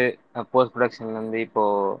இருந்து போஸ்ட் ப்ரொடக்ஷன்ல இருந்து இப்போ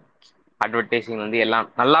அட்வர்டைசிங் வந்து எல்லாம்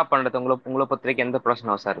நல்லா பண்றது உங்களை பொறுத்த வரைக்கும் எந்த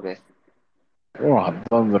ப்ரொடக்ஷன் ஹவுஸா இருக்கு?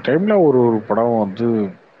 அந்த டைம்ல ஒரு படம் வந்து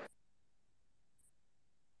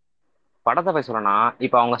படத்தை போய் சொல்லணும்னா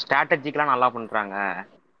இப்போ அவங்க ஸ்ட்ராட்டஜிக்கெல்லாம் நல்லா பண்றாங்க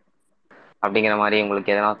அப்படிங்கிற மாதிரி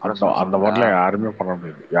உங்களுக்கு எதனா அந்த மாதிரிலாம் யாருமே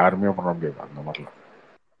பண்ண முடியாது அந்த மாதிரிலாம்.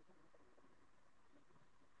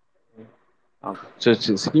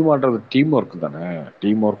 சரி, சினிமான்றது டீம் ஒர்க் தானே.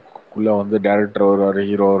 டீம் ஒர்க்குள்ள வந்து டைரக்டர் வருவாரு,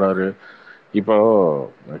 ஹீரோ வராரு. இப்போ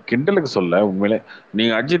கிண்டலுக்கு சொல்ல, உண்மையிலே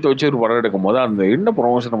நீங்க அஜித் வச்சு ஒரு படம் எடுக்கும் போது அந்த என்ன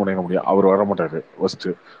ப்ரொமோஷன் பண்ணிக்க முடியும்? அவர் வர மாட்டாரு ஃபர்ஸ்ட்.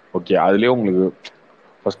 ஓகே, அதுலயே உங்களுக்கு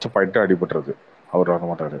ஃபர்ஸ்ட் பாயிண்ட் அடிபட்டுறது. அவர் வர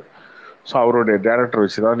மாட்டாரு. ஸோ அவருடைய டேரக்டர்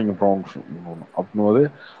வச்சு தான் நீங்கள் ப்ரொமோஷன் பண்ணணும். அப்படின்போது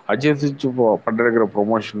அஜித் பண்ணுற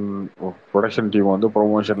ப்ரொமோஷன் ப்ரொடக்ஷன் டீம் வந்து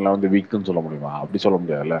ப்ரொமோஷனில் வந்து வீக்குன்னு சொல்ல முடியுமா? அப்படி சொல்ல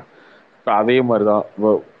முடியாதுல்ல. இப்போ அதே மாதிரி தான்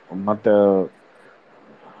மற்ற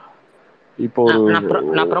இப்போ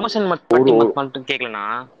நான் ப்ரொமோஷன் மட்டும் கேட்கலனா,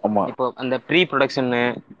 இப்போ அந்த ப்ரீ ப்ரொடக்ஷன்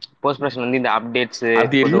போஸ்ட் ப்ரொடக்ஷன் வந்து இந்த அப்டேட்ஸ்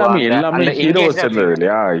அது எல்லாமே ஹீரோவை சேர்ந்தது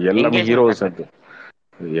இல்லையா? எல்லாமே ஹீரோவை சேர்ந்தது,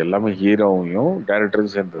 எல்லாமே ஹீரோவையும்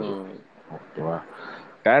டைரக்டரும் சேர்ந்தது. ஓகேவா?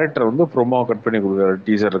 டேரக்டர் வந்து ப்ரோமோ கட் பண்ணி கொடுக்குறாரு,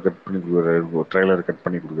 டீசரை கட் பண்ணி கொடுக்குறாரு, ட்ரெய்லர் கட்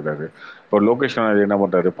பண்ணி கொடுக்குறாரு. இப்போ லொகேஷன் அது என்ன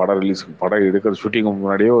பண்ணுறாரு, படம் எடுக்கிற ஷூட்டிங்கு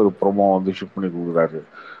முன்னாடியே ஒரு ப்ரோமோ வந்து ஷூட் பண்ணி கொடுக்குறாரு,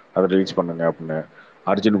 அதை ரிலீஸ் பண்ணுங்க அப்படின்னு.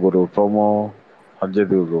 அர்ஜுனுக்கு ஒரு ப்ரோமோ,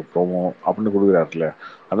 அஜித்துக்கு ஒரு ப்ரோமோ அப்படின்னு கொடுக்குறாருல.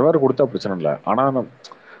 அந்த மாதிரி கொடுத்தா பிரச்சனை இல்லை. ஆனால்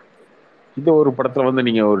இந்த ஒரு படத்தில் வந்து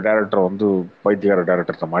நீங்கள் ஒரு டேரக்டரை வந்து பைத்தியக்கார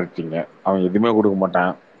டேரக்டர்கிட்ட மாறிட்டீங்க. அவன் எதுவுமே கொடுக்க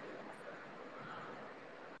மாட்டான்,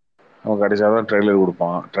 அவன் கடைசியாக தான் ட்ரெய்லர்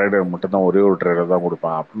கொடுப்பான், ட்ரெய்லர் மட்டும் தான், ஒரே ஒரு ட்ரெய்லர் தான்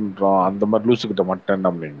கொடுப்பான் அப்படின்றோம். அந்த மாதிரி லூஸுக்கிட்ட மட்டும்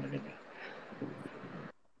என்ன பண்ணீங்க நீங்கள்?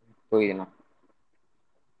 புரியுதுண்ணா.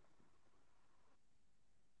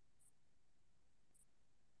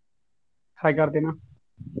 Hi கார்த்தினா.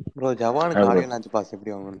 Bro ஜவானுக்கு audio launch pass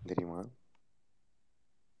எப்படி வாங்கணும்னு தெரியுமா?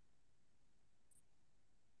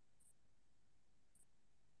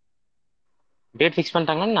 Date fix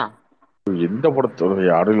பண்ணிட்டாங்கண்ணா. எந்த படத்தோட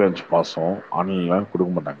ஆடியோ லான்ச் பாஸும் ஆன்லைன்லாம்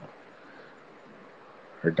கொடுக்க மாட்டாங்க,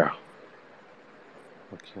 ரைட்டா?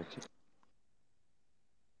 Okay okay.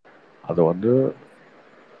 அதை வந்து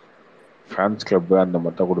ஃபேன்ஸ் கிளப்பு அந்த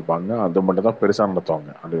மாதிரி தான் கொடுப்பாங்க, அது மட்டும் தான் பெருசாக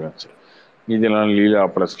நடத்துவாங்க ஆடியோ லான்ச். இதெல்லாம் லீலா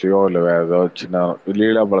ப்ளஸ்லையோ இல்லை வேறு ஏதாவது சின்ன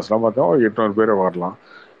லீலா ப்ளஸ்லாம் பார்த்தா 800 பேர் வரலாம்.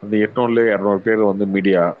 அந்த 800ல 200 பேர் வந்து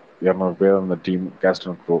மீடியா, 200 பேர் அந்த டீம் கேஸ்ட்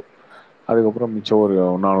அண்ட் க்ரூ, அதுக்கப்புறம் மிச்சம் ஒரு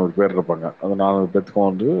 400 பேர் இருப்பாங்க. அந்த 400 பேர்த்துக்கும்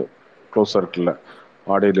வந்து க்ளோஸ் சர்க்கிளில்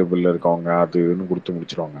ஆடியோ லேபிளில் இருக்கவங்க அது இதுன்னு கொடுத்து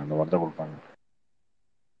முடிச்சிருவாங்க. அந்த மாதிரி தான் கொடுப்பாங்க.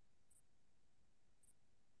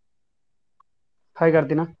 ஹாய்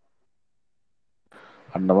கார்த்தினா.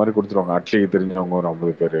 அந்த மாதிரி கொடுத்துருவாங்க. அட்லிக்கு தெரிஞ்சவங்க ஒரு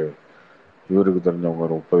 50 பேர், இவருக்கு தெரிஞ்சவங்க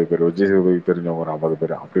ஒரு 30 பேர், விஜய் சேதுபதிக்கு தெரிஞ்சவங்க ஒரு 50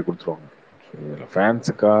 பேர், அப்படி கொடுத்துருவாங்க. இதில்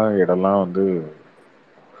ஃபேன்ஸுக்கா இடம்லாம் வந்து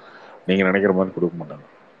நீங்கள் நினைக்கிற மாதிரி கொடுக்க மாட்டாங்க.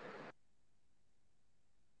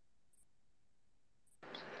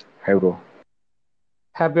 ஹே ப்ரோ.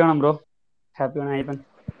 ஹாப்பியான ப்ரோ. ஹாப்பியான ஐபன்.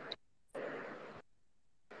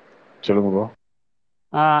 சொல்லுங்க ப்ரோ.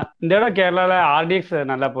 இந்த இடம் கேரளாவில் ஆர்டிஎக்ஸ்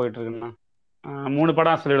நல்லா போயிட்டு இருக்குண்ணா. 3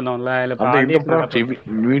 படம் சொல்லியிருந்தோம்ல, இல்லை இப்போ அந்த இந்த ஆர்டிஎக்ஸ் நல்லா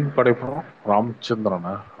படம் மீன் படைப்படம்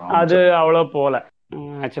ராமச்சந்திரனா? அது அவ்வளோ போகல.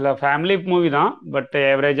 ஆக்சுவலாக ஃபேமிலி மூவி தான், பட்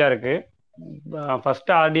ஏவரேஜாக இருக்கு.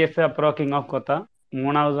 ஃபர்ஸ்ட் ஆர்டிஎஸ், அப்புறம் கிங் ஆஃப் கோத்தா,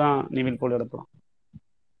 3வது தான் நிவின் போல் எடுப்போம்.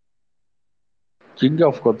 கிங்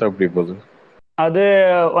ஆஃப் கோத்தா எப்படி போகுது? அது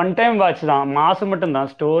ஒன் டைம் வாட்ச் தான், மாசம்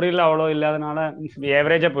மட்டும்தான், ஸ்டோரியில் அவ்வளோ இல்லாதனால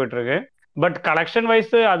ஏவரேஜாக போயிட்டு இருக்கு. பட் கலெக்ஷன்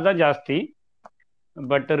வைஸ் அதுதான் ஜாஸ்தி.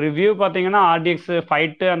 பட் ரிவ்யூ பார்த்தீங்கன்னா ஆர்டிஎக்ஸ்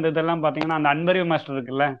ஃபைட்டு அந்த இதெல்லாம் பார்த்தீங்கன்னா அந்த அன்பரிவ் மாஸ்டர்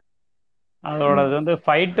இருக்குல்ல, அதோடது வந்து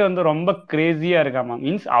ஃபைட்டு வந்து ரொம்ப கிரேசியாக இருக்காமா,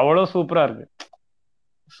 மீன்ஸ் அவ்வளோ சூப்பராக இருக்கு.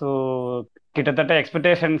 ஸோ கிட்டத்தட்ட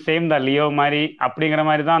எக்ஸ்பெக்டேஷன் சேம் தான், லியோ மாதிரி அப்படிங்கிற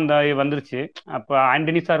மாதிரி தான் அந்த வந்துருச்சு. அப்போ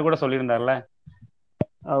ஆண்டனி சார் கூட சொல்லியிருந்தார்ல,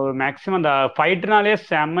 அவர் மேக்ஸிமம் அந்த ஃபைட்னாலே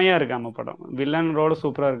செம்மையாக இருக்காம படம். வில்லன் ரோடு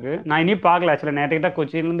சூப்பராக இருக்குது. நான் இனி பார்க்கல ஆக்சுவலாக, நேற்றுக்கு தான்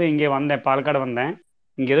கொச்சின்லேருந்து இங்கே வந்தேன், பாலக்காடு வந்தேன்.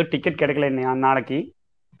 இங்கே எதுவும் டிக்கெட் கிடைக்கல இன்னும், நாளைக்கு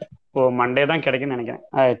ஓ மண்டே தான் கிடைக்குன்னு நினைக்கிறேன்,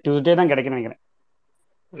 டியூஸ்டே தான் கிடைக்குன்னு நினைக்கிறேன்.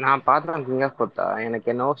 நான் பார்த்தேன் கிங் ஆஃப் கோத்தா, எனக்கு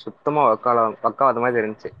என்னவோ சுத்தமா ஒர்க்காத மாதிரி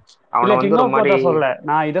இருந்துச்சு. இல்ல அவனை வந்து கிங் ஒரு ஆஃப் மாதிரி கோத்தா சொல்ல,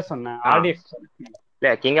 நான் இதை சொன்னேன், ஆர்டிஎக்ஸ்.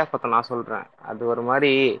 இல்ல கிங் ஆஃப் கோத்தா நான் சொல்றேன். அது ஒரு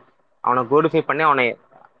மாதிரி அவனை குளோரிஃபை பண்ணி அவனை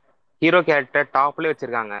ஹீரோ கேரக்டர் டாப்லேயே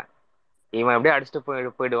வச்சிருக்காங்க. இவன் எப்படியே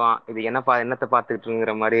அடிச்சுட்டு போயிடுவான், இது என்னத்தை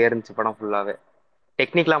பார்த்துக்கிட்டுங்கிற மாதிரியே இருந்துச்சு படம் ஃபுல்லாவே.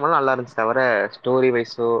 டெக்னிக்கலா மட்டும் நல்லா இருந்துச்சு, தவிர ஸ்டோரி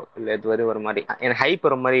வைஸோ இல்லை இது ஒரு மாதிரி எனக்கு ஹைப்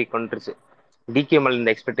ஒரு மாதிரி கொண்டுருச்சு. டிகேமல் இந்த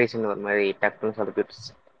எக்ஸ்பெக்டேஷன் ஒரு மாதிரி டக்குன்னு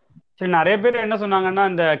சொதப்பிடுச்சு. சரி, நிறைய பேர் என்ன சொன்னாங்கன்னா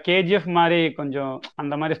இந்த கேஜிஎஃப் மாதிரி கொஞ்சம்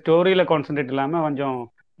அந்த மாதிரி ஸ்டோரியில கான்சென்ட்ரேட் இல்லாம கொஞ்சம்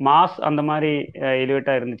மாஸ் அந்த மாதிரி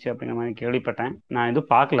எலிவேட்டா இருந்துச்சு அப்படிங்கிற மாதிரி கேள்விப்பட்டேன். நான்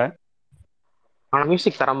எதுவும் பார்க்கல. ஆனா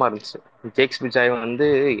மியூசிக் தரமா இருந்துச்சு. ஜேக்ஸ் விஜய் வந்து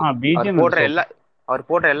பிஜிஎம் அவர்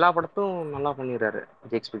போடுற எல்லா படத்தும் நல்லா பண்ணிடுறாரு.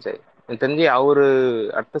 ஜேக்ஸ் விஜய் எனக்கு தெரிஞ்சு அவரு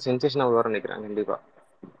அடுத்த சென்சேஷன் அவர் வர நினைக்கிறாங்க கண்டிப்பா.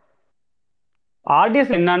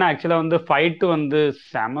 ஆடியன்ஸ் என்னன்னா ஆக்சுவலாக வந்து ஃபைட்டு வந்து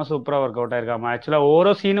செம சூப்பராக ஒர்க் அவுட் ஆயிருக்காம. ஆக்சுவலாக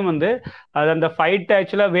ஒவ்வொரு சீனும் வந்து அது அந்த ஃபைட்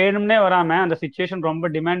ஆக்சுவலாக வேணும்னே வராமல் அந்த சுச்சுவேஷன் ரொம்ப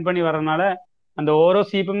டிமாண்ட் பண்ணி வரதுனால அந்த ஓரோ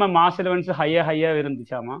சீப்புமே மாஸ் எலவன்ஸ் ஹையாக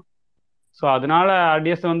இருந்துச்சாமா. ஸோ அதனால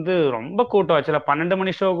ஆடியன்ஸ் வந்து ரொம்ப கூட்டம். ஆக்சுவலாக 12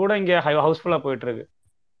 மணி ஷோ கூட இங்கே ஹவுஸ்ஃபுல்லாக போயிட்டு இருக்கு.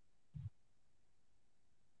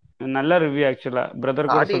 நல்ல ரிவ்யூ ஆக்சுவலா, பிரதர்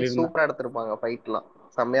கூட சொல்லியிருந்தேன். சூப்பரா எடுத்திருப்பாங்க, ஃபைட்லாம்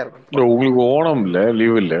செம்மையா இருக்கும். உங்களுக்கு ஓணம் இல்ல,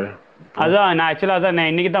 லீவ் இல்ல? அதான் நான் ஆக்சுவலா அதான் நான்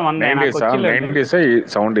இன்னைக்கு தான் வந்தேன். நான் கொச்சியில 9 டேஸா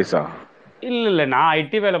 7 டேஸா? இல்ல நான்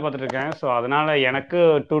ஐடி வேலை பார்த்துட்டு இருக்கேன். ஸோ அதனால எனக்கு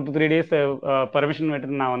 2 to 3 days பர்மிஷன்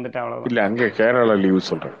விட்டு நான் வந்துட்டேன், அவ்வளவுதான். இல்ல அங்க கேரளா லீவ்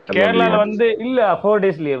சொல்றேன். கேரளால வந்து இல்ல 4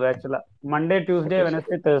 days லீவ் ஆக்சுவலா. மண்டே, டியூஸ்டே,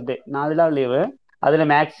 வெனஸ்டே, தேர்ஸ்டே 4 நாள் லீவு. அதுல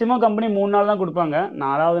மேக்ஸிமம் கம்பெனி 3 நாள் தான் கொடுப்பாங்க.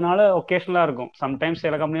 4வது நாள் ஒகேஷனலா இருக்கும். சம்டைம்ஸ்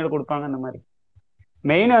சில கம்பெனியோட கொடுப்பாங்க அந்த மாதிரி.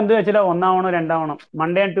 மெயின் வந்து ஆக்சுவலா 1 ஆகணும் 2 ஆகணும்.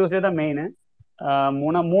 மண்டே அண்ட் டியூஸ்டே தான் மெயின்.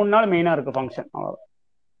 3 நாள் மெயினா இருக்கு ஃபங்க்ஷன், அவ்வளோ.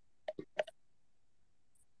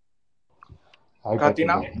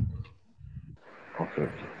 கார்த்தினா, ஓகே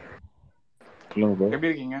சொல்லுங்க ப்ரோ. எப்படி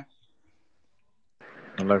இருக்கீங்க?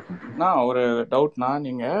 நல்லா இருக்கும். நான் ஒரு டவுட்னா,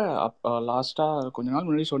 நீங்க லாஸ்டா கொஞ்ச நாள்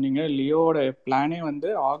முன்னாடி சொன்னீங்க லியோட பிளானே வந்து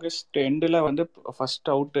ஆகஸ்ட் எண்டில் வந்து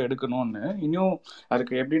ஃபர்ஸ்ட் அவுட் எடுக்கணும்னு. இன்னும்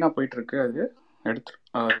அதுக்கு எப்படின்னா போயிட்டு இருக்கு? அது எடுத்து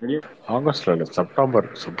ஆகஸ்ட்ல இல்லை, செப்டம்பர்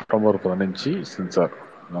 15 சென்சார்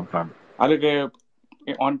பிளான். அதுக்கு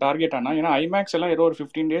ஆன் டார்கெட் ஆனா, ஏன்னா ஐமேக்ஸ் எல்லாம் ஏதோ ஒரு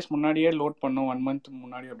 15 days முன்னாடியே லோட் பண்ணும், 1 month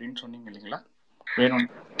முன்னாடி அப்படின்னு சொன்னீங்க இல்லைங்களா? வேணும்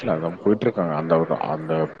இல்லை, அதான் போயிட்டு இருக்காங்க.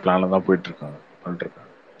 அந்த பிளான்ல தான் போயிட்டு இருக்காங்க, பண்ணிட்டு இருக்காங்க.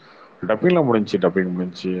 டப்பிங்லாம்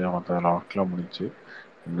முடிஞ்சு மற்ற ஒர்க்லாம் முடிஞ்சு.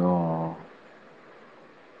 இன்னும்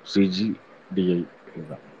சிஜி டிஐ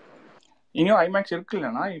இதுதான். இன்னும் ஐமேக்ஸ் இருக்கு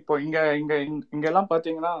இல்லைன்னா இப்போ இங்க இங்க இங்க எல்லாம்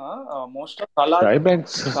பாத்தீங்கன்னா மோஸ்டா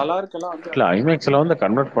சலாருக்கெல்லாம் வந்து இல்லை, ஐமேக்ஸ்ல வந்து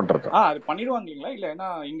கன்வெர்ட் பண்றது. அது பண்ணிடுவாங்க இல்லைங்களா? இல்ல ஏன்னா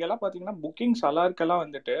இங்க எல்லாம் பாத்தீங்கன்னா புக்கிங் சலாருக்கெல்லாம்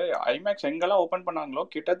வந்துட்டு ஐமேக்ஸ் எங்கெல்லாம் ஓபன் பண்ணாங்களோ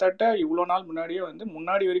கிட்டத்தட்ட இவ்வளவு நாள் முன்னாடியே வந்து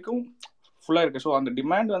முன்னாடி வரைக்கும் ஃபுல்லா இருக்கு. ஸோ அந்த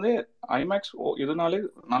டிமாண்ட் வந்து ஐமேக்ஸ் இதனாலே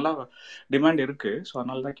நல்லா டிமாண்ட் இருக்கு. ஸோ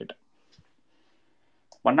அதனால தான் கேட்டேன்.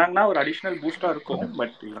 பண்ணாங்கன்னா ஒரு அடிஷ்னல் பூஸ்டா இருக்கும்,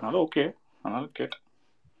 பட் இல்லைனாலும் ஓகே, அதனால கேட்டேன்.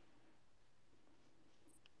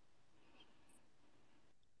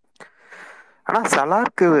 ஆனா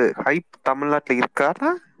சலாருக்கு ஹைப் தமிழ்நாட்டுல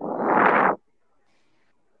இருக்காரா?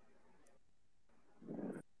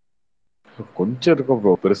 கொஞ்சம் இருக்கும்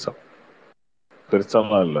ப்ரோ,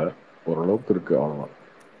 பெருசாலாம் இல்லை, ஓரளவுக்கு இருக்கு, அவ்வளோதான்.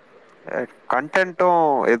 கண்டென்ட்டும்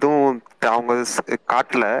எதுவும் அவங்க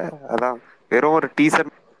காட்டல, அதான் வெறும் ஒரு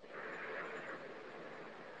டீசர்.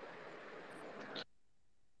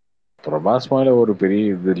 பிரபாஸ் மேல ஒரு பெரிய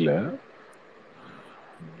இது இல்லை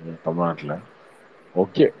தமிழ்நாட்டில்.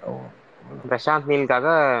 ஓகே, பிரசாந்த் நீலுக்காக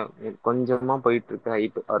கொஞ்சமா போயிட்டு இருக்கு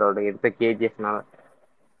ஹைப், அவரோட எடுத்த கேஜிஎஃப்னால.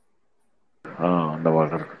 அந்த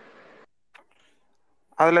மாதிரி இருக்கு.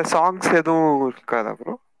 அதுல சாங்ஸ் எதுவும் இருக்காதா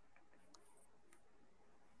ப்ரோ?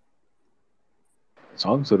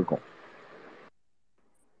 சாங்ஸ் இருக்கும்.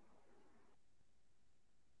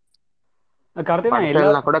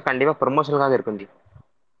 படத்துல கூட கண்டிப்பா ப்ரொமோஷனுக்காக இருக்கும்.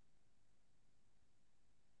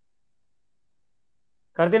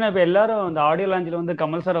 கருத்தினா இப்ப எல்லாரும் இந்த ஆடியோ லான்ச்ல வந்து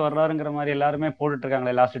கமல் சார் வர்றாருங்கிற மாதிரி எல்லாருமே போட்டுட்டு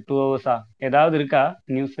இருக்காங்களே லாஸ்ட் 2 hours ஏதாவது இருக்கா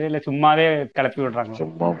நியூஸ்? இல்ல சும்மாவே கிளப்பி விடுறாங்க?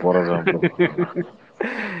 சும்மா போறதா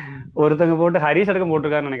ஒருத்தங்க போட்டு ஹரிஷ் அடக்கம்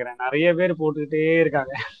போட்டிருக்காருன்னு நினைக்கிறேன். நிறைய பேர் போட்டுக்கிட்டே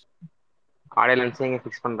இருக்காங்க. ஆடியோ லான்ச் எங்க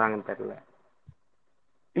ஃபிக்ஸ் பண்றாங்கன்னு தெரியல.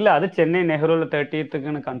 இல்ல அது சென்னை நெஹ்ரூல 30th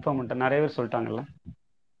கன்ஃபார்ம் பண்ணிட்டேன், நிறைய பேர் சொல்லிட்டாங்கல்ல.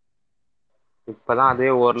 இப்பதான்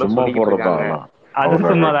அதே ஓரளவு சும்மா சொல்லிக்கிட்டு இருக்காங்க. அது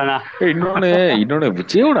சும்மாதானா? இன்னொன்னு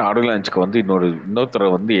விஜயோட ஆடியோ லான்ச்சுக்கு வந்து இன்னொருத்தரை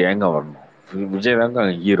வந்து ஏங்க வரணும்? விஜய் தாங்க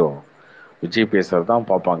ஹீரோ, விஜய் பேசுறதுதான்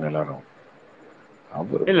பார்ப்பாங்க எல்லாரும்.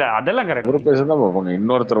 இல்ல அதெல்லாம் கரெக்ட், அவரு பேசுறதான் பார்ப்பாங்க.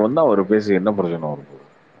 இன்னொருத்தர் வந்து அவர் பேசி என்ன பிரச்சனை வரும்?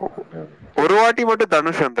 ஒரு வாட்டி மட்டும்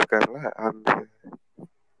தனுஷ் வந்திருக்காருல்ல, அந்த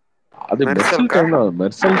அது மெர்சல்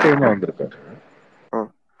டைம்ல வந்திருக்காரு.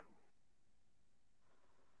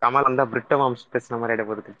 கமல் வந்தா பிரிட்ட மாம்ஸ் பேசுன மாதிரி இடம்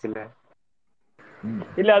போட்டுச்சு இல்ல?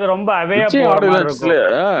 இல்ல அது ரொம்ப அவேயா விஜய் போற ஆடியோ மாதிரி லான்ச்ல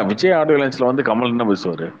இருக்கும். விஜய் ஆடியோ லான்ச்ல வந்து கமல் என்ன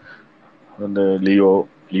பேசுவாரு? அந்த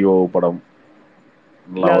லியோ படம்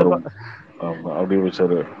நல்லா வரும் அப்படி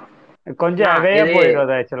பேசுவாரு. கொஞ்சம் அவேயா போயிடும்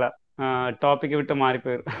அது ஆக்சுவலா, டாபிக் விட்டு மாறி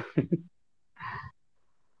போயிடும்.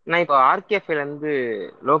 நான் இப்போ ஆர்கேஃபில இருந்து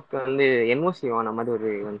லோக் வந்து என்ஓசி ஆன மாதிரி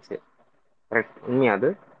ஒரு வந்துச்சு, உண்மையா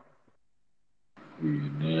அது?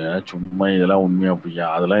 சும்மா இதெல்லாம் உண்மையா பொய்யா?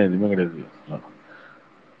 அதெல்லாம் எதுவுமே கிடையாது.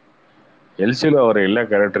 எல்சியில் வர எல்லா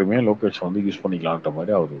கேரக்டருமே லோகேஷ் வந்து யூஸ் பண்ணிக்கலான்ற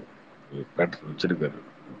மாதிரி அவரு பேட்டர்ன் வச்சிருக்காரு.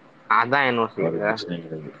 அதான் என்ஓசி பிரச்சனை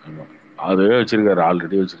கிடையாது. அது வச்சிருக்காரு,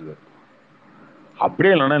 ஆல்ரெடி வச்சிருக்காரு.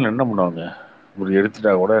 அப்படியே இல்லைன்னா என்ன பண்ணுவாங்க? ஒரு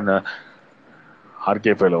எடுத்துட்டா கூட என்ன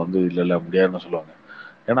ஆர்கேஃபைல வந்து இல்லை முடியாதுன்னு சொல்லுவாங்க.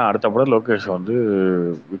 ஏன்னா அடுத்த படம் லோகேஷ் வந்து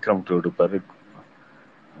விக்ரம் 2 எடுப்பாரு.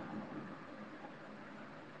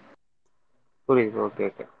 புரியுது. Okay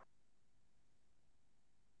okay.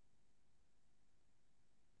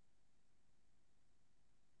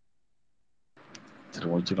 சரி,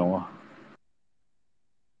 வச்சுக்கோமா?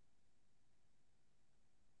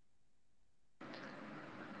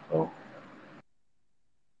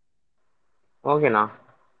 ஓகேண்ணா.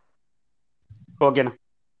 ஓகேண்ணா.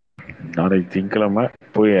 நாளைக்கு திங்கக்கிழமை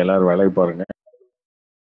போய் எல்லாரும் வேலைக்கு பாருங்க.